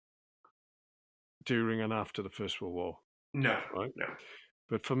during and after the First World War. No. Right. No.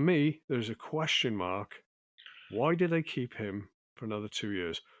 But for me, there's a question mark. Why did they keep him for another 2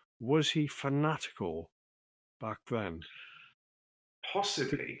 years? Was he fanatical back then?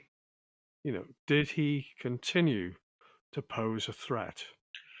 Possibly. Did he continue to pose a threat?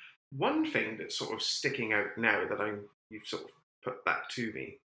 One thing that's sort of sticking out now that you've sort of put that to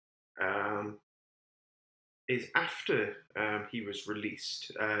me is after he was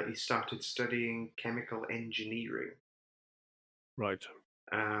released, he started studying chemical engineering. Right.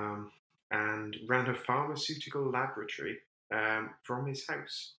 And ran a pharmaceutical laboratory from his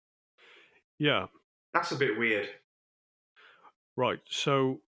house. Yeah. That's a bit weird. Right.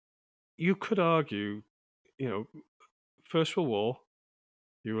 So you could argue, First World War,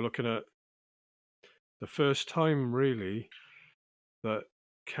 you were looking at the first time really that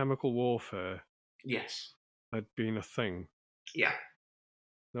chemical warfare had been a thing. Yeah.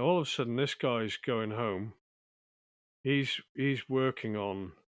 Now all of a sudden this guy's going home. He's working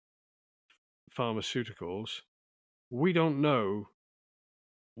on pharmaceuticals. We don't know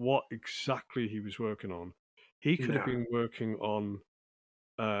what exactly he was working on. He could have been working on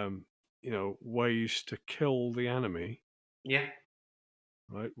ways to kill the enemy. Yeah.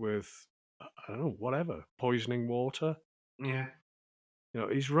 Right, with I don't know, whatever, poisoning water. Yeah.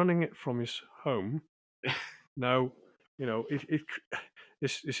 He's running it from his home. Now,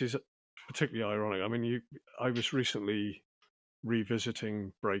 this is particularly ironic. I mean, I was recently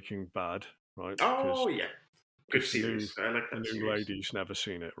revisiting Breaking Bad, right? Oh yeah, good series. I like that. The new lady's never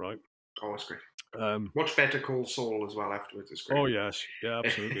seen it, right? Oh, it's great. Watch Better Call Saul as well afterwards. It's great. Oh yes, yeah,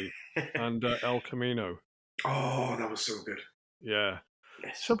 absolutely. And El Camino. Oh, that was so good. Yeah.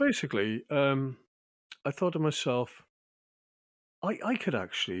 Yes. So basically, I thought to myself, I could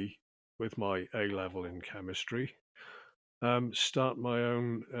actually, with my A level in chemistry, start my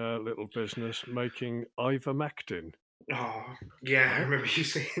own little business making ivermectin. Oh, yeah, right? I remember you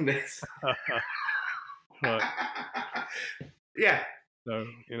saying this. Right. Yeah. So,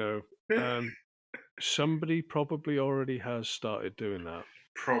 somebody probably already has started doing that.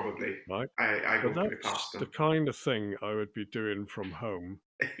 Probably. Right. I but that's the kind of thing I would be doing from home.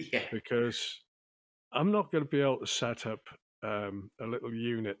 Yeah. Because I'm not going to be able to set up a little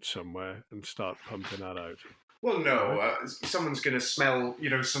unit somewhere and start pumping that out. Well, no. Right? Someone's going to smell,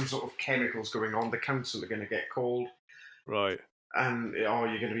 some sort of chemicals going on. The council are going to get called. Right. And,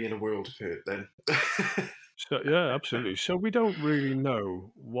 you're going to be in a world of hurt then. So, yeah, absolutely. So we don't really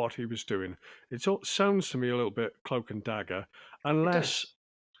know what he was doing. It sounds to me a little bit cloak and dagger, unless,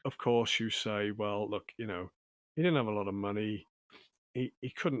 of course, you say, well, look, he didn't have a lot of money.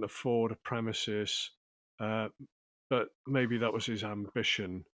 He couldn't afford a premises, but maybe that was his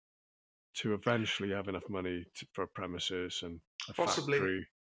ambition to eventually have enough money for a premises and a factory.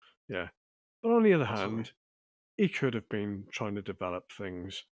 Yeah. But on the other hand, he could have been trying to develop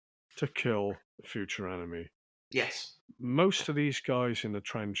things to kill the future enemy. Yes. Most of these guys in the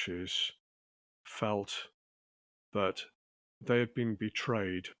trenches felt that they had been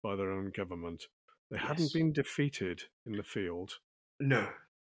betrayed by their own government. They hadn't been defeated in the field. No.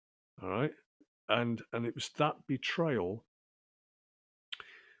 All right. And it was that betrayal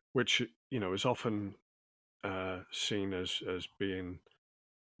which, is often seen as being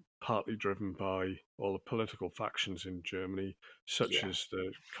partly driven by all the political factions in Germany, such as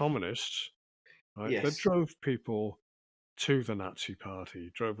the communists, right? Yes. That drove people to the Nazi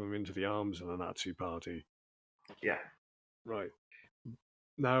Party, drove them into the arms of the Nazi Party. Yeah. Right.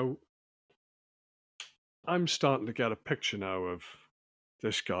 Now, I'm starting to get a picture now of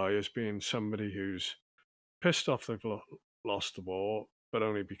this guy as being somebody who's pissed off they've lost the war, but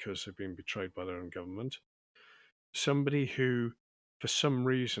only because they've been betrayed by their own government. Somebody who, for some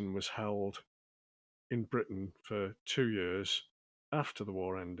reason, was held in Britain for 2 years after the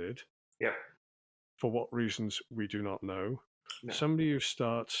war ended. Yep. For what reasons, we do not know. No. Somebody who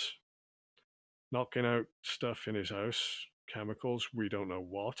starts knocking out stuff in his house, chemicals, we don't know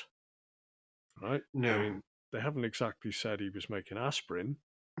what. Right? No. I mean, they haven't exactly said he was making aspirin.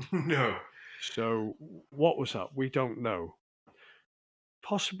 No. So what was that? We don't know.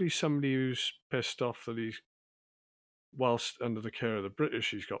 Possibly somebody who's pissed off that he's, whilst under the care of the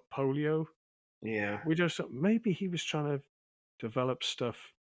British, he's got polio. Yeah. We just don't, maybe he was trying to develop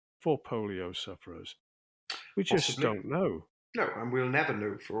stuff for polio sufferers. We just Possibly. don't know. No, and we'll never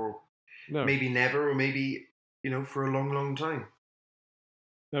know for maybe never, or maybe, for a long, long time.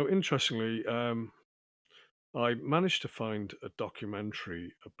 Now, interestingly, I managed to find a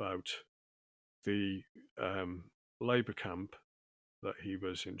documentary about the Labour camp that he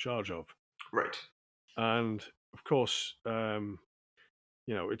was in charge of. Right. And of course,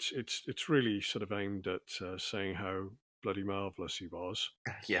 it's really sort of aimed at saying how bloody marvelous he was.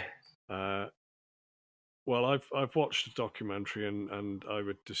 Yeah. Well, I've watched the documentary and I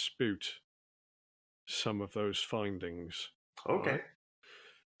would dispute some of those findings. Okay. Right?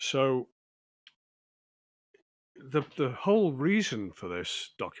 So the whole reason for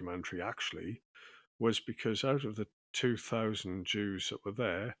this documentary actually was because out of the 2,000 Jews that were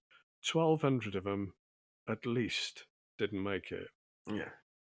there, 1,200 of them at least didn't make it. Yeah.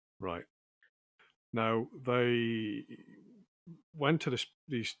 Right. Now, they went to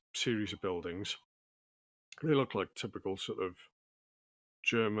these series of buildings. They look like typical sort of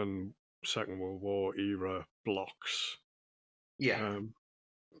German Second World War era blocks. Yeah.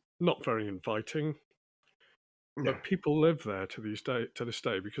 Not very inviting. No. But people live there to this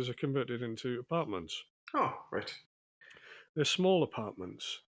day because they're converted into apartments. Oh, right. They're small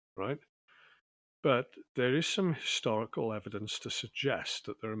apartments, right? But there is some historical evidence to suggest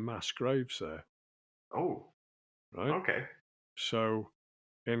that there are mass graves there. Oh. Right? Okay. So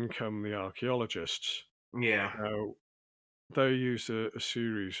in come the archaeologists. Yeah. Now, they use a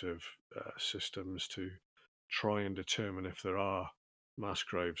series of systems to try and determine if there are mass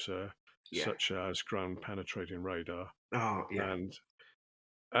graves there, such as ground penetrating radar. Oh, yeah.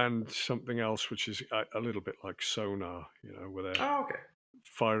 And something else which is a little bit like sonar, where they're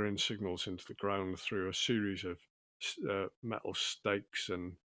firing signals into the ground through a series of metal stakes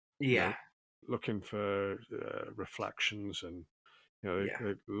and looking for reflections, and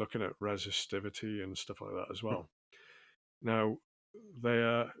they're looking at resistivity and stuff like that as well. Now, they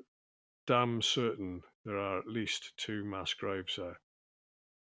are damn certain there are at least 2 mass graves there.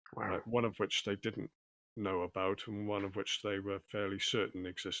 Wow. Right, one of which they didn't know about and one of which they were fairly certain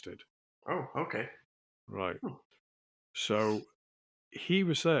existed. Oh, okay. Right. So he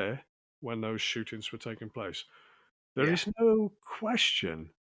was there when those shootings were taking place. There is no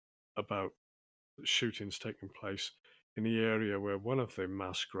question about shootings taking place in the area where one of the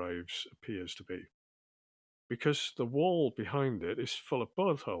mass graves appears to be, because the wall behind it is full of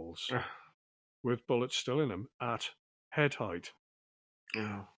bullet holes with bullets still in them at head height.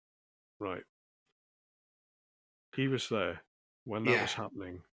 Oh. Right. He was there when that was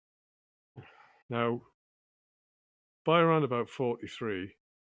happening. Now, by around about 43,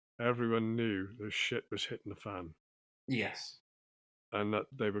 everyone knew the shit was hitting the fan. Yes. And that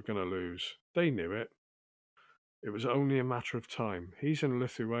they were going to lose. They knew it. It was only a matter of time. He's in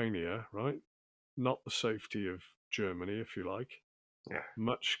Lithuania, right? Not the safety of Germany, if you like. Yeah.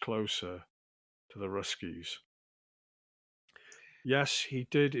 Much closer to the Ruskies. Yes, he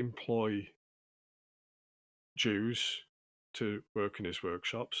did employ Jews to work in his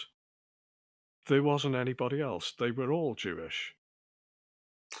workshops. There wasn't anybody else. They were all Jewish.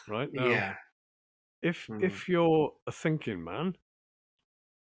 Right? Now, if you're a thinking man,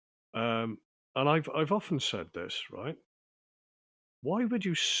 and I've often said this, right? Why would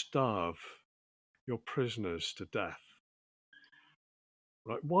you starve your prisoners to death?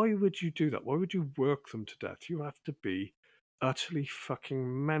 Right? Why would you do that? Why would you work them to death? You have to be utterly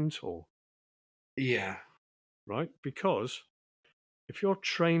fucking mental. Yeah. Right? Because if you're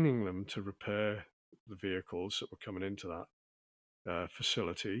training them to repair the vehicles that were coming into that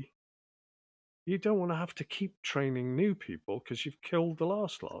facility, you don't want to have to keep training new people because you've killed the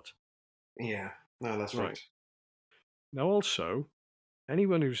last lot. Yeah. No, that's right. Now, also,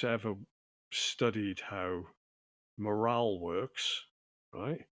 anyone who's ever studied how morale works,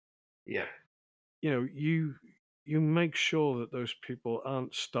 right? Yeah. You make sure that those people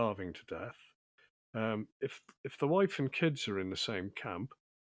aren't starving to death. If the wife and kids are in the same camp,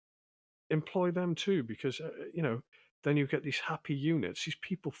 employ them too, because then you get these happy units. These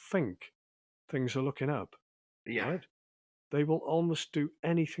people think things are looking up. Yeah. Right? They will almost do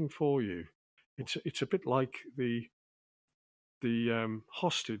anything for you. It's a bit like the the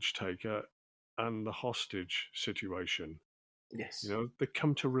hostage taker and the hostage situation. Yes. They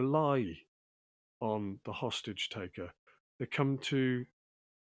come to rely on the hostage taker. They come to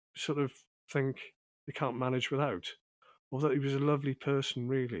sort of think they can't manage without, or that he was a lovely person,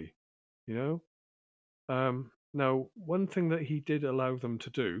 really. Now, one thing that he did allow them to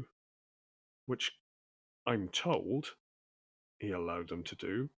do, which I'm told he allowed them to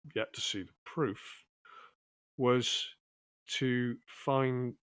do, yet to see the proof, was to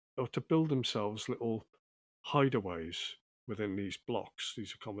find or to build themselves little hideaways within these blocks,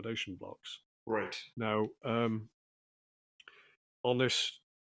 these accommodation blocks. Right. Now, on this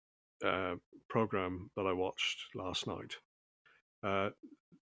program that I watched last night,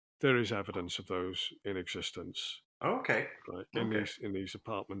 there is evidence of those in existence. Oh, okay. Right, Okay. in these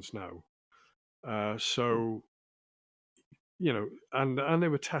apartments now. So, and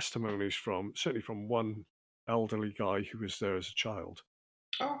there were testimonies certainly from one elderly guy who was there as a child.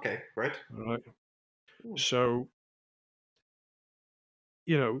 Oh, okay. Right. All right. Ooh. So,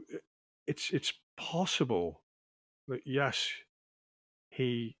 it's possible that yes,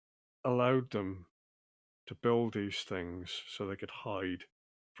 he allowed them to build these things so they could hide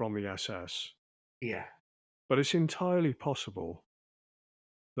from the SS. Yeah. But it's entirely possible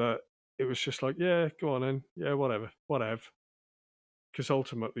that it was just like, yeah, go on in, yeah, whatever. Because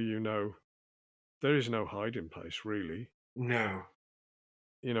ultimately, there is no hiding place, really. No.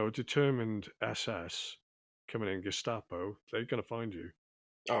 A determined SS coming in, Gestapo, they're going to find you.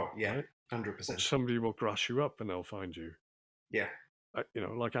 Oh, yeah, right? 100%. Or somebody will grass you up and they'll find you. Yeah.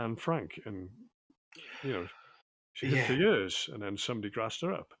 Like Anne Frank. And, she hid for Yeah. years and then somebody grassed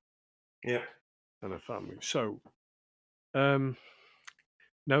her up. Yeah. And her family. So,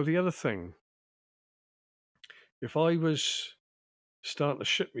 now the other thing, if I was starting to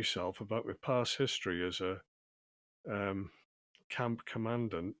shit myself about my past history as a camp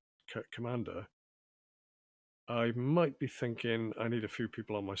commander, I might be thinking I need a few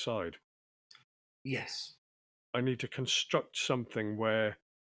people on my side. Yes. I need to construct something where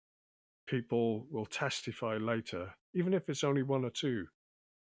people will testify later, even if it's only one or two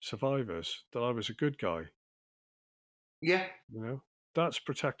survivors, that I was a good guy. Yeah. That's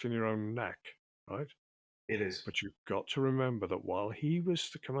protecting your own neck, right? It is. But you've got to remember that while he was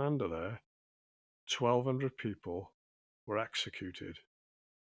the commander there, 1,200 people were executed.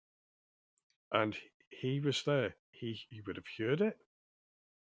 And he was there. He would have heard it.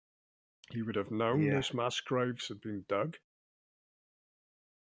 He would have known those mass graves had been dug.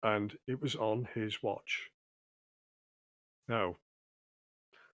 And it was on his watch. Now,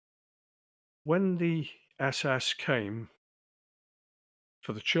 when the SS came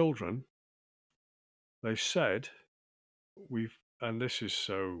for the children, they said, and this is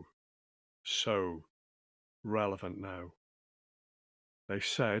so relevant now. They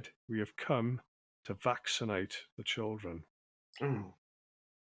said, we have come to vaccinate the children.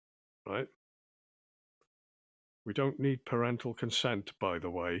 Right? We don't need parental consent, by the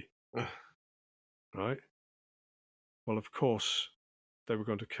way. Right? Well, of course, they were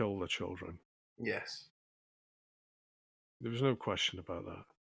going to kill the children. Yes. There was no question about that.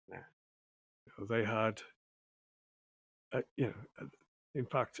 Yeah. They had, in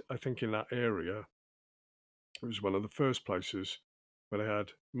fact, I think in that area, it was one of the first places where they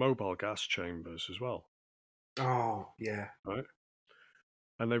had mobile gas chambers as well. Oh, yeah. Right?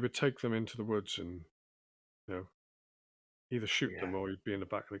 And they would take them into the woods and, either shoot them or you'd be in the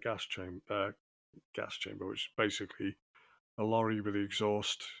back of the gas chamber, which is basically a lorry with the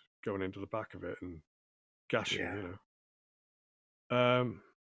exhaust going into the back of it and gashing,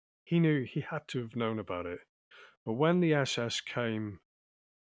 He knew, he had to have known about it. But when the SS came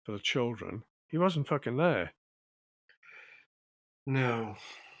for the children, he wasn't fucking there. No.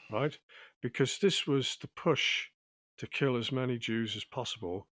 Right? Because this was the push to kill as many Jews as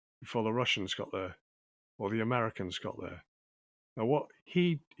possible before the Russians got there or the Americans got there. Now,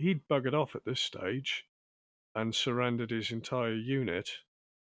 he'd buggered off at this stage and surrendered his entire unit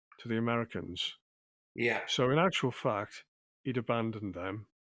to the Americans. Yeah. So in actual fact, he'd abandoned them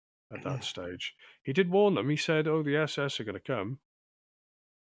at that stage. He did warn them. He said, oh, the SS are going to come.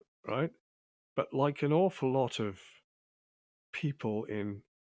 Right? But like an awful lot of people in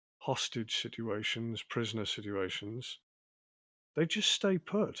hostage situations, prisoner situations, they just stay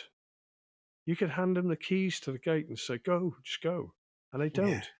put. You could hand them the keys to the gate and say, go, just go. And they don't.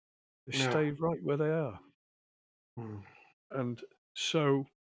 Yeah. They stay right where they are. And so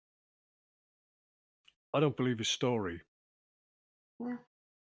I don't believe his story.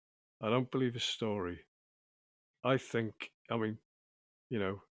 I don't believe his story. I think, all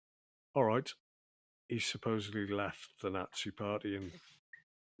right, he supposedly left the Nazi Party in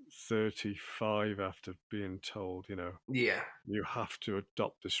 35 after being told, you have to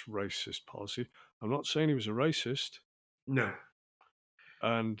adopt this racist policy. I'm not saying he was a racist. No.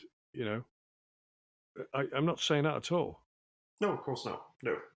 And, I'm not saying that at all. No, of course not.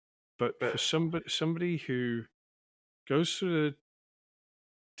 No. But for somebody who goes through the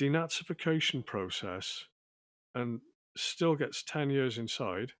denazification process and still gets 10 years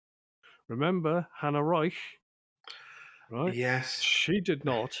inside, remember Hannah Reich, right? Yes. She did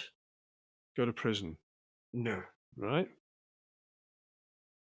not go to prison. No. Right?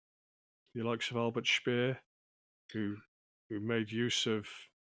 The likes of Albert Speer, who made use of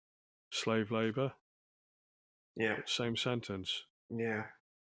slave labor. Yeah. Same sentence. Yeah.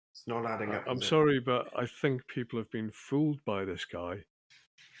 It's not adding up. I'm sorry, but I think people have been fooled by this guy.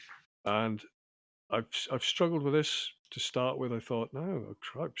 And I've struggled with this to start with. I thought, no,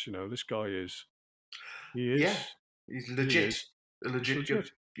 cripes, this guy is. He is. Yeah. He's legit. He's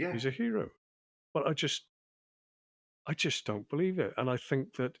legit. Yeah. He's a hero. But I just don't believe it. And I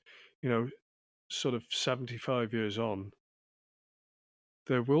think that, sort of 75 years on,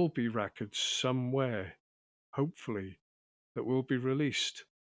 there will be records somewhere, hopefully, that will be released.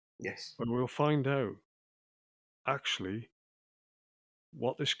 Yes. And we'll find out, actually,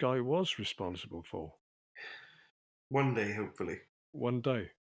 what this guy was responsible for. One day, hopefully. One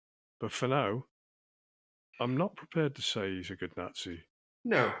day. But for now, I'm not prepared to say he's a good Nazi.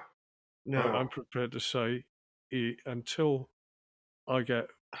 No. I'm prepared to say, until I get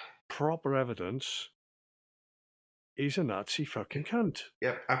proper evidence, he's a Nazi fucking cunt.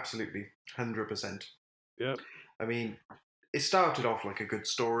 Yep, absolutely. 100%. Yep. I mean, it started off like a good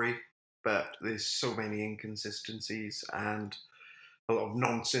story, but there's so many inconsistencies and a lot of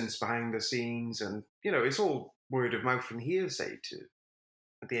nonsense behind the scenes, and it's all word of mouth and hearsay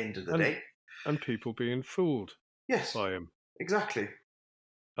at the end of the day. And people being fooled. Yes. By him. Exactly.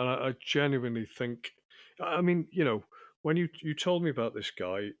 And I genuinely think, I mean, when you told me about this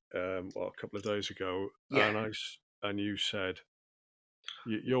guy, a couple of days ago, and you said,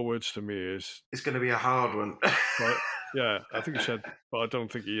 your words to me is, it's going to be a hard one. But, yeah, I think you said, but I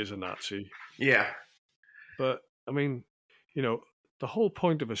don't think he is a Nazi. Yeah. But I mean, the whole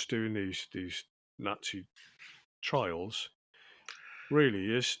point of us doing these Nazi trials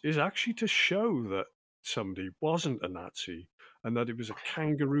really is actually to show that somebody wasn't a Nazi and that it was a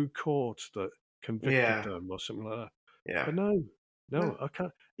kangaroo court that convicted them or something like that. Yeah. But no, I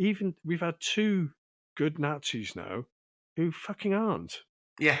can't. Even we've had 2 good Nazis now who fucking aren't.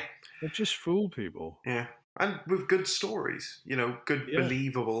 Yeah. They've just fooled people. Yeah. And with good stories, good,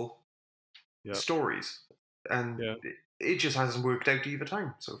 believable stories. And it just hasn't worked out either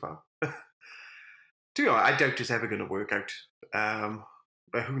time so far. I doubt it's ever going to work out.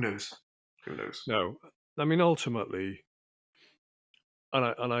 But who knows? Who knows? No. I mean, ultimately,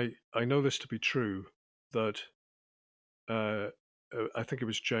 and I know this to be true, that I think it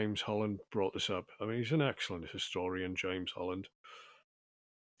was James Holland brought this up. I mean, he's an excellent historian, James Holland.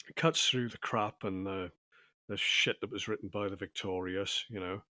 It cuts through the crap and the shit that was written by the victorious,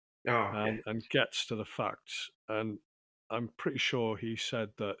 and gets to the facts. And I'm pretty sure he said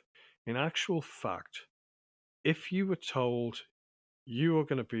that, in actual fact, if you were told you were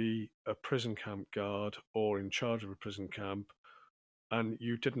going to be a prison camp guard or in charge of a prison camp and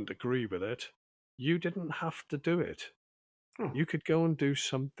you didn't agree with it, you didn't have to do it. You could go and do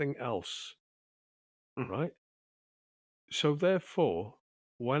something else, right? So therefore,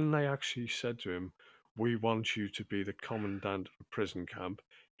 when they actually said to him, we want you to be the commandant of a prison camp,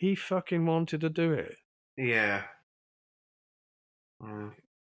 he fucking wanted to do it. Yeah.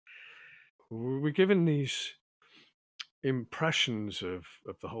 We're given these impressions of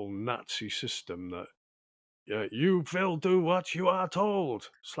the whole Nazi system that you Phill, do what you are told,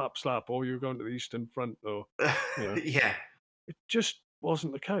 slap slap, or you're going to the Eastern Front, or yeah, it just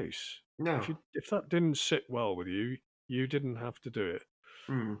wasn't the case. No. If that didn't sit well with you, you didn't have to do it.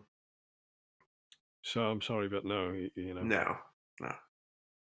 So I'm sorry, but no, no,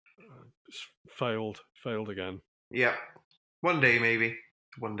 failed again. Yeah, one day maybe,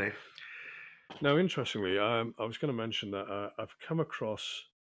 one day. Now, interestingly, I was going to mention that I've come across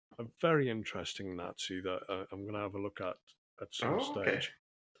a very interesting Nazi that I'm going to have a look at some stage.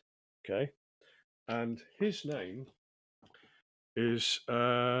 Okay, and his name is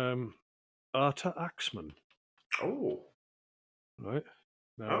Arthur Axmann. Oh, right.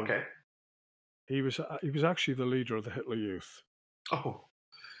 Now, okay. He was actually the leader of the Hitler Youth. Oh,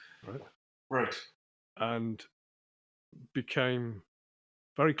 right. And became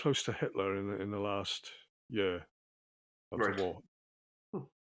very close to Hitler in the last year of the war.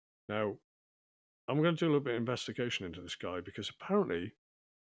 Now, I'm going to do a little bit of investigation into this guy, because apparently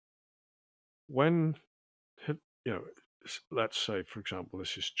when, let's say, for example,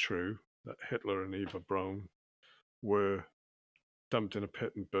 this is true, that Hitler and Eva Braun were dumped in a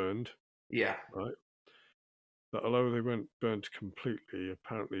pit and burned. Yeah. Right. That although they weren't burnt completely,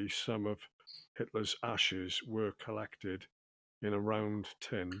 apparently some of Hitler's ashes were collected in a round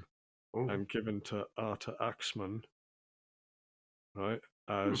tin and given to Arthur Axmann, right,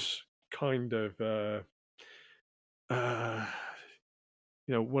 as kind of,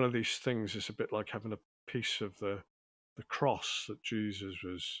 one of these things is a bit like having a piece of the cross that Jesus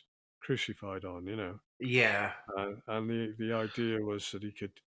was crucified on, Yeah. And the idea was that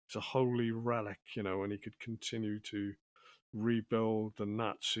it's a holy relic, and he could continue to rebuild the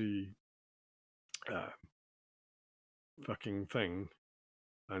Nazi fucking thing,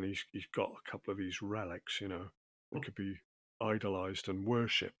 and he's got a couple of these relics, that could be idolized and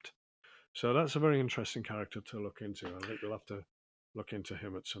worshipped. So that's a very interesting character to look into. I think we'll have to look into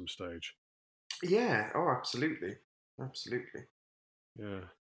him at some stage. Yeah. Oh, absolutely. Absolutely. Yeah.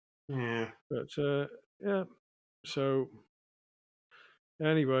 Yeah. But yeah. So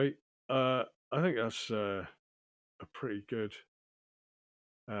anyway, I think that's a pretty good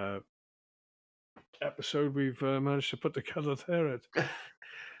episode we've managed to put together there at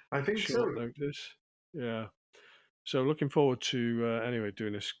I think short so. notice. Yeah. So looking forward to anyway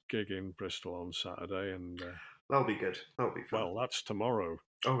doing this gig in Bristol on Saturday, and that'll be good. That'll be fun. Well, that's tomorrow.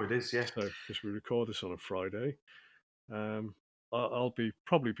 Oh, it is, yeah. So because we record this on a Friday, I'll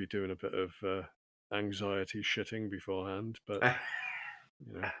probably be doing a bit of anxiety shitting beforehand, but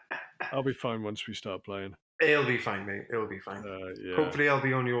I'll be fine once we start playing. It'll be fine, mate. It'll be fine. Yeah. Hopefully, I'll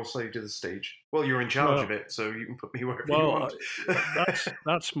be on your side of the stage. Well, you're in charge of it, so you can put me wherever you want.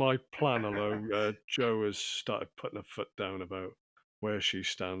 that's my plan. Although Jo has started putting her foot down about where she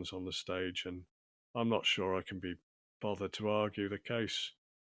stands on the stage, and I'm not sure I can be bothered to argue the case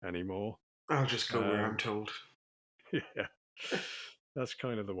anymore. I'll just go where I'm told. Yeah, that's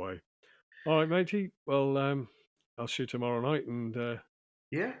kind of the way. All right, matey. Well, I'll see you tomorrow night, and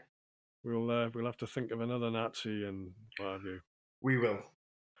yeah, we'll have to think of another Nazi and what have you. We will.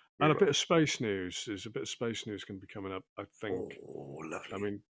 And a bit of space news. There's a bit of space news going to be coming up, I think. Oh, lovely. I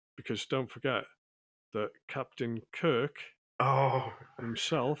mean, because don't forget that Captain Kirk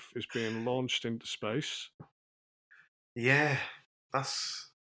himself is being launched into space. Yeah,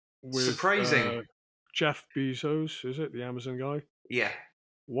 that's surprising. Jeff Bezos, is it? The Amazon guy? Yeah.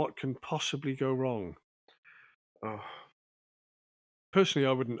 What can possibly go wrong? Oh. Personally,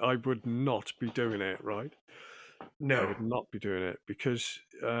 I would not be doing it, right? No. I would not be doing it because,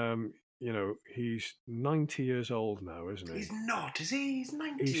 he's 90 years old now, isn't he? He's not, is he? He's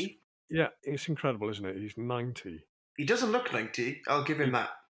 90? Yeah, it's incredible, isn't it? He's 90. He doesn't look 90. I'll give him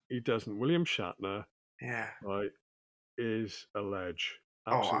that. He doesn't. William Shatner, yeah, right, is a ledge.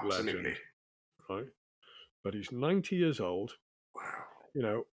 Absolutely. Legend, right? But he's 90 years old.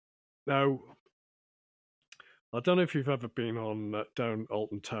 Wow. Now, I don't know if you've ever been on down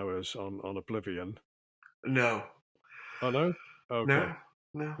Alton Towers on Oblivion. No. Oh, no? Okay.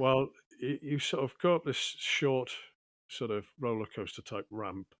 No. Well, you sort of go up this short sort of roller coaster type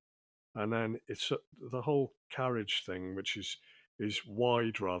ramp, and then it's the whole carriage thing, which is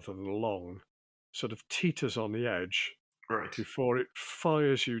wide rather than long, sort of teeters on the edge, right, before it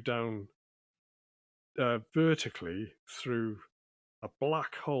fires you down vertically through a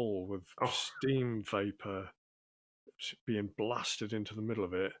black hole with steam vapor being blasted into the middle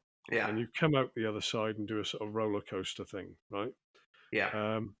of it. Yeah. And you come out the other side and do a sort of roller coaster thing, right?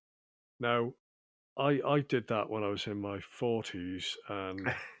 Yeah. Now, I did that when I was in my 40s,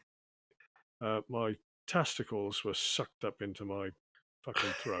 and my testicles were sucked up into my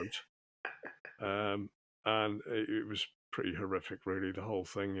fucking throat. And it was pretty horrific, really, the whole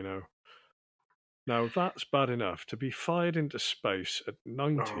thing, Now, that's bad enough. To be fired into space at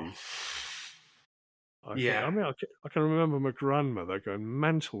 90... I can remember my grandmother going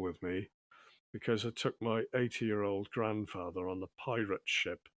mental with me because I took my 80-year-old grandfather on the pirate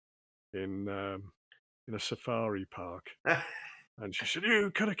ship in a safari park, and she said, "You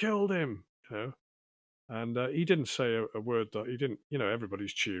could have killed him," And he didn't say a word. That he didn't.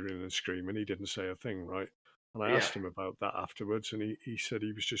 Everybody's cheering and screaming. He didn't say a thing, right? And I asked him about that afterwards, and he said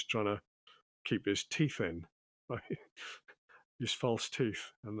he was just trying to keep his teeth in, right? His false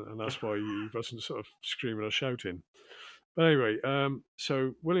teeth, and that's why he wasn't sort of screaming or shouting. But anyway,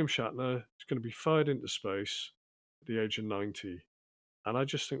 so William Shatner is going to be fired into space at the age of 90, and I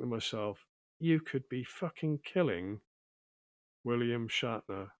just think to myself, you could be fucking killing William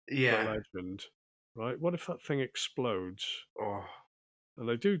Shatner, the legend, right? What if that thing explodes? Oh. And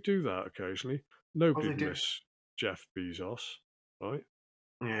they do that occasionally. Nobody'd miss Jeff Bezos, right?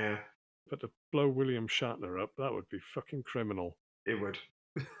 Yeah. But to blow William Shatner up, that would be fucking criminal. It would.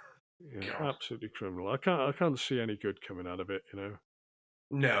 Yeah, absolutely criminal. I can't see any good coming out of it, you know.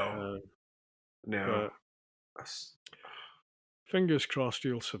 No. No. But fingers crossed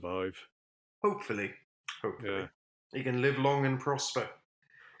he'll survive. Hopefully. Yeah. He can live long and prosper.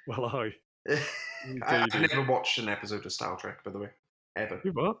 Well, I've never watched an episode of Star Trek, by the way. Ever.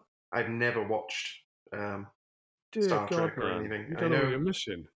 You what? I've never watched Star Trek or anything. You don't know what you're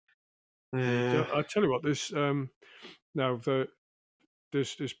missing. I tell you what, there's now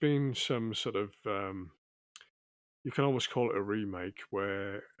there's been some sort of you can almost call it a remake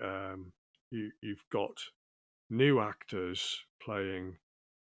where you've got new actors playing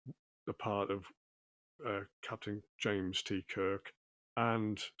the part of Captain James T. Kirk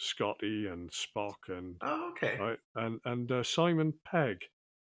and Scotty and Spock and right and Simon Pegg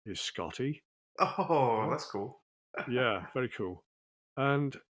is Scotty. Oh, that's cool. Yeah, very cool.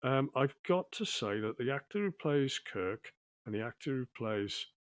 And I've got to say that the actor who plays Kirk and the actor who plays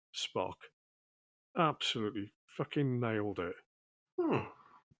Spock absolutely fucking nailed it.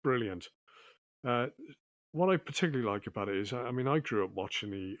 Brilliant. What I particularly like about it is, I mean, I grew up watching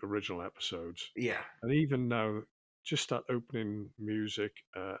the original episodes. Yeah. And even now, just that opening music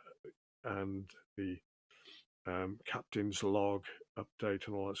and the captain's log update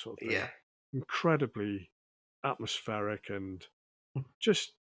and all that sort of thing. Yeah. Incredibly atmospheric and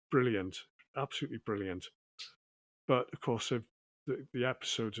just brilliant. Absolutely brilliant. But, of course, the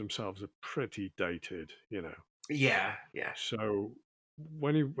episodes themselves are pretty dated, you know. Yeah, yeah. So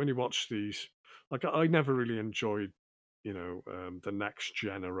when you watch these, like I never really enjoyed, you know, the Next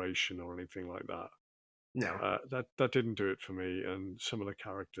Generation or anything like that. No, that didn't do it for me, and some of the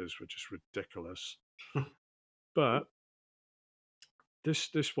characters were just ridiculous. But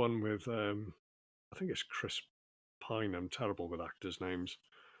this one with I think it's Chris Pine. I'm terrible with actors' names.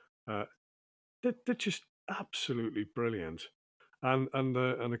 They're just absolutely brilliant, and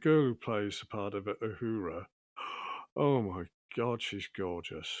the girl who plays the part of Uhura, oh my God, she's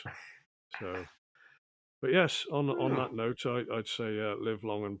gorgeous. So, but yes, on that note, I'd say live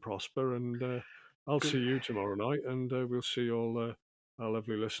long and prosper, and I'll see you tomorrow night, and we'll see all our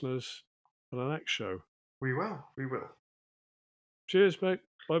lovely listeners for the next show. We will. Cheers, mate.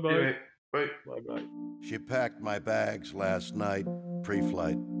 Bye-bye. See you, mate. Bye. Bye-bye. She packed my bags last night,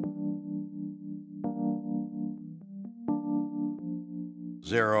 pre-flight.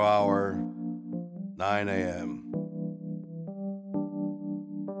 0 hour, 9 a.m.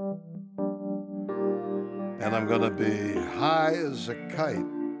 And I'm gonna be high as a kite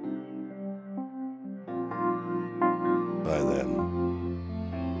by then.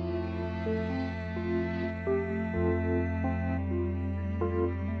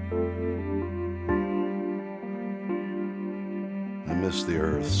 I miss the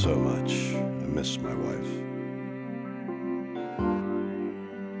earth so much. I miss my wife.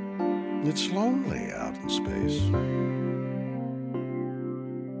 It's lonely out in space.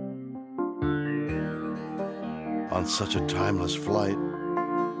 On such a timeless flight.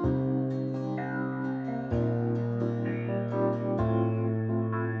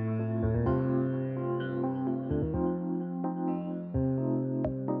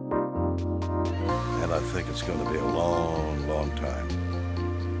 And I think it's going to be a long, long time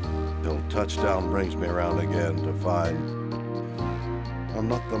till touchdown brings me around again to find I'm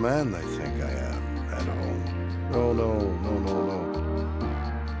not the man they think I am at home. No, no, no, no, no.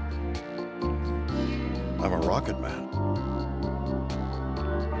 I'm a rocket man.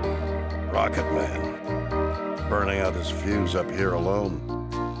 Rocket man. Burning out his fuse up here alone.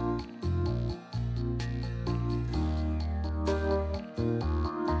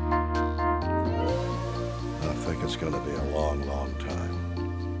 I think it's going to be a long, long time.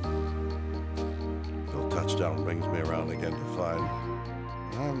 Till touchdown brings me around again to find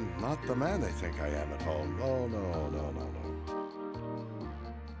I'm not the man they think I am at home. Oh, no, no, no, no.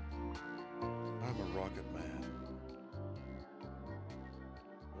 I'm a rocket man.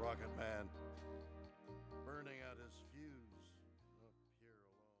 Rocket man. Burning out his